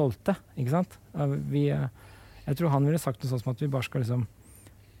enn vi er stolte, ikke sant? Jeg tror han ville sagt noe sånn som at vi bare skal liksom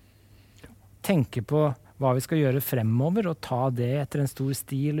tenke på hva vi skal gjøre fremover, og ta det etter en stor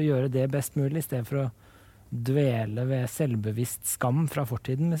stil, og gjøre det best mulig, i stedet for å dvele ved selvbevisst skam fra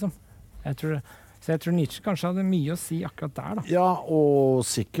fortiden, liksom. Jeg tror Så jeg tror Nietzsche kanskje hadde mye å si akkurat der, da. Ja, og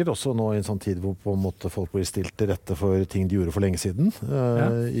sikkert også nå i en sånn tid hvor på en måte folk blir stilt til rette for ting de gjorde for lenge siden,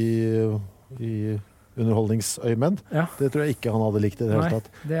 i underholdningsøyemed. Ja. Det tror jeg ikke han hadde likt i det hele tatt.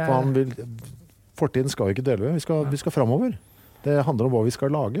 For fortiden skal vi ikke dele med, vi skal fremover. Det handler om hva vi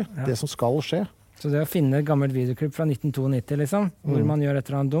skal lage, det som skal skje. Så det å finne et gammelt videoklipp fra 1992, liksom, hvor man gjør et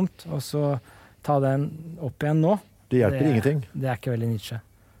eller annet dumt, og så ta den opp igjen nå, det hjelper ingenting. Det er ikke veldig Nietzsche.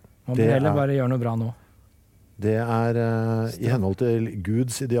 Man bør heller bare gjøre noe bra nå. Det er i henhold til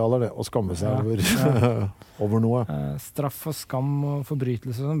Guds idealer, det, å skamme seg over noe. Straff og skam og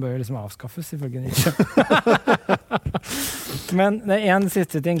forbrytelse som bør liksom avskaffes, ifølge Nietzsche. Men det er en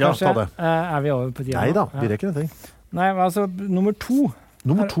siste ting, kanskje. Er vi over på tida? Nei da, vi rekker en ting. Nei, altså, nummer 2.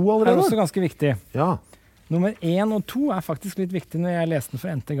 Nummer 2 allerede? Er også ganske viktig. Ja. Nummer 1 og 2 er faktisk litt viktig når jeg leste den for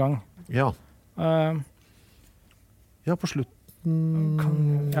n-te gang. Ja. Ja, på slutten.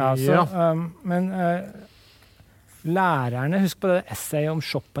 Men lærerne, husk på det essayet om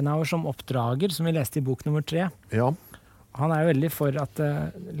Schopenhauer som oppdrager, som vi leste i bok nummer 3. Ja. Han er jo veldig for at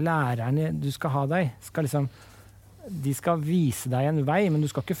lærerne du skal ha deg, de skal vise deg en vei, men du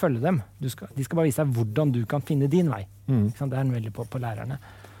skal ikke følge dem. De skal bare vise deg hvordan du kan finne din vei. Det er han veldig på lærerne.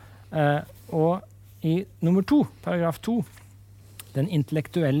 Og i nummer 2, paragraf 2, den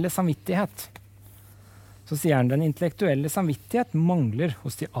intellektuelle samvittighet, så sier han den intellektuelle samvittighet mangler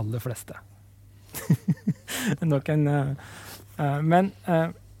hos de aller fleste. Men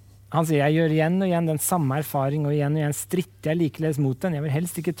han sier jeg gjør igjen og igjen den samme erfaring, og igjen stritter jeg likeledes mot den. Jeg vil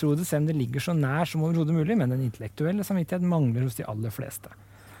helst ikke tro det, selv om det ligger så nær som overhodet mulig, men den intellektuelle samvittighet mangler hos de aller fleste.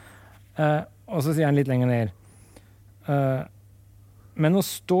 Og så sier han litt lenger ned. Men å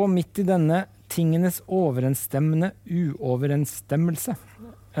stå midt i denne tingenes overensstemmende uoverensstemmelse,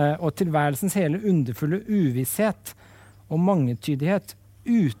 og tilværelsens hele underfulle uvisshet og mangetydighet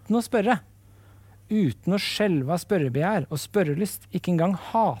uten å spørre, uten å skjelve av spørrebegjær og spørrelyst, ikke engang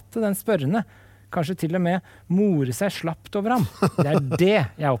hate den spørrende, kanskje til og med more seg slapt over ham. Det er det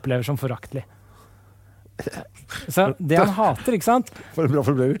jeg opplever som foraktelig. Så det han hater, ikke sant? For en bra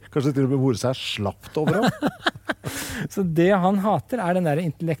formulering. Kanskje til og med more seg slapt over ham. Så det han hater er den der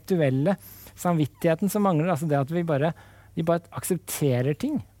intellektuelle samvittigheten som mangler, altså det at vi bare aksepterer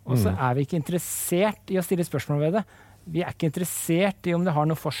ting, og så er vi ikke interessert i å stille spørsmål ved det. Vi er ikke interessert i om det har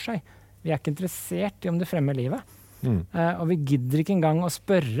noe for seg. Vi er ikke interessert i om det fremmer livet. Og vi gidder ikke engang å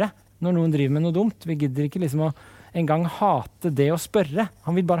spørre når noen driver med noe dumt. Vi gidder ikke liksom å engang hate det å spørre.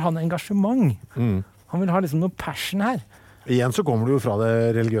 Han vil bare ha noe engasjement. Han vil ha liksom noe passion her. Igjen så kommer det jo fra det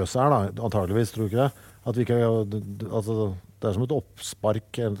religiøse her, da, antageligvis, tror du ikke det? At vi ikke, altså, det er som et oppspark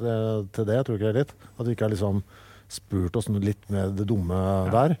til det, tror du ikke det litt? At vi ikke har liksom spurt oss litt med det dumme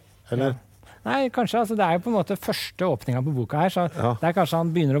der, eller? Nei, kanskje. Altså, det er jo på en måte første åpninga på boka her, så det er kanskje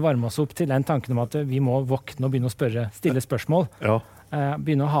han begynner å varme oss opp til den tanken om at vi må våkne og begynne å stille spørsmål.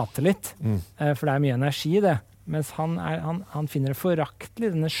 Begynne å hate litt, for det er mye energi i det. Mens han finner det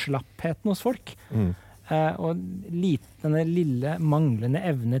foraktelig, denne slappheten hos folk. Og denne lille manglende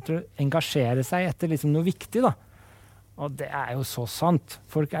evne til å engasjere seg etter liksom noe viktig, da. Og det er jo så sant.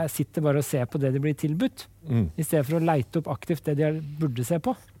 Folk sitter bare og ser på det de blir tilbudt, i stedet for å leite opp aktivt det de burde se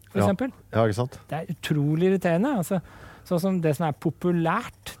på, for eksempel. Ja, ikke sant? Det er utrolig irriterende. Altså, sånn som det som er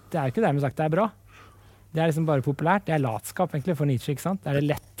populært, det er jo ikke dermed sagt det er bra. Det er liksom bare populært. Det er latskap egentlig for Nietzsche, ikke sant? Det er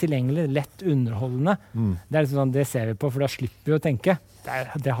lett tilgjengelig, lett underholdende. Det er liksom sånn, det ser vi på, for da slipper vi å tenke.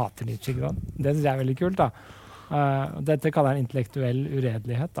 Det hater Nietzsche, ikke sant? Det synes jeg er veldig kult, da. Dette kaller han intellektuell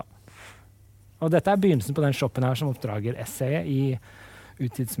uredelighet, da. Og dette er begynnelsen på den Schopenhauer som oppdrager essayet i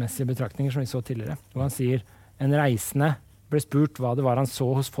uttidsmessige betraktninger som vi så tidligere. Hvor han sier, en reisende ble spurt hva det var han så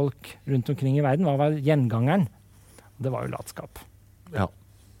hos folk rundt omkring i verden. Hva var gjengangeren? Og det var jo latskap. Ja.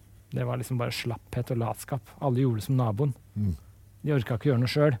 Det var liksom bare slapphet og latskap. Alle gjorde det som naboen. De orka ikke gjøre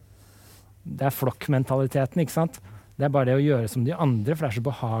noe selv. Det er flokkmentaliteten, ikke sant? Det er bare det å gjøre som de andre, for det er så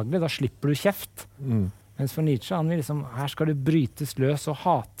behagelig. Da slipper du kjeft. Mens for Nietzsche, han vil liksom, her skal det brytes løs og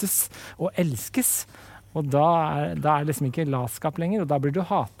hates og elskes. Og da er det liksom ikke latskap lenger, og da blir du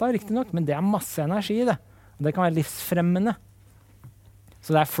hatet, riktig nok, men det er masse energi i det. Og det kan være livsfremmende.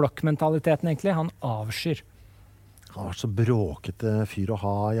 Så det er flokkmentaliteten egentlig, han avskyr. Han har vært så bråkete fyr å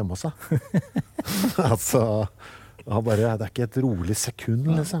ha hjemme hos seg. Altså, det er ikke et rolig sekund,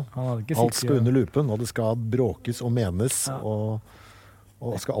 liksom. Alt skal under lupen, og det skal bråkes og menes, og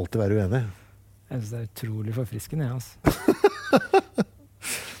skal alltid være uenig. Jeg synes det er utrolig forfriskende, altså.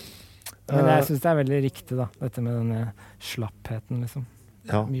 Men jeg synes det er veldig riktig, da, dette med denne slappheten, liksom.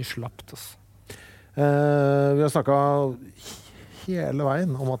 Mye slapt, altså. Vi har snakket hele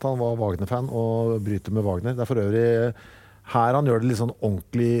veien om at han var Wagner-fan og bryter med Wagner. Det er for øvrig her han gjør det litt sånn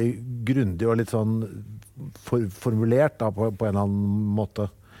ordentlig grundig og litt sånn formulert da, på en eller annen måte.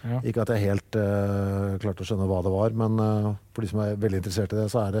 Ja. Ikke at jeg helt klarte å skjønne hva det var, men for de som veldig interessert i det,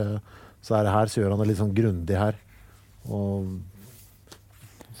 så er det her, så gjør han det litt sånn grundig her. Og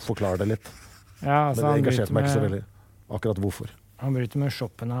forklarer det litt. Ja, altså, men det engasjerte meg ikke så veldig. Akkurat hvorfor. Han bryter med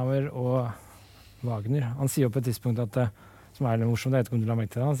Schopenhauer og Wagner. Han sier jo på et tidspunkt at som litt morsomt, jeg vet ikke om du la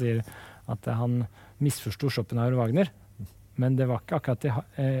merke til det, han sier at han misforstod Schopenhauer og Wagner, men det var ikke akkurat til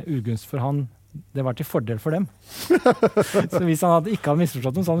ugunst for han, det var til fordel for dem. Så hvis han ikke hadde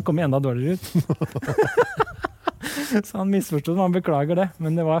misforstått dem, så hadde han kommet enda dårligere ut. Så han misforstod dem, han beklager det,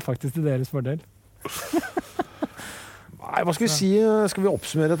 men det var faktisk til deres fordel. Nei, hva skal vi si? Skal vi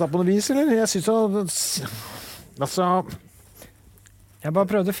oppsummere dette på noe vis, eller? Jeg synes altså... Jeg bare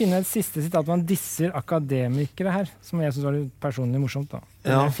prøvde å finne et siste sitat man disser akademikere her, som jeg synes var litt personlig morsomt da.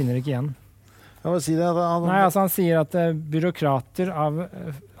 Ja. Jeg finner ikke igjen. Jeg vil si det. Nei, altså han sier at byråkrater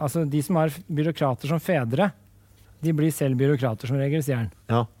altså de som har byråkrater som fedre, de blir selv byråkrater som regel, sier han.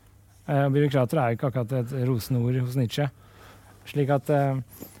 Ja. Byråkrater er jo ikke akkurat et rosende ord hos Nietzsche. Slik at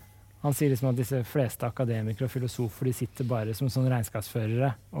han sier liksom at disse fleste akademikere og filosofer, de sitter bare som sånn regnskapsførere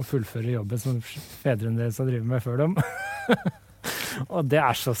og fullfører jobben som fedrene deres har drevet med før dem. Og det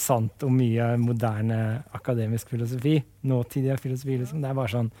er så sant om mye moderne akademisk filosofi. Nåtidig filosofi, liksom. Det er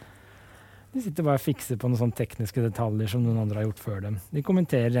bare sånn, de sitter bare og fikser på noen sånne tekniske detaljer som noen andre har gjort før dem. De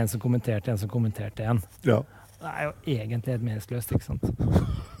kommenterer en som kommenterte en. Ja. Det er jo egentlig helt meningsløst, ikke sant?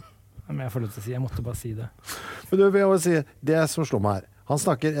 Men jeg får lov til å si, jeg måtte bare si det. Men du vil jo si, det som slår meg her, han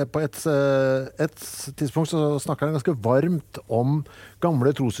snakker på et tidspunkt så snakker han ganske varmt om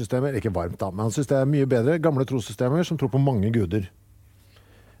gamle trossystemer, ikke varmt da, men han synes det er mye bedre, gamle trossystemer som tror på mange guder.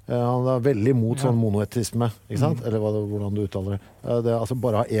 Han er veldig imot sånn monoetisme, ikke sant? Eller hvordan du uttaler det. Det er altså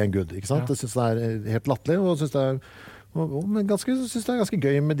bare ha én gud, ikke sant? Det synes jeg er helt latterlig, og synes det er ganske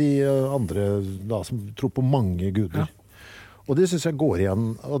gøy med de andre da, som tror på mange guder. Ja. Og det synes jeg går igjen,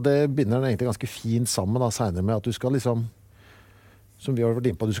 og det binder den egentlig ganske fint sammen da, senere med at du skal liksom, som vi har vært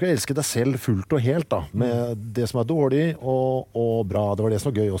inne på, du skal elske deg selv fullt og helt da, med det som er dårlig og bra. Det var det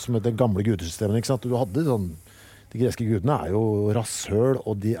som var gøy også med det gamle gudesystemet, ikke sant? Du hadde sånn, de greske gudene er jo rasshøl,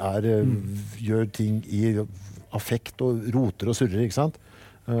 og de gjør ting i affekt og roter og surrer, ikke sant?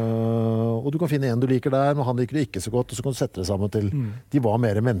 Og du kan finne en du liker der, men han liker det ikke så godt, og så kan du sette det sammen til de var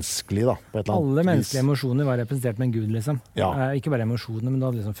mer menneskelige da, på et eller annet Alle menneskelige emosjoner var representert med en gud, liksom. Ja. Ikke bare emosjoner, men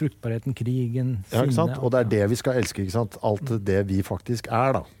da liksom fruktbarheten, krigen, sinne. Ja, ikke sant? Og det er det vi skal elske, ikke sant? Alt det vi faktisk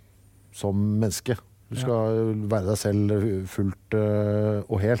er da, som menneske. Du skal være deg selv fullt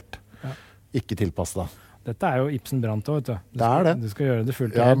og helt. Ja. Ikke tilpasse deg. Dette er jo Ibsen Brandt også, vet du. Det er det. Du skal gjøre det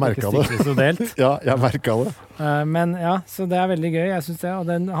fullt og helt, ikke stykkevis og delt. Ja, jeg merket det. Men ja, så det er veldig gøy, jeg synes det. Og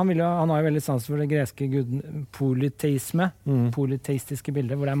han har jo veldig sans for det greske guden, polyteisme, polyteistiske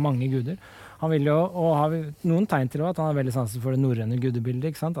bildet, hvor det er mange guder. Han vil jo, og har noen tegn til at han har veldig sans for det norrøne gudebildet,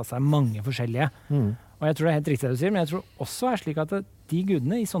 ikke sant? Altså det er mange forskjellige. Og jeg tror det er helt riktig det du sier, men jeg tror også er slik at de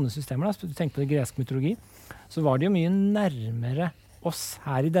gudene i sånne systemer, da, du tenker på det greske mytologi, så var de jo mye nærmere oss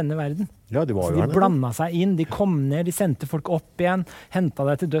her i denne verden. Ja, de var jo så de blandet seg inn, de kom ned, de sendte folk opp igjen, hentet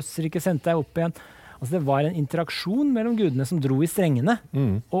deg til dødsriket, sendte deg opp igjen. Altså det var en interaksjon mellom gudene som dro i strengene,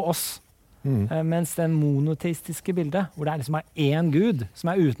 og oss. Mens det monoteistiske bildet, hvor det liksom er én gud,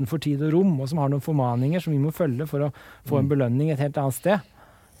 som er utenfor tid og rom, og som har noen formaninger som vi må følge for å få en belønning et helt annet sted,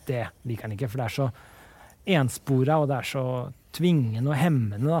 det liker han ikke, for det er så ensporet, og det er så tvingende og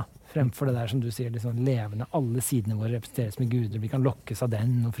hemmende da, fremfor det der som du sier, liksom levende, alle sidene våre representeres med guder, vi kan lokkes av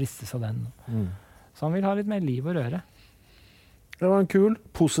den og fristes av den. Så han vil ha litt mer liv og røre. Det var en kul,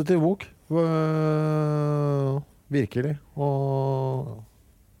 positiv bok. Virkelig. Og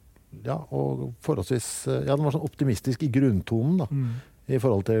forholdsvis, den var sånn optimistisk i grunntonen da, i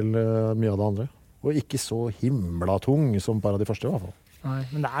forhold til mye av det andre. Og ikke så himla tung som bare de første i hvert fall. Nei,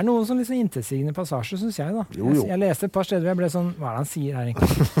 men det er noen sånn liksom intetsigende passasjer, synes jeg da. Jo. Jeg leste et par steder hvor jeg ble sånn, hva er det han sier her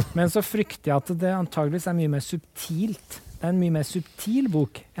egentlig? Men så frykter jeg at det antageligvis er mye mer subtilt. Det er en mye mer subtil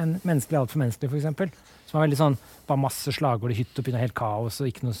bok enn Menneskelig alt for menneskelig, for eksempel. Som er veldig sånn, bare masse slagord i hytt og begynner helt kaos og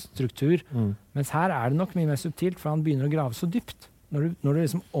ikke noe struktur. Mens her er det nok mye mer subtilt, for han begynner å grave så dypt. Når du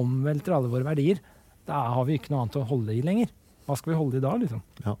liksom omvelter alle våre verdier, da har vi ikke noe annet å holde i lenger. Hva skal vi holde i da, liksom?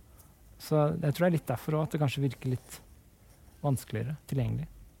 Ja. Så jeg tror det er litt derfor også, at det kanskje virker litt vanskeligere, tilgjengelig.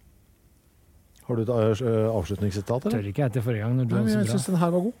 Har du et avslutningssitat, eller? Tør ikke jeg til forrige gang når du var så bra. Jeg synes den her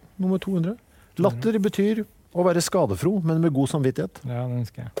var god. Nummer 200. Latter betyr å være skadefro, men med god samvittighet. Ja, den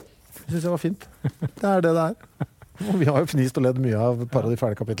husker jeg. Jeg synes det var fint. Det er det det er. Og vi har jo fnist og ledd mye av et par av de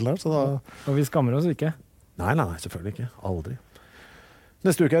ferdige kapitlene her, så da... Og vi skammer oss ikke. Nei, selvfølgelig ikke. Aldri.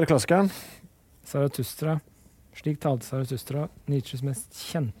 Neste uke er det klassikeren. Zarathustra. Slik talte Zarathustra, Nietzsches mest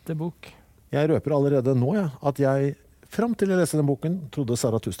kjente bok. Jeg røper allerede nå at jeg, fram til jeg leste den boken, trodde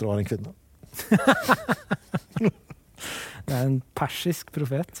Zarathustra var en kvinne. Det er en persisk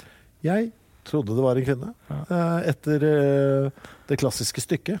profet. Jeg trodde det var en kvinne. Etter det klassiske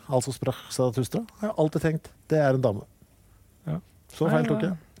stykket, altså Sprach Zarathustra, har jeg alltid tenkt, det er en dame. Ja. Så feil tok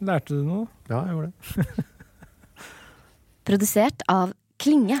jeg. Lærte du noe? Ja, jeg gjorde det. Produsert av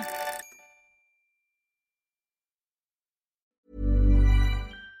Klinge.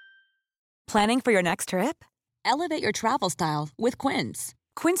 Planning for your next trip? Elevate your travel style with Quince.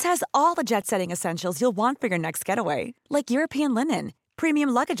 Quince has all the jet-setting essentials you'll want for your next getaway, like European linen, premium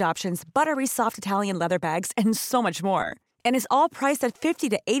luggage options, buttery soft Italian leather bags, and so much more. And is all priced at 50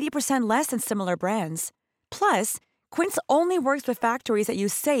 to 80% less than similar brands. Plus, Quince only works with factories that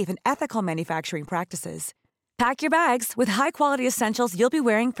use safe and ethical manufacturing practices. Pack your bags with high-quality essentials you'll be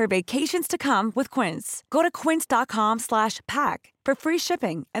wearing for vacations to come with Quince. Go to quince.com/pack for free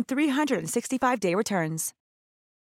shipping and 365-day returns.